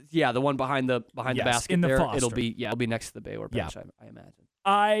bench. But yeah, the one behind the basket in the there. Foster. It'll be next to the Baylor bench, I imagine.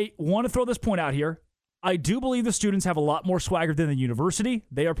 I want to throw this point out here. I do believe the students have a lot more swagger than the university.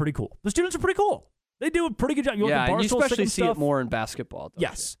 They are pretty cool. The students are pretty cool. They do a pretty good job. And you especially see it more in basketball.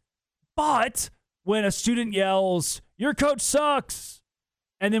 Yes. But when a student yells, "Your coach sucks,"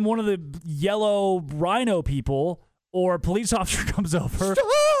 and then one of the yellow rhino people or a police officer comes over.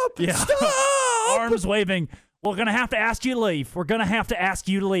 Stop! Arms waving. We're going to have to ask you to leave. We're going to have to ask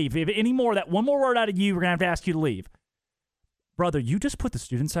you to leave. If any more, that one more word out of you, we're going to have to ask you to leave. Brother, you just put the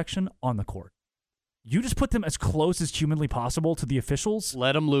student section on the court. You just put them as close as humanly possible to the officials.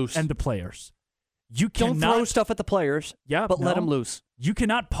 Let them loose. And the players. You don't throw stuff at the players, but let them loose. You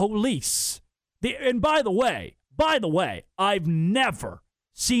cannot police. And by the way, I've never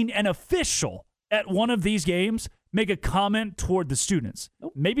seen an official at one of these games make a comment toward the students.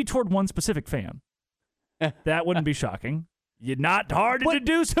 Nope. Maybe toward one specific fan. That wouldn't be shocking. You're not hard to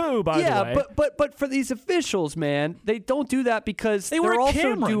deduce who, by the way. Yeah, but for these officials, man, they don't do that because they were also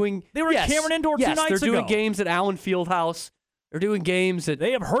Cameron. doing. They were at Cameron Indoor 2 nights ago. They're doing games at Allen Fieldhouse. They're doing games at.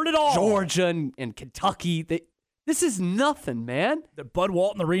 They have heard it all. Georgia and Kentucky. This is nothing, man. The Bud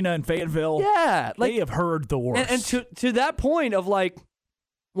Walton Arena in Fayetteville. Yeah, they have heard the worst. And to that point of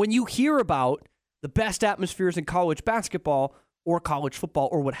when you hear about the best atmospheres in college basketball or college football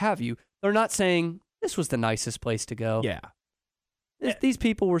or what have you, they're not saying this was the nicest place to go. Yeah. These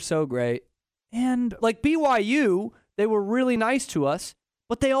people were so great. And like BYU, they were really nice to us,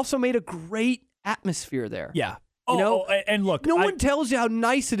 but they also made a great atmosphere there. Yeah. And look, no one tells you how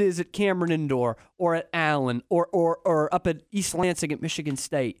nice it is at Cameron Indoor or at Allen or up at East Lansing at Michigan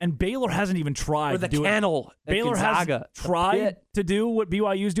State. And Baylor hasn't even tried or the to do Kennel it. Baylor hasn't tried to do what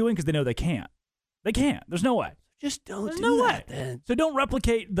BYU's doing because they know they can't. They can't. There's no way. Just don't There's do no that way. then. So don't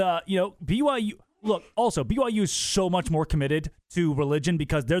replicate the, BYU. Look, also, BYU is so much more committed to religion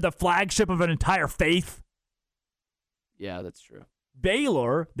because they're the flagship of an entire faith. Yeah, that's true.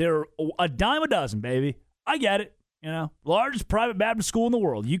 Baylor, they're a dime a dozen, baby. I get it. Largest private Baptist school in the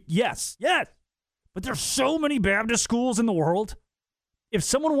world. Yes. But there's so many Baptist schools in the world. If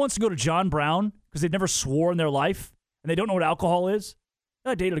someone wants to go to John Brown because they've never swore in their life and they don't know what alcohol is,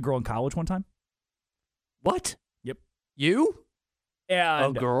 I dated a girl in college one time. What? Yep. You?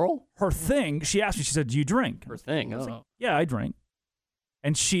 And a girl? Her thing, she asked me, she said, do you drink? Her thing. I was like, yeah, I drink.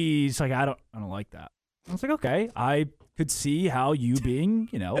 And she's like, I don't like that. I was like, okay, I could see how you being,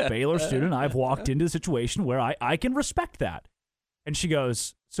 a Baylor student, I've walked into a situation where I can respect that. And she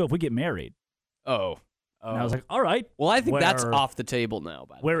goes, so if we get married. Oh. And I was like, all right. Well, I think that's off the table now.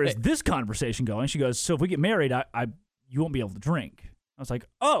 By the way. Where is this conversation going? She goes, so if we get married, you won't be able to drink. I was like,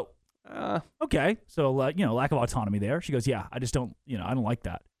 oh. Okay. So, lack of autonomy there. She goes, yeah, I just don't, I don't like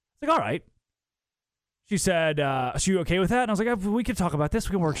that. It's like, all right. She said, so you okay with that? And I was like, we could talk about this.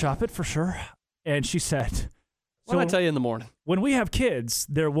 We can workshop it for sure. And she said, what did I tell you in the morning? When we have kids,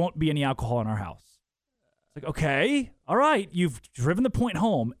 there won't be any alcohol in our house. It's like, okay, all right. You've driven the point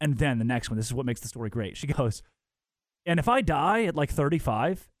home. And then the next one, this is what makes the story great. She goes, and if I die at like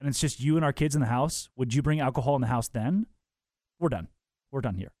 35 and it's just you and our kids in the house, would you bring alcohol in the house then? We're done. We're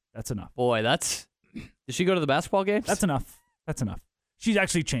done here. That's enough. Boy, did she go to the basketball games? That's enough. She's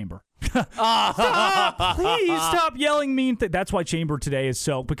actually Chamber. Stop! Please stop yelling mean things. That's why Chamber today is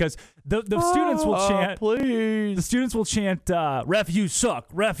so, because the students will chant. Please. The students will chant, ref, you suck,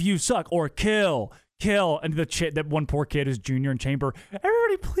 or kill. And that one poor kid is junior in Chamber.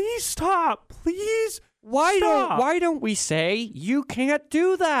 Everybody, please stop. Please. Why don't we say you can't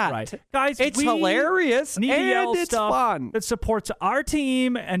do that? Right. Guys, it's hilarious and it's fun. That supports our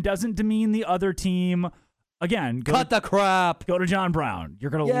team and doesn't demean the other team. Again, cut the crap. Go to John Brown. You're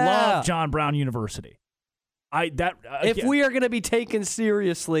going to love John Brown University. If we are going to be taken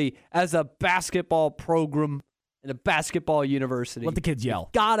seriously as a basketball program and a basketball university, let the kids yell.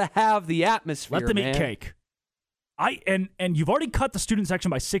 Got to have the atmosphere. Let them eat cake. And you've already cut the student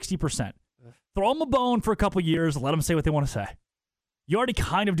section by 60%. Throw them a bone for a couple years. Let them say what they want to say. You already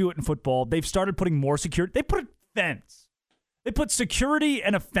kind of do it in football. They've started putting more security. They put a fence. They put security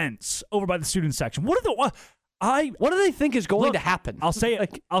and a fence over by the student section. What do they think is going to happen? I'll say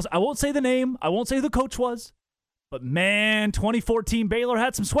it. I won't say the name. I won't say who the coach was. But man, 2014 Baylor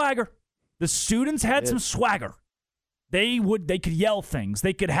had some swagger. The students had some swagger. They could yell things.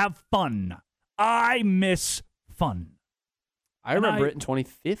 They could have fun. I miss fun. I remember it in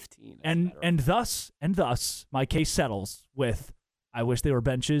 2015. And thus, my case settles with, I wish they were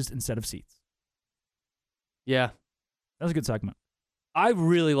benches instead of seats. Yeah. That was a good segment. I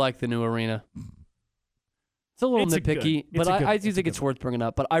really like the new arena. It's a little nitpicky, but I do think it's worth bringing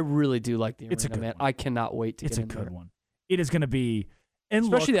up. But I really do like the arena, man. I cannot wait to get in there. It's a good one. It is going to be,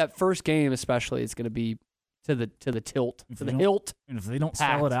 especially that first game. Especially, it's going to be to the tilt, to the hilt. And if they don't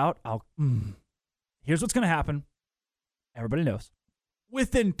sell it out, here's what's going to happen. Everybody knows.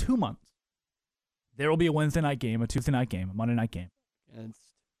 Within 2 months, there will be a Wednesday night game, a Tuesday night game, a Monday night game.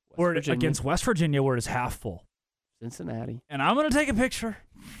 Against West Virginia, where it is half full. Cincinnati. And I'm going to take a picture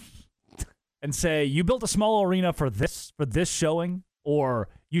and say, you built a small arena for this showing, or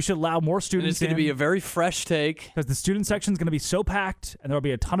you should allow more students in. It's going to be a very fresh take. Because the student section is going to be so packed, and there will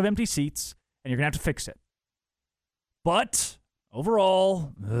be a ton of empty seats, and you're going to have to fix it. But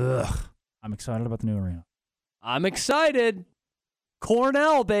overall, I'm excited about the new arena. I'm excited.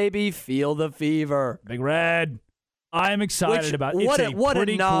 Cornell, baby. Feel the fever. Big Red. I'm excited about it. What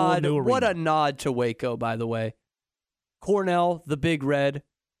a nod. Cool what a nod to Waco, by the way. Cornell, the Big Red.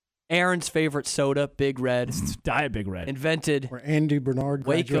 Aaron's favorite soda, Big Red. Diet Big Red. Invented. Where Andy Bernard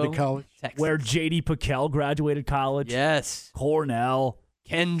graduated Waco, college. Texas. Where J.D. Piquel graduated college. Yes. Cornell.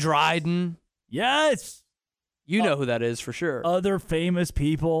 Ken Dryden. Yes. You know who that is for sure. Other famous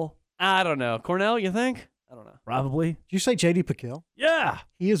people. I don't know. Cornell, you think? I don't know. Probably. Did you say J.D. Piquel? Yeah.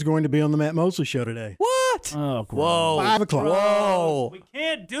 He is going to be on the Matt Mosley show today. What? Oh, whoa. 5 o'clock. Whoa. We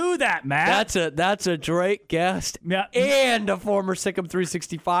can't do that, Matt. That's a Drake guest and a former Sikkim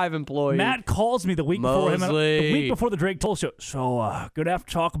 365 employee. Matt calls me the week before the Drake Toll show. So, gonna have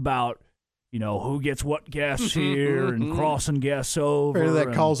to talk about, who gets what guests here and crossing guests over.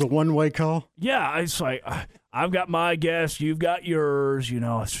 That call's a one-way call? Yeah, it's like, I've got my guess. You've got yours. You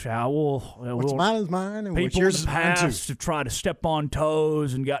know, what's mine is mine, and what's people yours in the is mine, too. past have tried to step on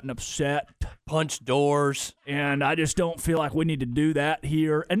toes and gotten upset, punch doors, and I just don't feel like we need to do that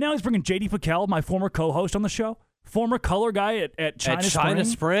here. And now he's bringing J.D. Piquel, my former co-host on the show, former color guy at China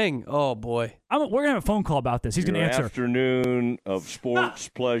Spring. Oh boy, we're gonna have a phone call about this. He's gonna answer. Afternoon of sports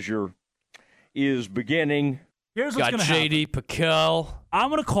pleasure is beginning. Here's what's got gonna J.D. Piquel. I'm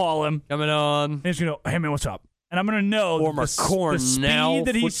gonna call him. Coming on. And he's gonna go, hey man, what's up? And I'm gonna know former the speed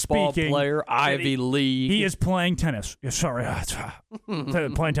that he's football speaking. player, Ivy League. He is playing tennis. Yeah, sorry,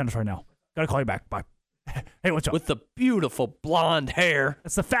 playing tennis right now. Gotta call you back. Bye. Hey, what's up? With the beautiful blonde hair.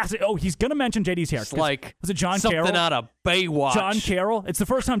 That's the fastest. Oh, he's gonna mention JD's hair. It's like was it John something Carroll? out of Baywatch. John Carroll. It's the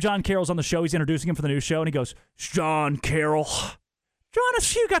first time John Carroll's on the show. He's introducing him for the new show, and he goes, "John Carroll, John, I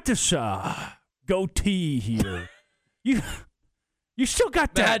see you got this goatee here. You still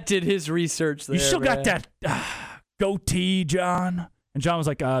got that." Matt did his research there. You still man. got that goatee, John? And John was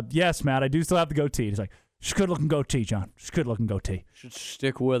like, yes, Matt, I do still have the goatee. He's like, it's a good-looking goatee, John. It's a good-looking goatee. Should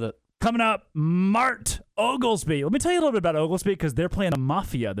stick with it. Coming up, Mart Oglesby. Let me tell you a little bit about Oglesby because they're playing the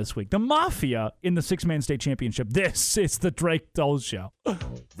Mafia this week. The Mafia in the six-man state championship. This is the Drake Doles Show.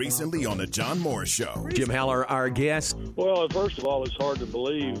 Recently on the John Morris Show. Jim Haller, our guest. Well, first of all, it's hard to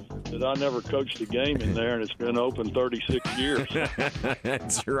believe that I never coached a game in there, and it's been open 36 years.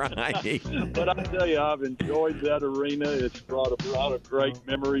 That's right. But I tell you, I've enjoyed that arena. It's brought a lot of great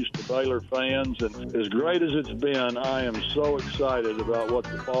memories to Baylor fans, and as great as it's been, I am so excited about what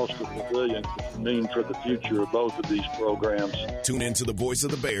the Foster Pavilion can mean for the future of both of these programs. Tune in to the Voice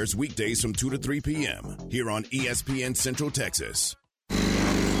of the Bears weekdays from 2 to 3 p.m. here on ESPN Central Texas.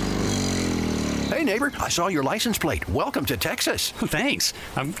 Hey, neighbor, I saw your license plate. Welcome to Texas. Thanks.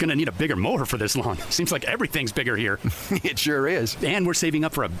 I'm going to need a bigger mower for this lawn. Seems like everything's bigger here. It sure is. And we're saving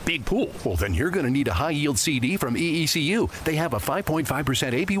up for a big pool. Well, then you're going to need a high-yield CD from EECU. They have a 5.5%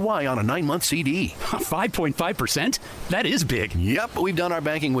 APY on a 9-month CD. 5.5%? That is big. Yep, we've done our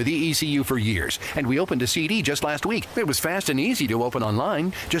banking with EECU for years, and we opened a CD just last week. It was fast and easy to open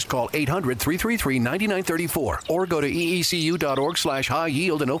online. Just call 800-333-9934 or go to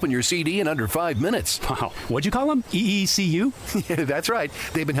eecu.org/high-yield and open your CD in under 5 minutes. Wow. What'd you call them? EECU? Yeah, that's right.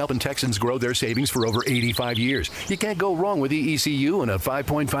 They've been helping Texans grow their savings for over 85 years. You can't go wrong with EECU and a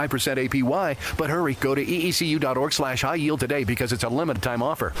 5.5% APY. But hurry, go to eecu.org/high-yield today because it's a limited time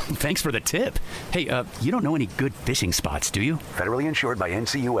offer. Thanks for the tip. Hey, you don't know any good fishing spots, do you? Federally insured by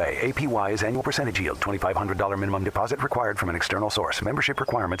NCUA. APY is annual percentage yield. $2,500 minimum deposit required from an external source. Membership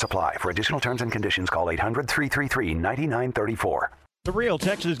requirements apply. For additional terms and conditions, call 800-333-9934. The Real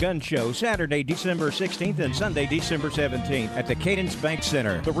Texas Gun Show, Saturday, December 16th and Sunday, December 17th at the Cadence Bank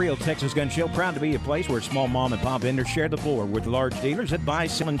Center. The Real Texas Gun Show, proud to be a place where small mom and pop vendors share the floor with large dealers that buy,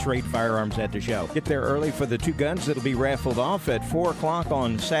 sell, and trade firearms at the show. Get there early for the 2 guns that'll be raffled off at 4 o'clock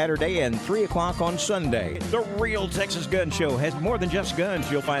on Saturday and 3 o'clock on Sunday. The Real Texas Gun Show has more than just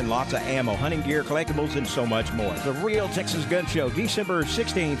guns. You'll find lots of ammo, hunting gear, collectibles, and so much more. The Real Texas Gun Show, December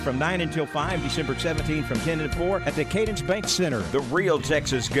 16th from 9 until 5, December 17th from 10 to 4 at the Cadence Bank Center. The Real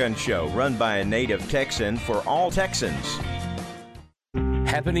Texas Gun Show, run by a native Texan for all Texans.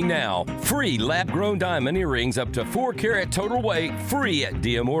 Happening now. Free lab-grown diamond earrings up to 4 carat total weight, free at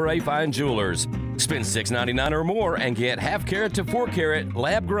D'Amore Fine Jewelers. Spend $6.99 or more and get half carat to 4 carat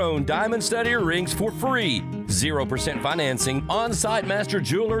lab-grown diamond stud earrings for free. 0% financing, on-site master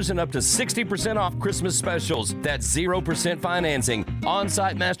jewelers, and up to 60% off Christmas specials. That's 0% financing,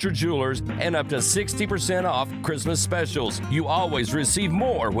 on-site master jewelers, and up to 60% off Christmas specials. You always receive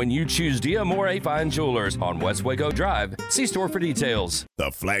more when you choose D'Amore Fine Jewelers on West Waco Drive. See store for details.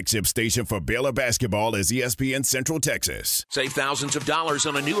 The flagship station for Baylor basketball is ESPN Central Texas. Save thousands of dollars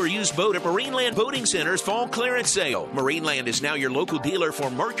on a new or used boat at Marineland Boating Center's fall clearance sale. Marineland is now your local dealer for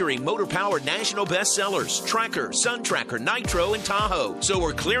Mercury motor-powered national bestsellers, Tracker, Sun Tracker, Nitro, and Tahoe. So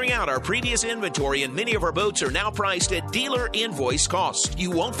we're clearing out our previous inventory, and many of our boats are now priced at dealer invoice cost. You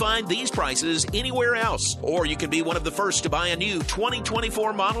won't find these prices anywhere else. Or you can be one of the first to buy a new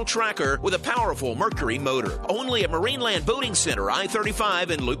 2024 model Tracker with a powerful Mercury motor. Only at Marineland Boating Center, I-35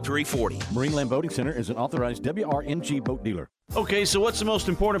 and Loop 340. Marineland Boating Center is an authorized WRNG boat dealer. Okay, so what's the most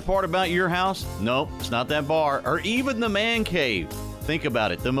important part about your house? Nope, it's not that bar or even the man cave. Think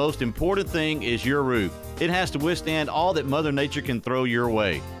about it. The most important thing is your roof. It has to withstand all that Mother Nature can throw your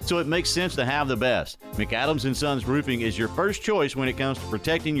way. So it makes sense to have the best. McAdams & Sons Roofing is your first choice when it comes to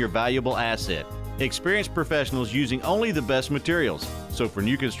protecting your valuable asset. Experienced professionals using only the best materials. So for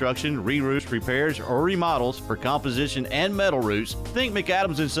new construction, re-roofs, repairs, or remodels for composition and metal roofs, think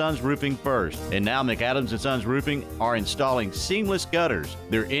McAdams & Sons Roofing first. And now McAdams & Sons Roofing are installing seamless gutters.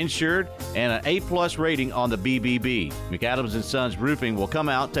 They're insured and an A+ rating on the BBB. McAdams & Sons Roofing will come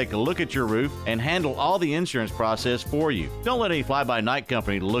out, take a look at your roof, and handle all the insurance process for you. Don't let any fly-by-night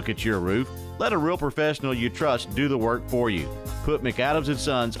company look at your roof. Let a real professional you trust do the work for you. Put McAdams &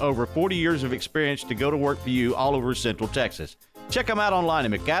 Sons over 40 years of experience to go to work for you all over Central Texas. Check them out online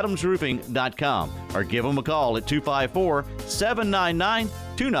at McAdamsRoofing.com or give them a call at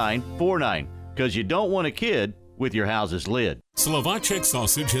 254-799-2949 because you don't want a kid with your house's lid. Slovacek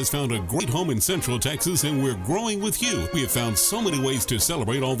Sausage has found a great home in Central Texas, and we're growing with you. We have found so many ways to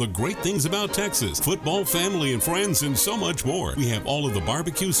celebrate all the great things about Texas. Football, family, and friends, and so much more. We have all of the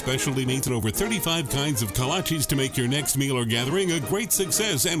barbecue specialty meats and over 35 kinds of kolaches to make your next meal or gathering a great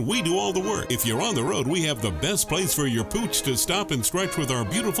success, and we do all the work. If you're on the road, we have the best place for your pooch to stop and stretch with our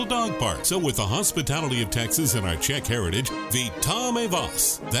beautiful dog park. So with the hospitality of Texas and our Czech heritage, Vítame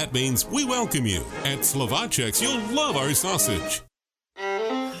vás. That means we welcome you. At Slovacek's, you'll love our sausage.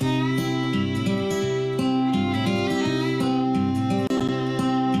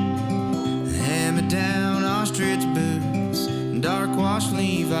 Hand-me-down ostrich boots, dark wash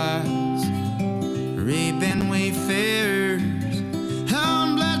Levi's, Ray-Ban Wayfarers,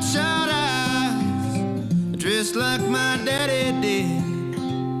 on bloodshot eyes, dressed like my daddy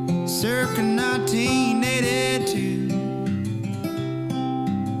did, circa 1982.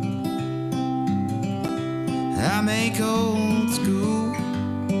 I make old school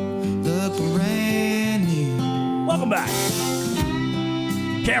look brand new. Welcome back.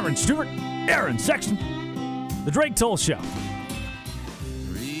 Cameron Stewart, Aaron Sexton, The Drake Toll Show.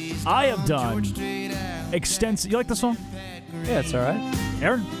 I have done extensive. You like the song? Yeah, it's all right.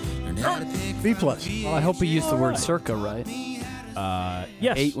 Aaron? B+. Well, I hope we used the word circa right.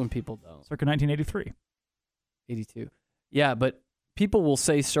 Yes. 8 when people don't. Circa 1983. 82. Yeah, but people will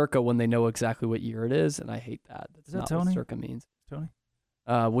say circa when they know exactly what year it is, and I hate that. That's Is that not Tony? what circa means. Tony?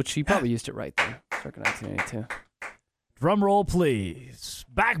 Which he probably used it right there. Circa 1982. Drum roll, please.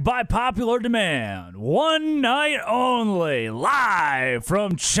 Back by popular demand. One night only. Live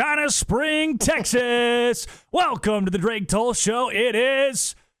from China Spring, Texas. Welcome to the Drake Toll Show. It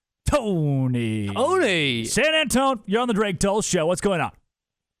is Tony. Tony. San Antonio, you're on the Drake Toll Show. What's going on?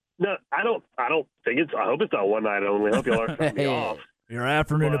 No, I don't think it's. I hope it's not one night only. I hope y'all are cutting me off. Your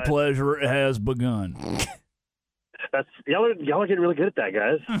afternoon of pleasure has begun. That's y'all are getting really good at that,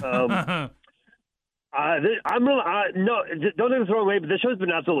 guys. No, don't take this the wrong way, but this show's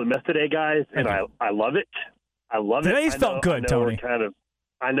been absolutely messed today, guys, and I love it. I love it. Today's felt good, Tony.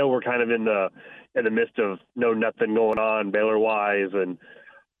 I know we're kind of in the midst of nothing going on Baylor wise, and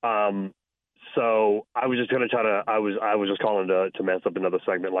so I was just going to try to. I was just calling to mess up another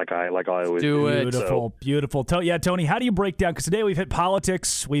segment like I always do. Beautiful, beautiful. Yeah, Tony, how do you break down? Because today we've hit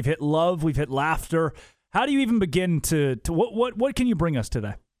politics, we've hit love, we've hit laughter. How do you even begin to what can you bring us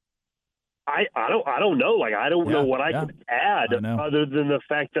today? I don't know. Like I don't know what I could add other than the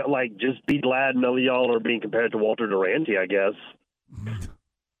fact that just be glad none of y'all are being compared to Walter Durante, I guess.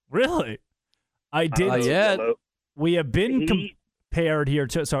 Really? I did. We have been compared here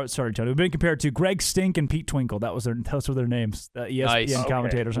to sorry, Tony. We've been compared to Greg Stink and Pete Twinkle. Those were their names. ESPN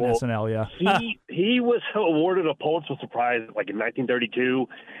commentators on SNL. Yeah. He was awarded a Pulitzer Prize in 1932.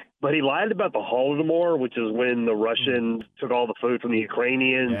 But he lied about the Holodomor, which is when the Russians took all the food from the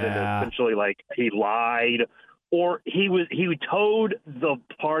Ukrainians, and essentially, he lied, or he towed the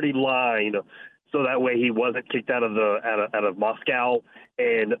party line so that way he wasn't kicked out of Moscow.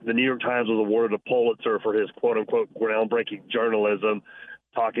 And the New York Times was awarded a Pulitzer for his quote unquote groundbreaking journalism,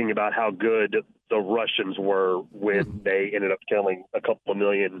 talking about how good the Russians were when they ended up killing a couple of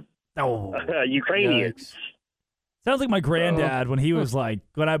million Ukrainians. Yikes. Sounds like my granddad when he was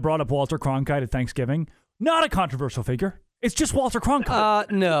when I brought up Walter Cronkite at Thanksgiving. Not a controversial figure. It's just Walter Cronkite.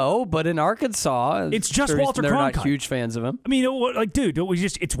 No, but in Arkansas, it's just Walter they're Cronkite. Not huge fans of him. I mean, dude,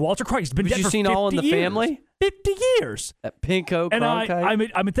 it's Walter Cronkite. He's been dead for 50 years. All in the Family? 50 years. That Pinko and Cronkite.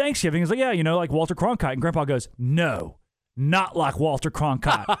 I'm at Thanksgiving. It's like Walter Cronkite, and Grandpa goes, no. Not like Walter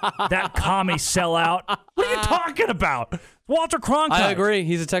Cronkite. That commie sellout. What are you talking about? Walter Cronkite. I agree.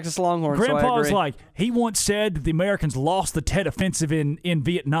 He's a Texas Longhorn. Grandpa was he once said that the Americans lost the Tet Offensive in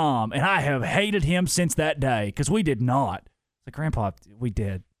Vietnam, and I have hated him since that day because we did not. Grandpa, we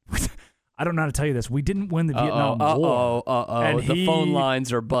did. I don't know how to tell you this. We didn't win the Vietnam War. And the phone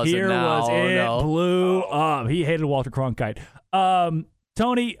lines are buzzing now. It blew up. He hated Walter Cronkite.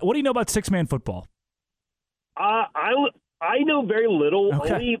 Tony, what do you know about six-man football? I know very little.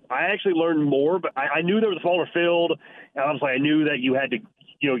 Okay. I actually learned more, but I knew there was a smaller field, And obviously, I knew that you had to,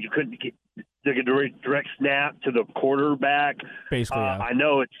 you couldn't get a direct snap to the quarterback. Basically, yeah. I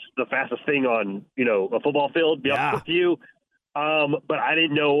know it's the fastest thing on, a football field, to be honest with you. But I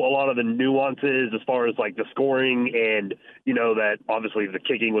didn't know a lot of the nuances as far as like the scoring and, that obviously the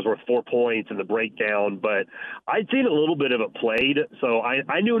kicking was worth 4 points and the breakdown, but I'd seen a little bit of it played. So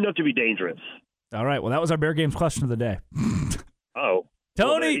I knew enough to be dangerous. All right. Well, that was our Bear Games question of the day. Oh, Tony,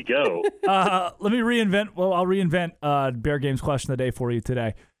 well, there you go. let me reinvent. Well, I'll reinvent Bear Games question of the day for you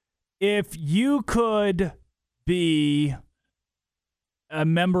today. If you could be a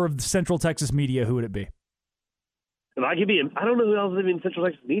member of the Central Texas media, who would it be? If I could be, I don't know who else is in Central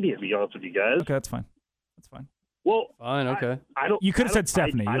Texas media, to be honest with you guys. Okay, that's fine. That's fine. Well, fine. Okay. I don't. You could have said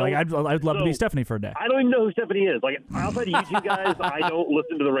Stephanie. You're like, I'd love to be Stephanie for a day. I don't even know who Stephanie is. Like, outside of you two guys, I don't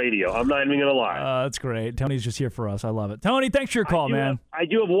listen to the radio. I'm not even going to lie. That's great. Tony's just here for us. I love it. Tony, thanks for your call, man. I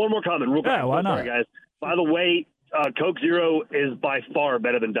do have one more comment, real quick. Yeah, why not? Sorry, guys. By the way, Coke Zero is by far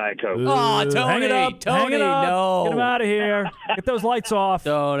better than Diet Coke. Oh, Tony, hang it up. Tony, hang it up. no. Get him out of here. Get those lights off.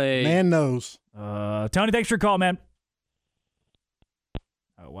 Tony. Man knows. Tony, thanks for your call, man.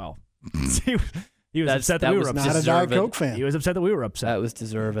 Oh, well. He was upset that we were upset. Not a Diet Coke fan. He was upset that we were upset. That was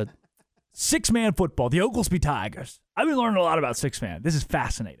deserved. Six-man football, the Oglesby Tigers. I've been learning a lot about six-man. This is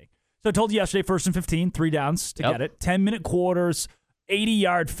fascinating. So I told you yesterday, 1st and 15, 3 downs to get it. 10-minute quarters,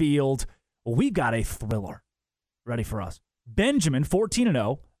 80-yard field. Well, we've got a thriller ready for us. Benjamin,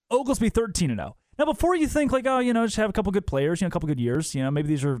 14-0. Oglesby, 13-0. Now, before you think like, just have a couple good players, a couple good years, maybe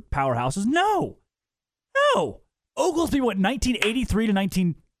these are powerhouses. No. Oglesby went 1983 to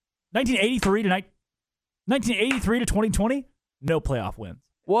 2020, no playoff wins.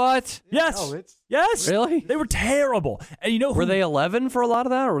 What? Yes. Yes. Really? They were terrible. And were they 11 for a lot of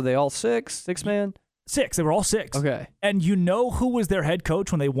that, or were they all six man? 6. They were all 6. Okay. And you know who was their head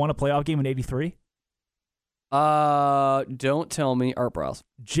coach when they won a playoff game in 83? Don't tell me. Art Browse.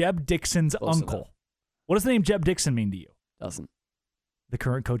 Jeb Dixon's uncle. What does the name Jeb Dixon mean to you? Doesn't. The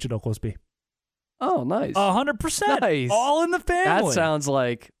current coach at Oglesby. Oh, nice. 100%. Nice. All in the family. That sounds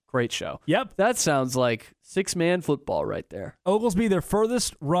like great show. Yep. That sounds like six-man football right there. Oglesby, their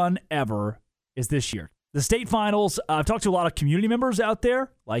furthest run ever is this year. The state finals, I've talked to a lot of community members out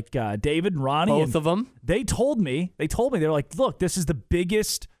there, like David and Ronnie. Both of them. They told me, they're like, look, this is the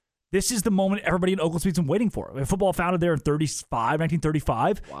biggest, this is the moment everybody in Oglesby's been waiting for. Football founded there in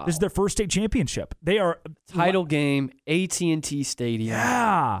 1935. Wow. This is their first state championship. They are. Title game, AT&T Stadium.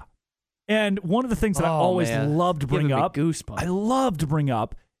 Yeah. And one of the things that I always loved to bring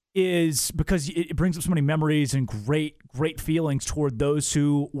up, is because it brings up so many memories and great feelings toward those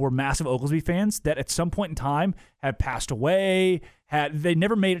who were massive Oglesby fans that at some point in time had passed away, they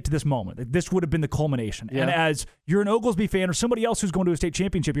never made it to this moment. This would have been the culmination. Yeah. And as you're an Oglesby fan or somebody else who's going to a state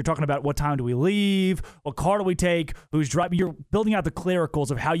championship, you're talking about what time do we leave, what car do we take, who's driving. You're building out the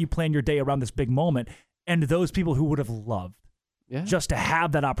clericals of how you plan your day around this big moment. And those people who would have loved just to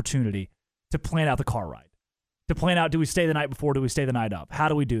have that opportunity to plan out the car ride. To plan out, do we stay the night before, do we stay the night up? How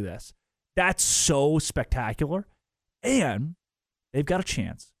do we do this? That's so spectacular. And they've got a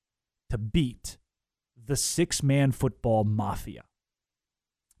chance to beat the six-man football mafia.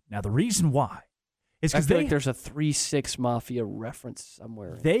 Now, the reason why is because like there's a 3-6 Mafia reference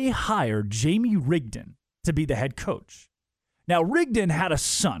somewhere. They hired Jamie Rigdon to be the head coach. Now, Rigdon had a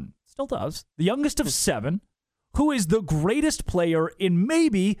son, still does, the youngest of 7, who is the greatest player in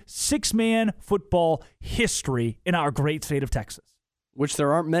maybe six-man football history in our great state of Texas. Which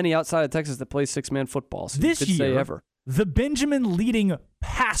there aren't many outside of Texas that play six-man football. So this you could year, say ever. The Benjamin leading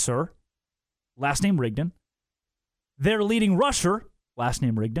passer, last name Rigdon, their leading rusher, last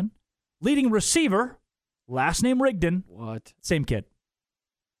name Rigdon, leading receiver, last name Rigdon. What? Same kid.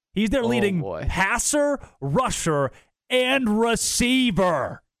 He's their leading passer, rusher, and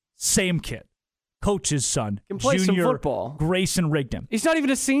receiver. Same kid. Coach's son, can play junior some football. Grayson Rigdon. He's not even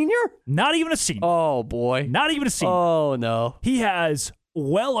a senior? Not even a senior. Oh, boy. Not even a senior. Oh, no. He has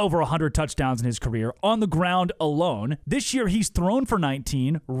well over 100 touchdowns in his career on the ground alone. This year, he's thrown for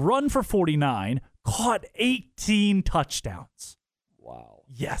 19, run for 49, caught 18 touchdowns. Wow.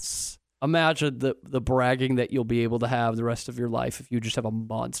 Yes. Imagine the bragging that you'll be able to have the rest of your life if you just have a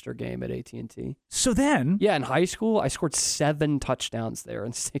monster game at AT&T. So then... Yeah, in high school, I scored 7 touchdowns there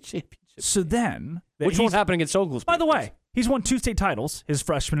in state championship. So then... Which won't happen against Oglesby. By the way, he's won 2 state titles his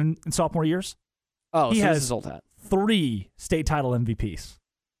freshman and sophomore years. Oh, he so has this is old hat. 3 state title MVPs.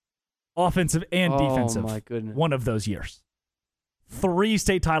 Offensive and defensive. Oh, my goodness. One of those years. 3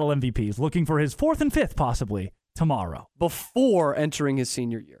 state title MVPs, looking for his 4th and 5th possibly tomorrow. Before entering his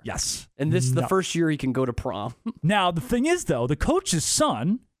senior year. Yes. And this is the first year he can go to prom. Now, the thing is, though, the coach's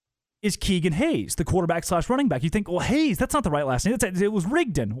son is Keegan Hayes, the quarterback / running back. You think, well, Hayes, that's not the right last name. It was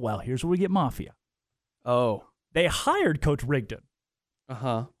Rigdon. Well, here's where we get Mafia. Oh. They hired Coach Rigdon,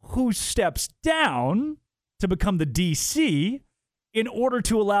 who steps down to become the DC in order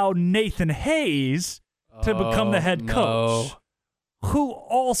to allow Nathan Hayes to become the head coach, who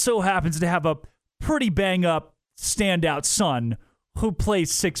also happens to have a pretty bang-up standout son who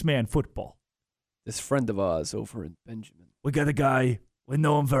plays six-man football. This friend of ours over in Benjamin. We got a guy. We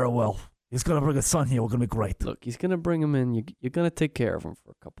know him very well. He's going to bring a son here. We're going to be great. Look, he's going to bring him in. You're going to take care of him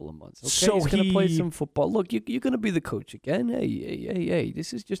for a couple of months. Okay? So he's going to play some football. Look, you're going to be the coach again. Hey.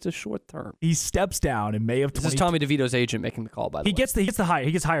 This is just a short term. He steps down in May of 22. This is Tommy DeVito's agent making the call, by the way. He gets the hire.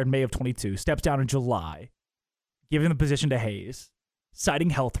 He gets hired in May of 22. Steps down in July, giving the position to Hayes,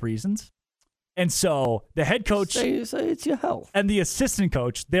 citing health reasons. And so the head coach. Say it's your health. And the assistant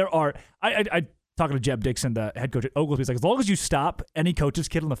coach, I talking to Jeb Dixon, the head coach at Oglesby, he's like, as long as you stop any coach's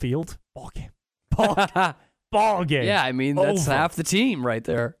kid on the field, ball game. Ball game. Yeah, I mean, that's half the team right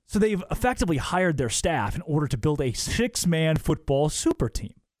there. So they've effectively hired their staff in order to build a six-man football super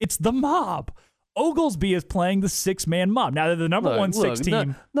team. It's the mob. Oglesby is playing the six-man mob. Now, they're the number one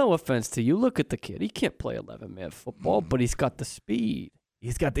team. No offense to you. Look at the kid. He can't play 11-man football, but he's got the speed.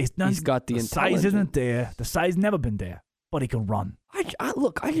 He's got the size isn't there. The size never been there, but he can run. I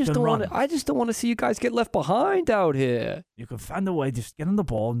just don't want to see you guys get left behind out here. You can find a way. Just get on the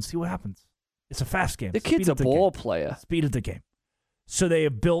ball and see what happens. It's a fast game. The kid's a ball player. Speed of the game. So they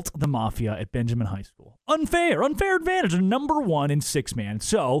have built the Mafia at Benjamin High School. Unfair advantage. Number one in six-man.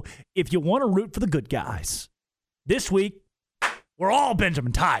 So if you want to root for the good guys, this week, we're all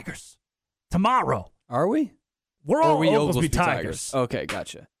Benjamin Tigers. Tomorrow. Are we? We're all Oglesby Tigers. Okay,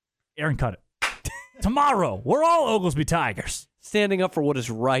 gotcha. Aaron, cut it. Tomorrow, we're all Oglesby Tigers. Standing up for what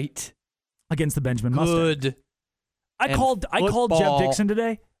is right. Against the Benjamin Mustangs. Good. I called Jeb Dixon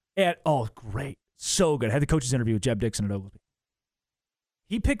today. And, great. So good. I had the coach's interview with Jeb Dixon at Oglesby.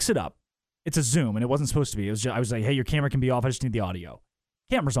 He picks it up. It's a Zoom, and it wasn't supposed to be. I was like, hey, your camera can be off. I just need the audio.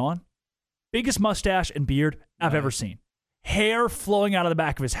 Camera's on. Biggest mustache and beard I've ever seen. Hair flowing out of the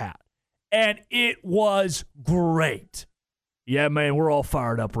back of his hat. And it was great. Yeah, man, we're all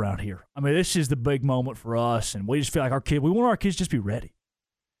fired up around here. I mean, this is the big moment for us, and we just feel like we want our kids to just be ready.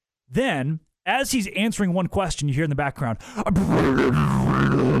 Then, as he's answering one question, you hear in the background,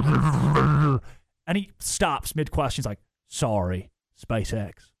 and he stops mid-question. He's like, sorry,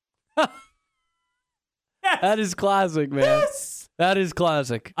 SpaceX. That is classic, man. Yes. That is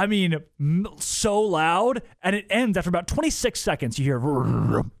classic. I mean, so loud, and it ends after about 26 seconds. You hear,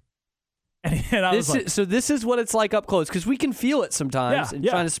 and I was like, so this is what it's like up close, because we can feel it sometimes. In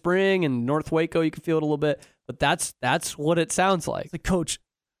China Spring and North Waco, you can feel it a little bit, but that's what it sounds like. It's like, Coach,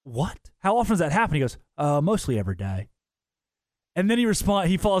 what? How often does that happen? He goes, mostly every day. And then he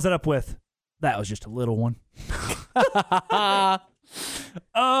follows that up with, that was just a little one.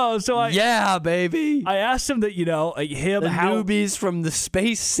 Yeah, baby. I asked him that, newbies from the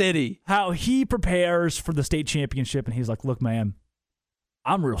Space City, how he prepares for the state championship, and he's like, look, man,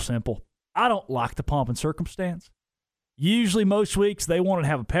 I'm real simple. I don't like the pomp and circumstance. Usually most weeks they want to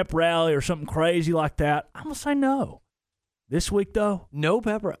have a pep rally or something crazy like that. I'm going to say no. This week, though, no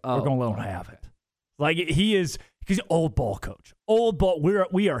pep rally. We're going to let him have it. Like, he's an old ball coach. Old ball.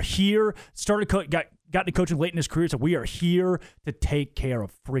 We are here. Got into coaching late in his career, so we are here to take care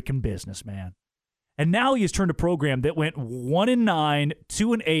of freaking business, man. And now he has turned a program that went 1-9,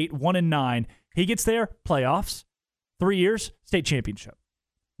 2-8, 1-9. He gets there, playoffs, 3 years, state championship.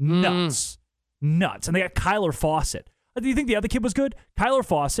 Nuts. And they got Kyler Fawcett. Do you think the other kid was good? Kyler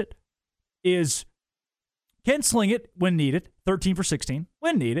Fawcett can sling it when needed. 13 for 16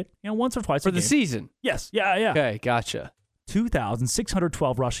 when needed. Once or twice for the season. Yes. Yeah. Okay, gotcha.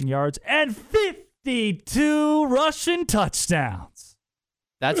 2,612 rushing yards and 52 rushing touchdowns.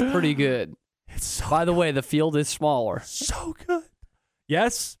 That's pretty good. By the way, the field is smaller. So good.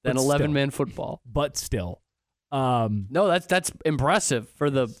 Yes. Than 11-man football. But still. No, that's impressive for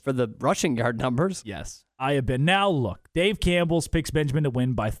the rushing yard numbers. Yes. I have been. Now, look, Dave Campbell's picks Benjamin to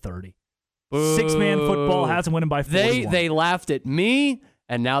win by 30. Six-man football hasn't won him by 41. They laughed at me,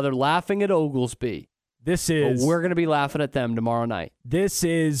 and now they're laughing at Oglesby. But we're going to be laughing at them tomorrow night. This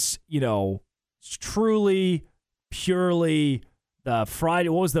is, truly, purely the Friday.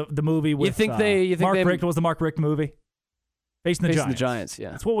 What was the movie with Mark Richt? What was the Mark Richt movie? Facing the Giants,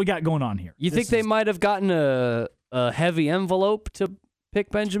 yeah. That's what we got going on here. You think they might have gotten a heavy envelope to pick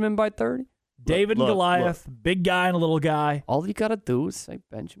Benjamin by 30? David and Goliath, big guy and a little guy. All you got to do is say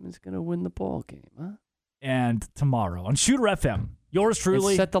Benjamin's going to win the ball game, huh? And tomorrow on Shooter FM, Yours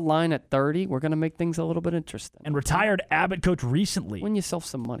truly. And set the line at 30. We're going to make things a little bit interesting. And retired Abbott coach recently. Win yourself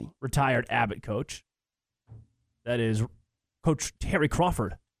some money. Retired Abbott coach. That is Coach Terry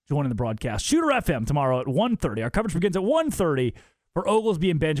Crawford joining the broadcast. Shooter FM tomorrow at 1:30. Our coverage begins at 1:30 for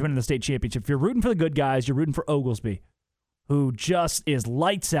Oglesby and Benjamin in the state championship. If you're rooting for the good guys, you're rooting for Oglesby, who just is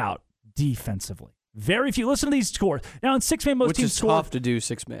lights out defensively. Very few. Listen to these scores. Now, in six-man, most teams score. Which is tough to do,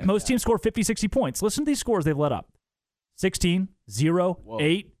 six-man. Most teams score 50, 60 points. Listen to these scores they've let up. 16, 0,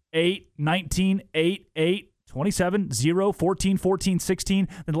 8, 8, 19, 8, 8, 27, 0, 14, 14, 16.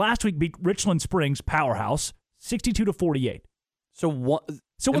 Then last week beat Richland Springs, powerhouse, 62-48. So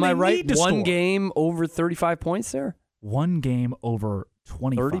am I right? One game over 35 points there? One game over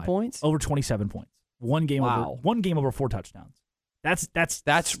 25. 30 points? Over 27 points. One game over 4 touchdowns. That's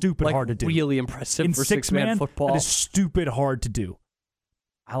stupid like hard to do. Really impressive in for six-man football. That is stupid hard to do.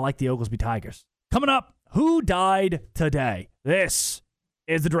 I like the Oglesby Tigers. Coming up, who died today? This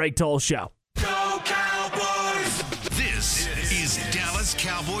is the Drake Toll Show. Go Cowboys! This is Dallas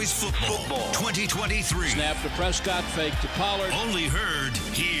Cowboys football 2023. Snap to Prescott, fake to Pollard. Only heard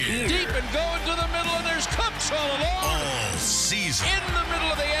here. Deep and going to the middle, and there's Cooks all along. All season. In the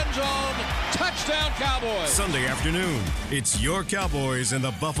middle of the end zone. Touchdown Cowboys. Sunday afternoon, it's your Cowboys and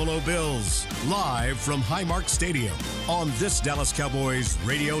the Buffalo Bills. Live from Highmark Stadium on this Dallas Cowboys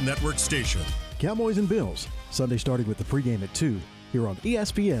radio network station. Cowboys and Bills, Sunday starting with the pregame at 2 here on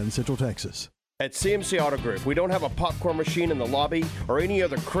ESPN Central Texas. At CMC Auto Group, we don't have a popcorn machine in the lobby or any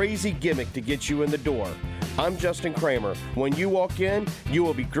other crazy gimmick to get you in the door. I'm Justin Kramer. When you walk in, you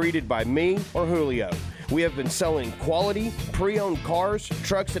will be greeted by me or Julio. We have been selling quality, pre-owned cars,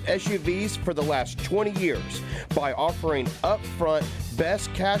 trucks, and SUVs for the last 20 years by offering upfront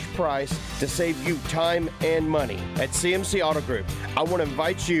best cash price to save you time and money. At CMC Auto Group, I want to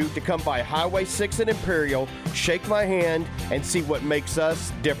invite you to come by Highway 6 in Imperial, shake my hand, and see what makes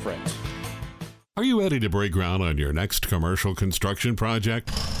us different. Are you ready to break ground on your next commercial construction project?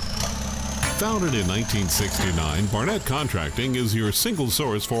 Founded in 1969, Barnett Contracting is your single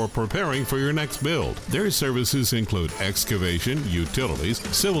source for preparing for your next build. Their services include excavation, utilities,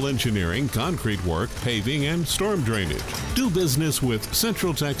 civil engineering, concrete work, paving, and storm drainage. Do business with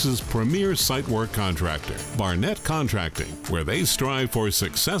Central Texas' premier site work contractor, Barnett Contracting, where they strive for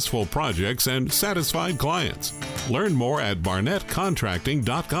successful projects and satisfied clients. Learn more at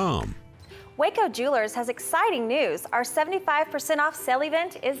barnettcontracting.com. Waco Jewelers has exciting news. Our 75% off sale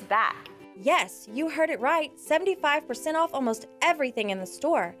event is back. Yes, you heard it right. 75% off almost everything in the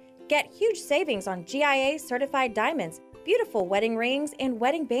store. Get huge savings on GIA certified diamonds, beautiful wedding rings, and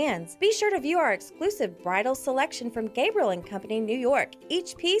wedding bands. Be sure to view our exclusive bridal selection from Gabriel & Company, New York.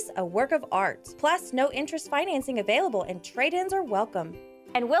 Each piece a work of art. Plus, no interest financing available and trade-ins are welcome.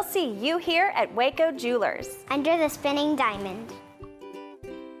 And we'll see you here at Waco Jewelers. Under the spinning diamond.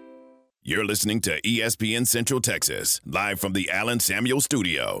 You're listening to ESPN Central Texas, live from the Allen Samuel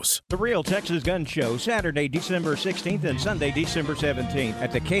Studios. The Real Texas Gun Show, Saturday, December 16th and Sunday, December 17th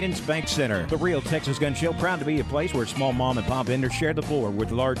at the Cadence Bank Center. The Real Texas Gun Show, proud to be a place where small mom and pop vendors share the floor with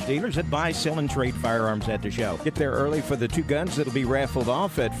large dealers that buy, sell, and trade firearms at the show. Get there early for the 2 guns that'll be raffled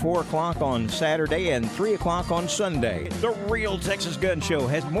off at 4 o'clock on Saturday and 3 o'clock on Sunday. The Real Texas Gun Show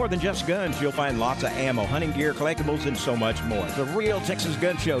has more than just guns. You'll find lots of ammo, hunting gear, collectibles, and so much more. The Real Texas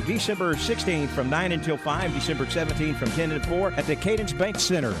Gun Show, December 16th from 9 until 5, December 17th from 10 to 4 at the Cadence Bank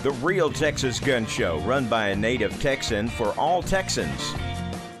Center. The Real Texas Gun Show, run by a native Texan for all Texans.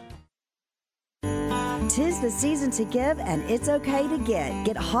 'Tis the season to give, and it's okay to get.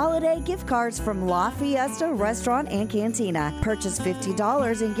 Get holiday gift cards from La Fiesta Restaurant and Cantina. Purchase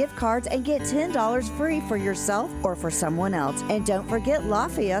 $50 in gift cards and get $10 free for yourself or for someone else. And don't forget, La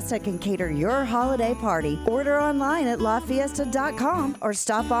Fiesta can cater your holiday party. Order online at lafiesta.com or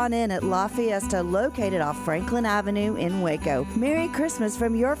stop on in at La Fiesta, located off Franklin Avenue in Waco. Merry Christmas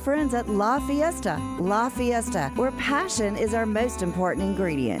from your friends at La Fiesta. La Fiesta, where passion is our most important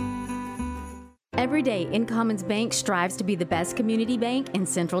ingredient. Every day, InCommons Bank strives to be the best community bank in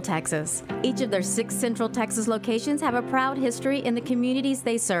Central Texas. Each of their 6 Central Texas locations have a proud history in the communities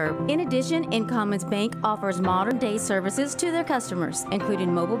they serve. In addition, InCommons Bank offers modern-day services to their customers,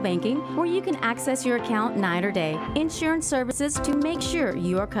 including mobile banking, where you can access your account night or day, insurance services to make sure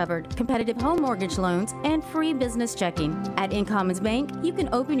you are covered, competitive home mortgage loans, and free business checking. At InCommons Bank, you can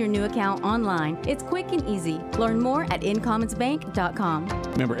open your new account online. It's quick and easy. Learn more at incommonsbank.com.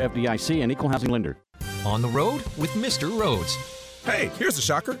 Member FDIC and Equal Housing Lender. On the road with Mr. Rhodes. Hey, here's the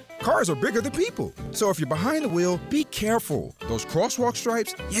shocker. Cars are bigger than people. So if you're behind the wheel, be careful. Those crosswalk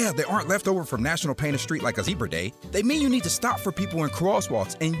stripes, they aren't left over from National Paint a Street like a zebra day. They mean you need to stop for people in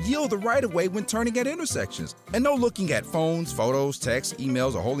crosswalks and yield the right of way when turning at intersections. And no looking at phones, photos, texts,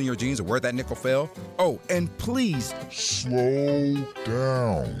 emails, or holding your jeans or where that nickel fell. Oh, and please slow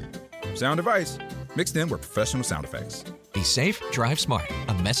down. Sound advice mixed in with professional sound effects. Be safe, drive smart.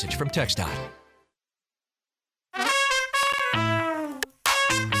 A message from TxDOT.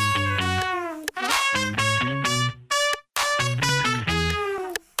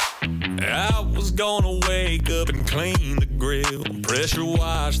 I was gonna wake up and clean the grill, pressure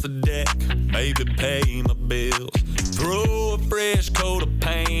wash the deck, maybe pay my bills, throw a fresh coat of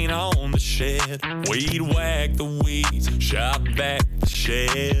paint on the shed, weed whack the weeds, shop vac the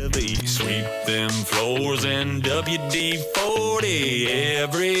Chevy, sweep them floors in WD-40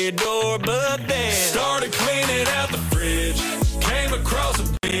 every door, but then started cleaning out the fridge, came across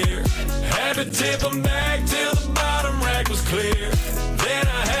a beer, had to tip them back till the bottom rack was clear. Then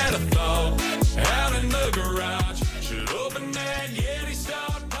I had a thought, out in the garage, should open that Yeti,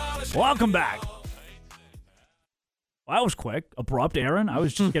 start polishing. Welcome back. Well, that was quick, abrupt, Aaron. I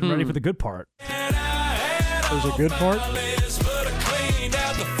was just getting ready for the good part. There's a good part?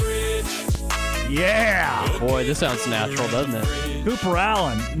 Yeah. Boy, this sounds natural, doesn't it? Cooper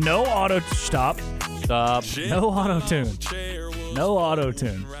Allen, no auto stop. Stop. No auto tune. No auto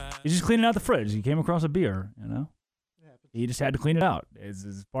tune. He's just cleaning out the fridge. He came across a beer, you know? He just had to clean it out.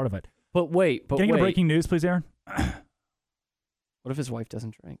 It's part of it. But wait, Can I get breaking news, please, Aaron? What if his wife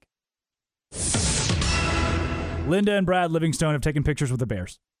doesn't drink? Linda and Brad Livingstone have taken pictures with the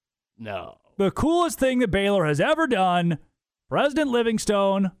Bears. No. The coolest thing that Baylor has ever done, President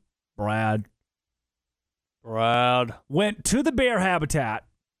Livingstone, Brad, went to the bear habitat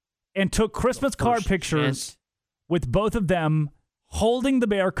and took Christmas card pictures with both of them holding the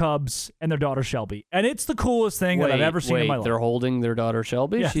bear cubs and their daughter Shelby. And it's the coolest thing that I've ever seen in my life. They're holding their daughter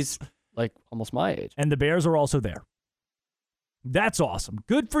Shelby? Yes. She's like almost my age. And the Bears are also there. That's awesome.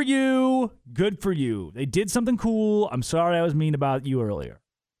 Good for you. Good for you. They did something cool. I'm sorry I was mean about you earlier.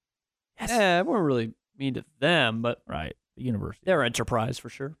 Yes. I weren't really mean to them, but right, the university. They're Enterprise for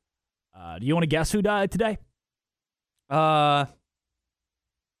sure. Do you want to guess who died today? Don't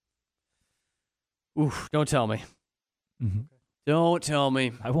tell me. Mm-hmm. Don't tell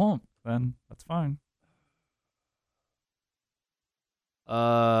me. I won't. Then that's fine.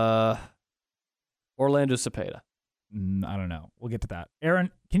 Orlando Cepeda. I don't know. We'll get to that. Aaron,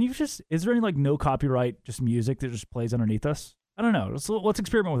 can you is there any like no copyright, just music that just plays underneath us? I don't know. Let's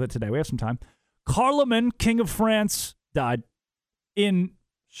experiment with it today. We have some time. Carloman, King of France, died in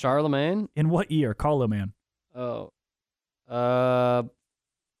Charlemagne. In what year? Carloman. Oh.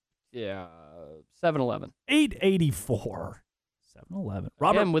 Yeah. 7-Eleven. 884. 7-Eleven.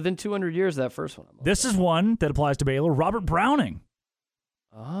 Robert. Again, within 200 years, that first one. This is one that applies to Baylor. Robert Browning.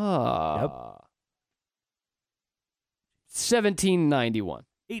 Ah. Yep. 1791.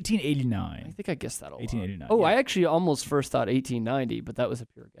 1889. I think I guessed that a lot. 1889. Oh, yeah. I actually almost first thought 1890, but that was a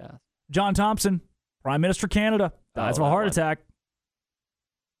pure guess. John Thompson, Prime Minister of Canada, dies of a heart attack.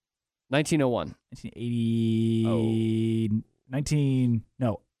 1901.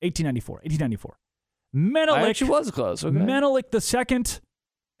 1894. Menelik. I actually was close. Okay. Menelik II,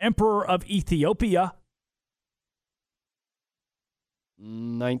 Emperor of Ethiopia.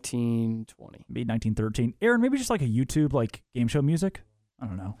 1920. Maybe 1913. Aaron, maybe just like a YouTube like game show music? I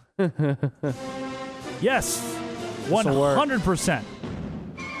don't know. Yes. 100%.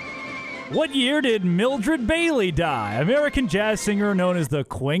 What year did Mildred Bailey die? American jazz singer known as the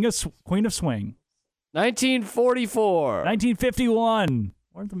Queen of Swing. 1944. 1951.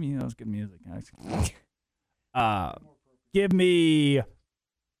 Where's the music? That was good music. Give me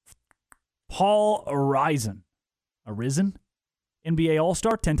Paul Arisen. NBA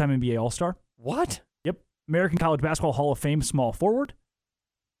All-Star, 10-time NBA All-Star. What? Yep. American College Basketball Hall of Fame small forward.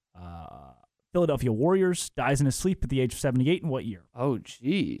 Philadelphia Warriors, dies in his sleep at the age of 78 in what year? Oh,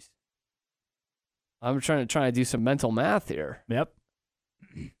 jeez. I'm trying to do some mental math here. Yep.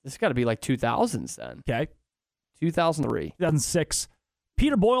 This has got to be like 2000s then. Okay. 2003. 2006.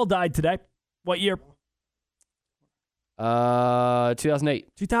 Peter Boyle died today. What year? 2008.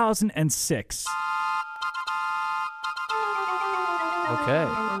 2006. Okay.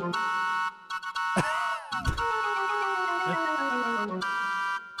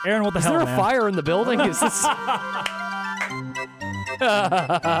 Aaron, what the hell, Is there man? a fire in the building? Is this... All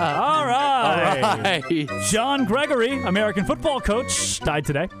right. John Gregory, American football coach, died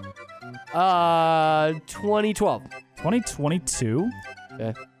today. 2012. 2022.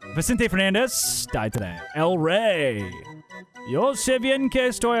 Okay. Vicente Fernandez died today. El Rey. Yo sé bien que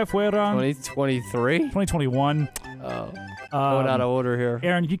estoy afuera. 2023? 2021. Oh. Going out of order here.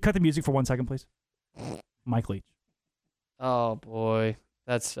 Aaron, can you cut the music for 1 second, please? Mike Leach. Oh, boy.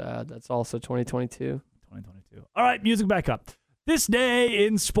 That's sad. That's also 2022. 2022. All right, music back up. This day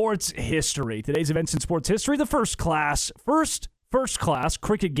in sports history. Today's events in sports history. The first class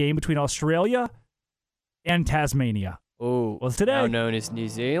cricket game between Australia and Tasmania. Oh, was today. Now known as New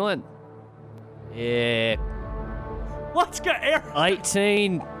Zealand. Yeah. Let's go, Aaron.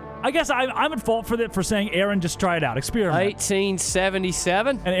 18. I guess I'm at fault for saying, Aaron, just try it out. Experiment.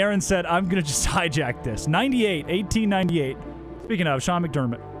 1877. And Aaron said, I'm going to just hijack this. 1898. Speaking of, Sean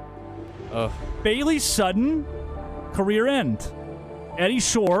McDermott. Oh. Bailey Sutton, career end. Eddie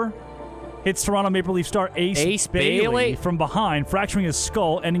Shore hits Toronto Maple Leaf star Ace Bailey from behind, fracturing his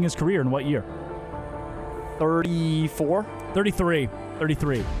skull, ending his career in what year? 34? 33.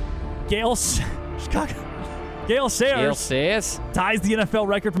 Gail Sayers ties the NFL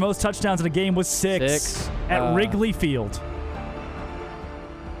record for most touchdowns in a game with 6 at Wrigley Field.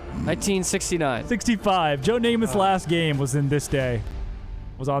 1969. 65. Joe Namath's last game was on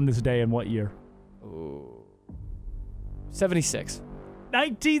this day in what year? 76.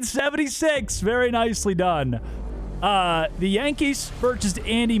 1976. Very nicely done. The Yankees purchased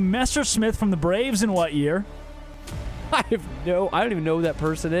Andy Messersmith from the Braves in what year? I don't even know who that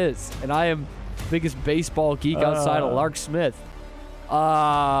person is, and I am the biggest baseball geek outside of Lark Smith.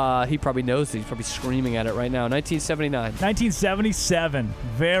 He probably knows it. He's probably screaming at it right now. 1979. 1977.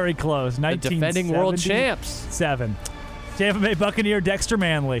 Very close. The defending world champs. 7. Tampa Bay Buccaneer Dexter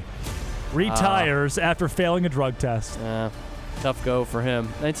Manley retires after failing a drug test. Tough go for him.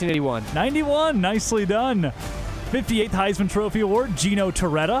 1981. 91. Nicely done. 58th Heisman Trophy Award, Gino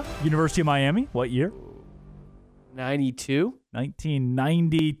Torretta, University of Miami. What year? 92.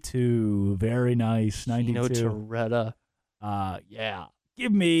 1992. Very nice. 92. Gino Torretta. Yeah.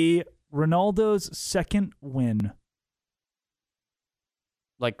 Give me Ronaldo's second win.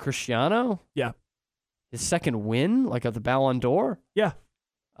 Like Cristiano? Yeah. His second win? Like of the Ballon d'Or? Yeah.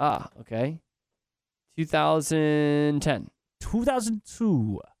 Okay. 2010.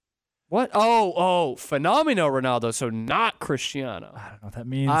 2002. What? Oh, Fenomeno Ronaldo, so not Cristiano. I don't know what that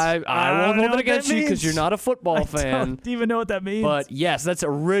means. I won't hold it against you because you're not a football fan. I don't even know what that means. But yes, that's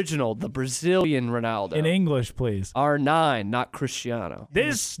original, the Brazilian Ronaldo. In English, please. R9, not Cristiano.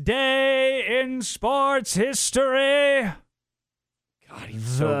 This day in sports history. God, he's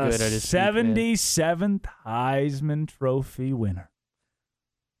so good at his 77th Heisman Trophy winner.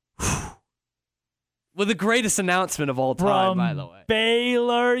 With the greatest announcement of all time, by the way.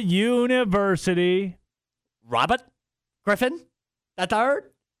 Baylor University. Robert Griffin III.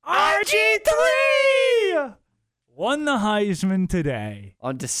 RG3 won the Heisman today.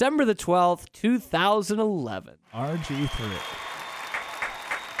 On December the 12th, 2011. RG3.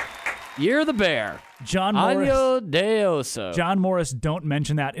 Year of the Bear. John Morris. Año de Oso. John Morris, don't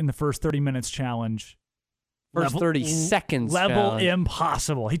mention that in the first 30 minutes challenge. First 30 seconds. Level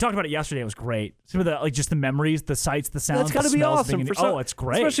impossible. He talked about it yesterday. It was great. Some of the just the memories, the sights, the sounds. That's got to be awesome. It's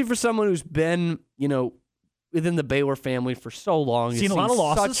great, especially for someone who's been, within the Baylor family for so long. Seen a lot of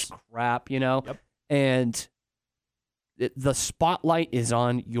losses. Such crap, Yep. And the spotlight is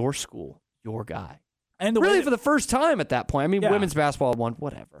on your school, your guy. And really for the first time at that point. I mean, women's basketball won,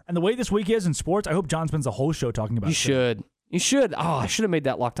 whatever. And the way this week is in sports, I hope John spends the whole show talking about it. You should. Oh, I should have made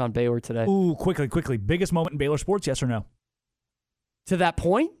that Locked On Baylor today. Ooh, quickly. Biggest moment in Baylor sports, yes or no? To that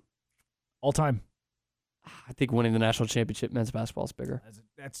point? All time. I think winning the national championship men's basketball is bigger.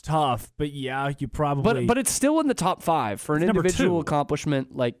 That's tough, but yeah, you probably. But it's still in the top 5 for an individual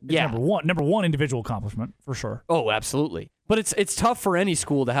accomplishment. Number one individual accomplishment for sure. Oh, absolutely. But it's tough for any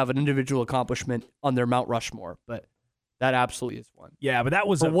school to have an individual accomplishment on their Mount Rushmore. But that absolutely is one. Yeah, but that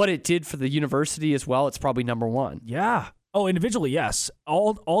was what it did for the university as well. It's probably number 1. Yeah. Oh, individually, yes.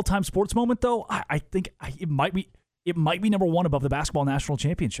 All time sports moment though. I think it might be number 1 above the basketball national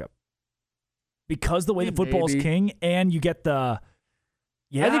championship. Because the way that football is king, and you get the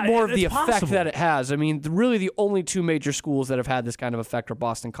I think more of the effect that it has. I mean, really the only 2 major schools that have had this kind of effect are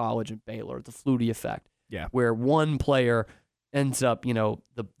Boston College and Baylor, the Flutie effect. Yeah. Where one player ends up,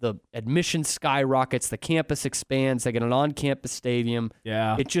 the admission skyrockets, the campus expands, they get an on-campus stadium.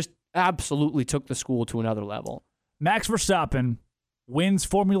 Yeah. It just absolutely took the school to another level. Max Verstappen wins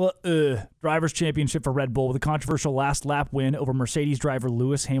Formula E Drivers' Championship for Red Bull with a controversial last lap win over Mercedes driver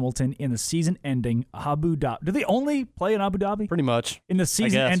Lewis Hamilton in the season-ending Abu Dhabi. Do they only play in Abu Dhabi? Pretty much. In the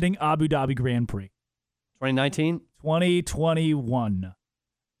season-ending Abu Dhabi Grand Prix. 2019? 2021.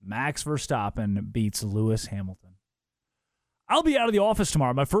 Max Verstappen beats Lewis Hamilton. I'll be out of the office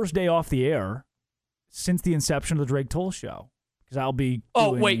tomorrow. My first day off the air. since the inception of the Drake Toll Show. Because I'll be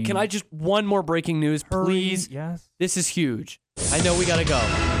Oh, wait, can I just, one more breaking news, please? Yes. This is huge. I know we got to go.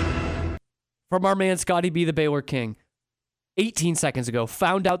 From our man, Scotty B, the Baylor King. 18 seconds ago,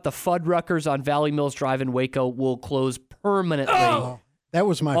 found out the Fuddruckers on Valley Mills Drive in Waco will close permanently. Oh, that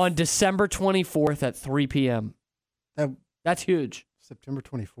was my... On December 24th at 3 p.m. That's huge. September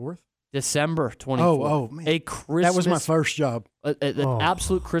 24th? December 24th. Oh, man. A Christmas... That was my first job. An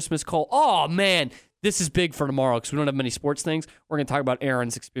absolute Christmas call. Oh, man. This is big for tomorrow because we don't have many sports things. We're going to talk about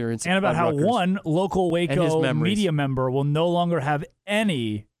Aaron's experience. And about how one local Waco media member will no longer have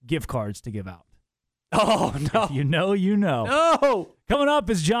any gift cards to give out. Oh, no. If you know, you know. No. Coming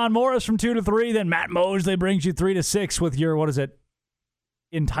up is John Morris from 2 to 3. Then Matt Mosley brings you 3 to 6 with your, what is it?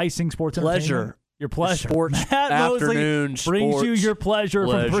 Enticing sports pleasure. Your pleasure. Sports Matt afternoon Mosley brings you your pleasure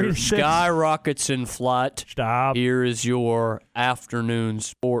from 3 to 6. Skyrockets in flight. Stop. Here is your afternoon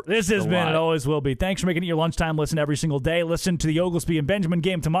sports. This has been and always will be. Thanks for making it your lunchtime listen every single day. Listen to the Oglesby and Benjamin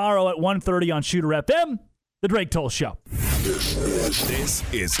game tomorrow at 1:30 on Shooter FM, the Drake Toll Show. This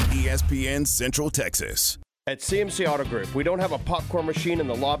is ESPN Central Texas. At CMC Auto Group, we don't have a popcorn machine in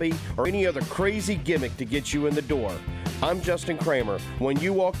the lobby or any other crazy gimmick to get you in the door. I'm Justin Kramer. When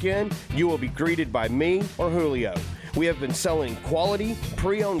you walk in, you will be greeted by me or Julio. We have been selling quality,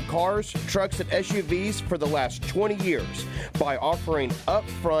 pre-owned cars, trucks, and SUVs for the last 20 years by offering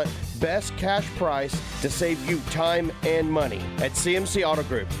upfront best cash price to save you time and money. At CMC Auto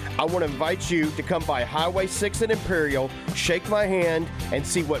Group, I want to invite you to come by Highway 6 in Imperial, shake my hand, and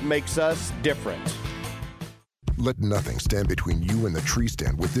see what makes us different. Let nothing stand between you and the tree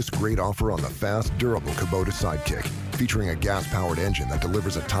stand with this great offer on the fast, durable Kubota Sidekick. Featuring a gas-powered engine that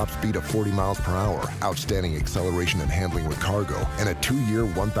delivers a top speed of 40 miles per hour, outstanding acceleration and handling with cargo, and a 2-year,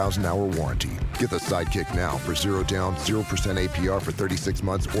 1,000-hour warranty. Get the Sidekick now for 0 down, 0% APR for 36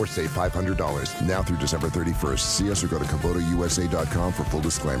 months or save $500. Now through December 31st. See us or go to KubotaUSA.com for full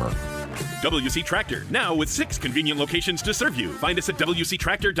disclaimer. WC Tractor, now with 6 convenient locations to serve you. Find us at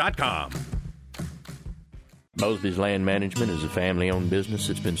WCTractor.com. Mosby's Land Management is a family-owned business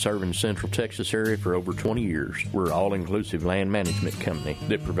that's been serving the Central Texas area for over 20 years. We're an all-inclusive land management company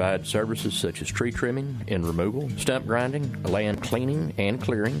that provides services such as tree trimming and removal, stump grinding, land cleaning and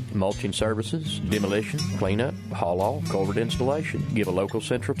clearing, mulching services, demolition, cleanup, haul-off, culvert installation. Give a local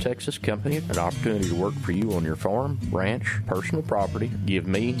Central Texas company an opportunity to work for you on your farm, ranch, personal property. Give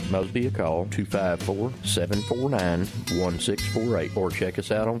me, Mosby, a call, 254-749-1648, or check us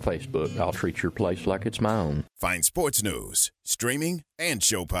out on Facebook. I'll treat your place like it's my own. Find sports news, streaming, and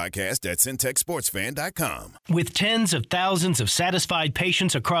show podcast at CentexSportsFan.com. With tens of thousands of satisfied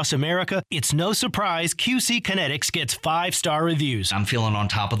patients across America, it's no surprise QC Kinetics gets 5-star reviews. I'm feeling on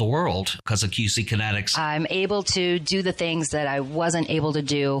top of the world because of QC Kinetics. I'm able to do the things that I wasn't able to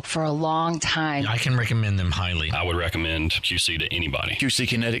do for a long time. I can recommend them highly. I would recommend QC to anybody. QC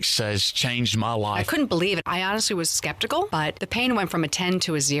Kinetics has changed my life. I couldn't believe it. I honestly was skeptical, but the pain went from a 10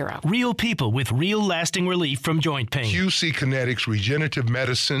 to a 0. Real people with real lasting relief from joint pain. QC Kinetics Regenerative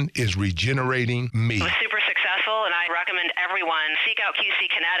Medicine is regenerating me. I'm super successful, and I recommend everyone seek out QC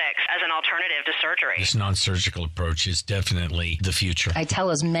Kinetics as an alternative to surgery. This non-surgical approach is definitely the future. I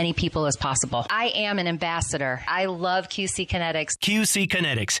tell as many people as possible. I am an ambassador. I love QC Kinetics. QC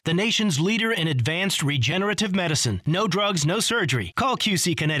Kinetics, the nation's leader in advanced regenerative medicine. No drugs, no surgery. Call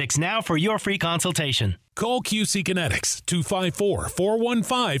QC Kinetics now for your free consultation. Call QC Kinetics,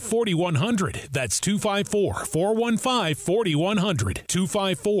 254-415-4100. That's 254-415-4100.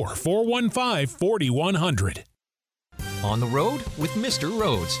 254-415-4100. On the road with Mr.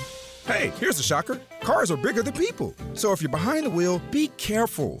 Rhodes. Hey, here's the shocker. Cars are bigger than people. So if you're behind the wheel, be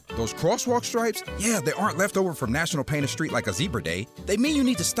careful. Those crosswalk stripes, yeah, they aren't left over from National Paint a Street like a zebra day. They mean you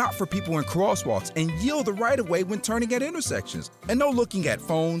need to stop for people in crosswalks and yield the right of way when turning at intersections. And no looking at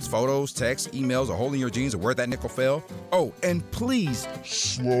phones, photos, texts, emails, a hole in your jeans or where that nickel fell. Oh, and please,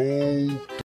 slow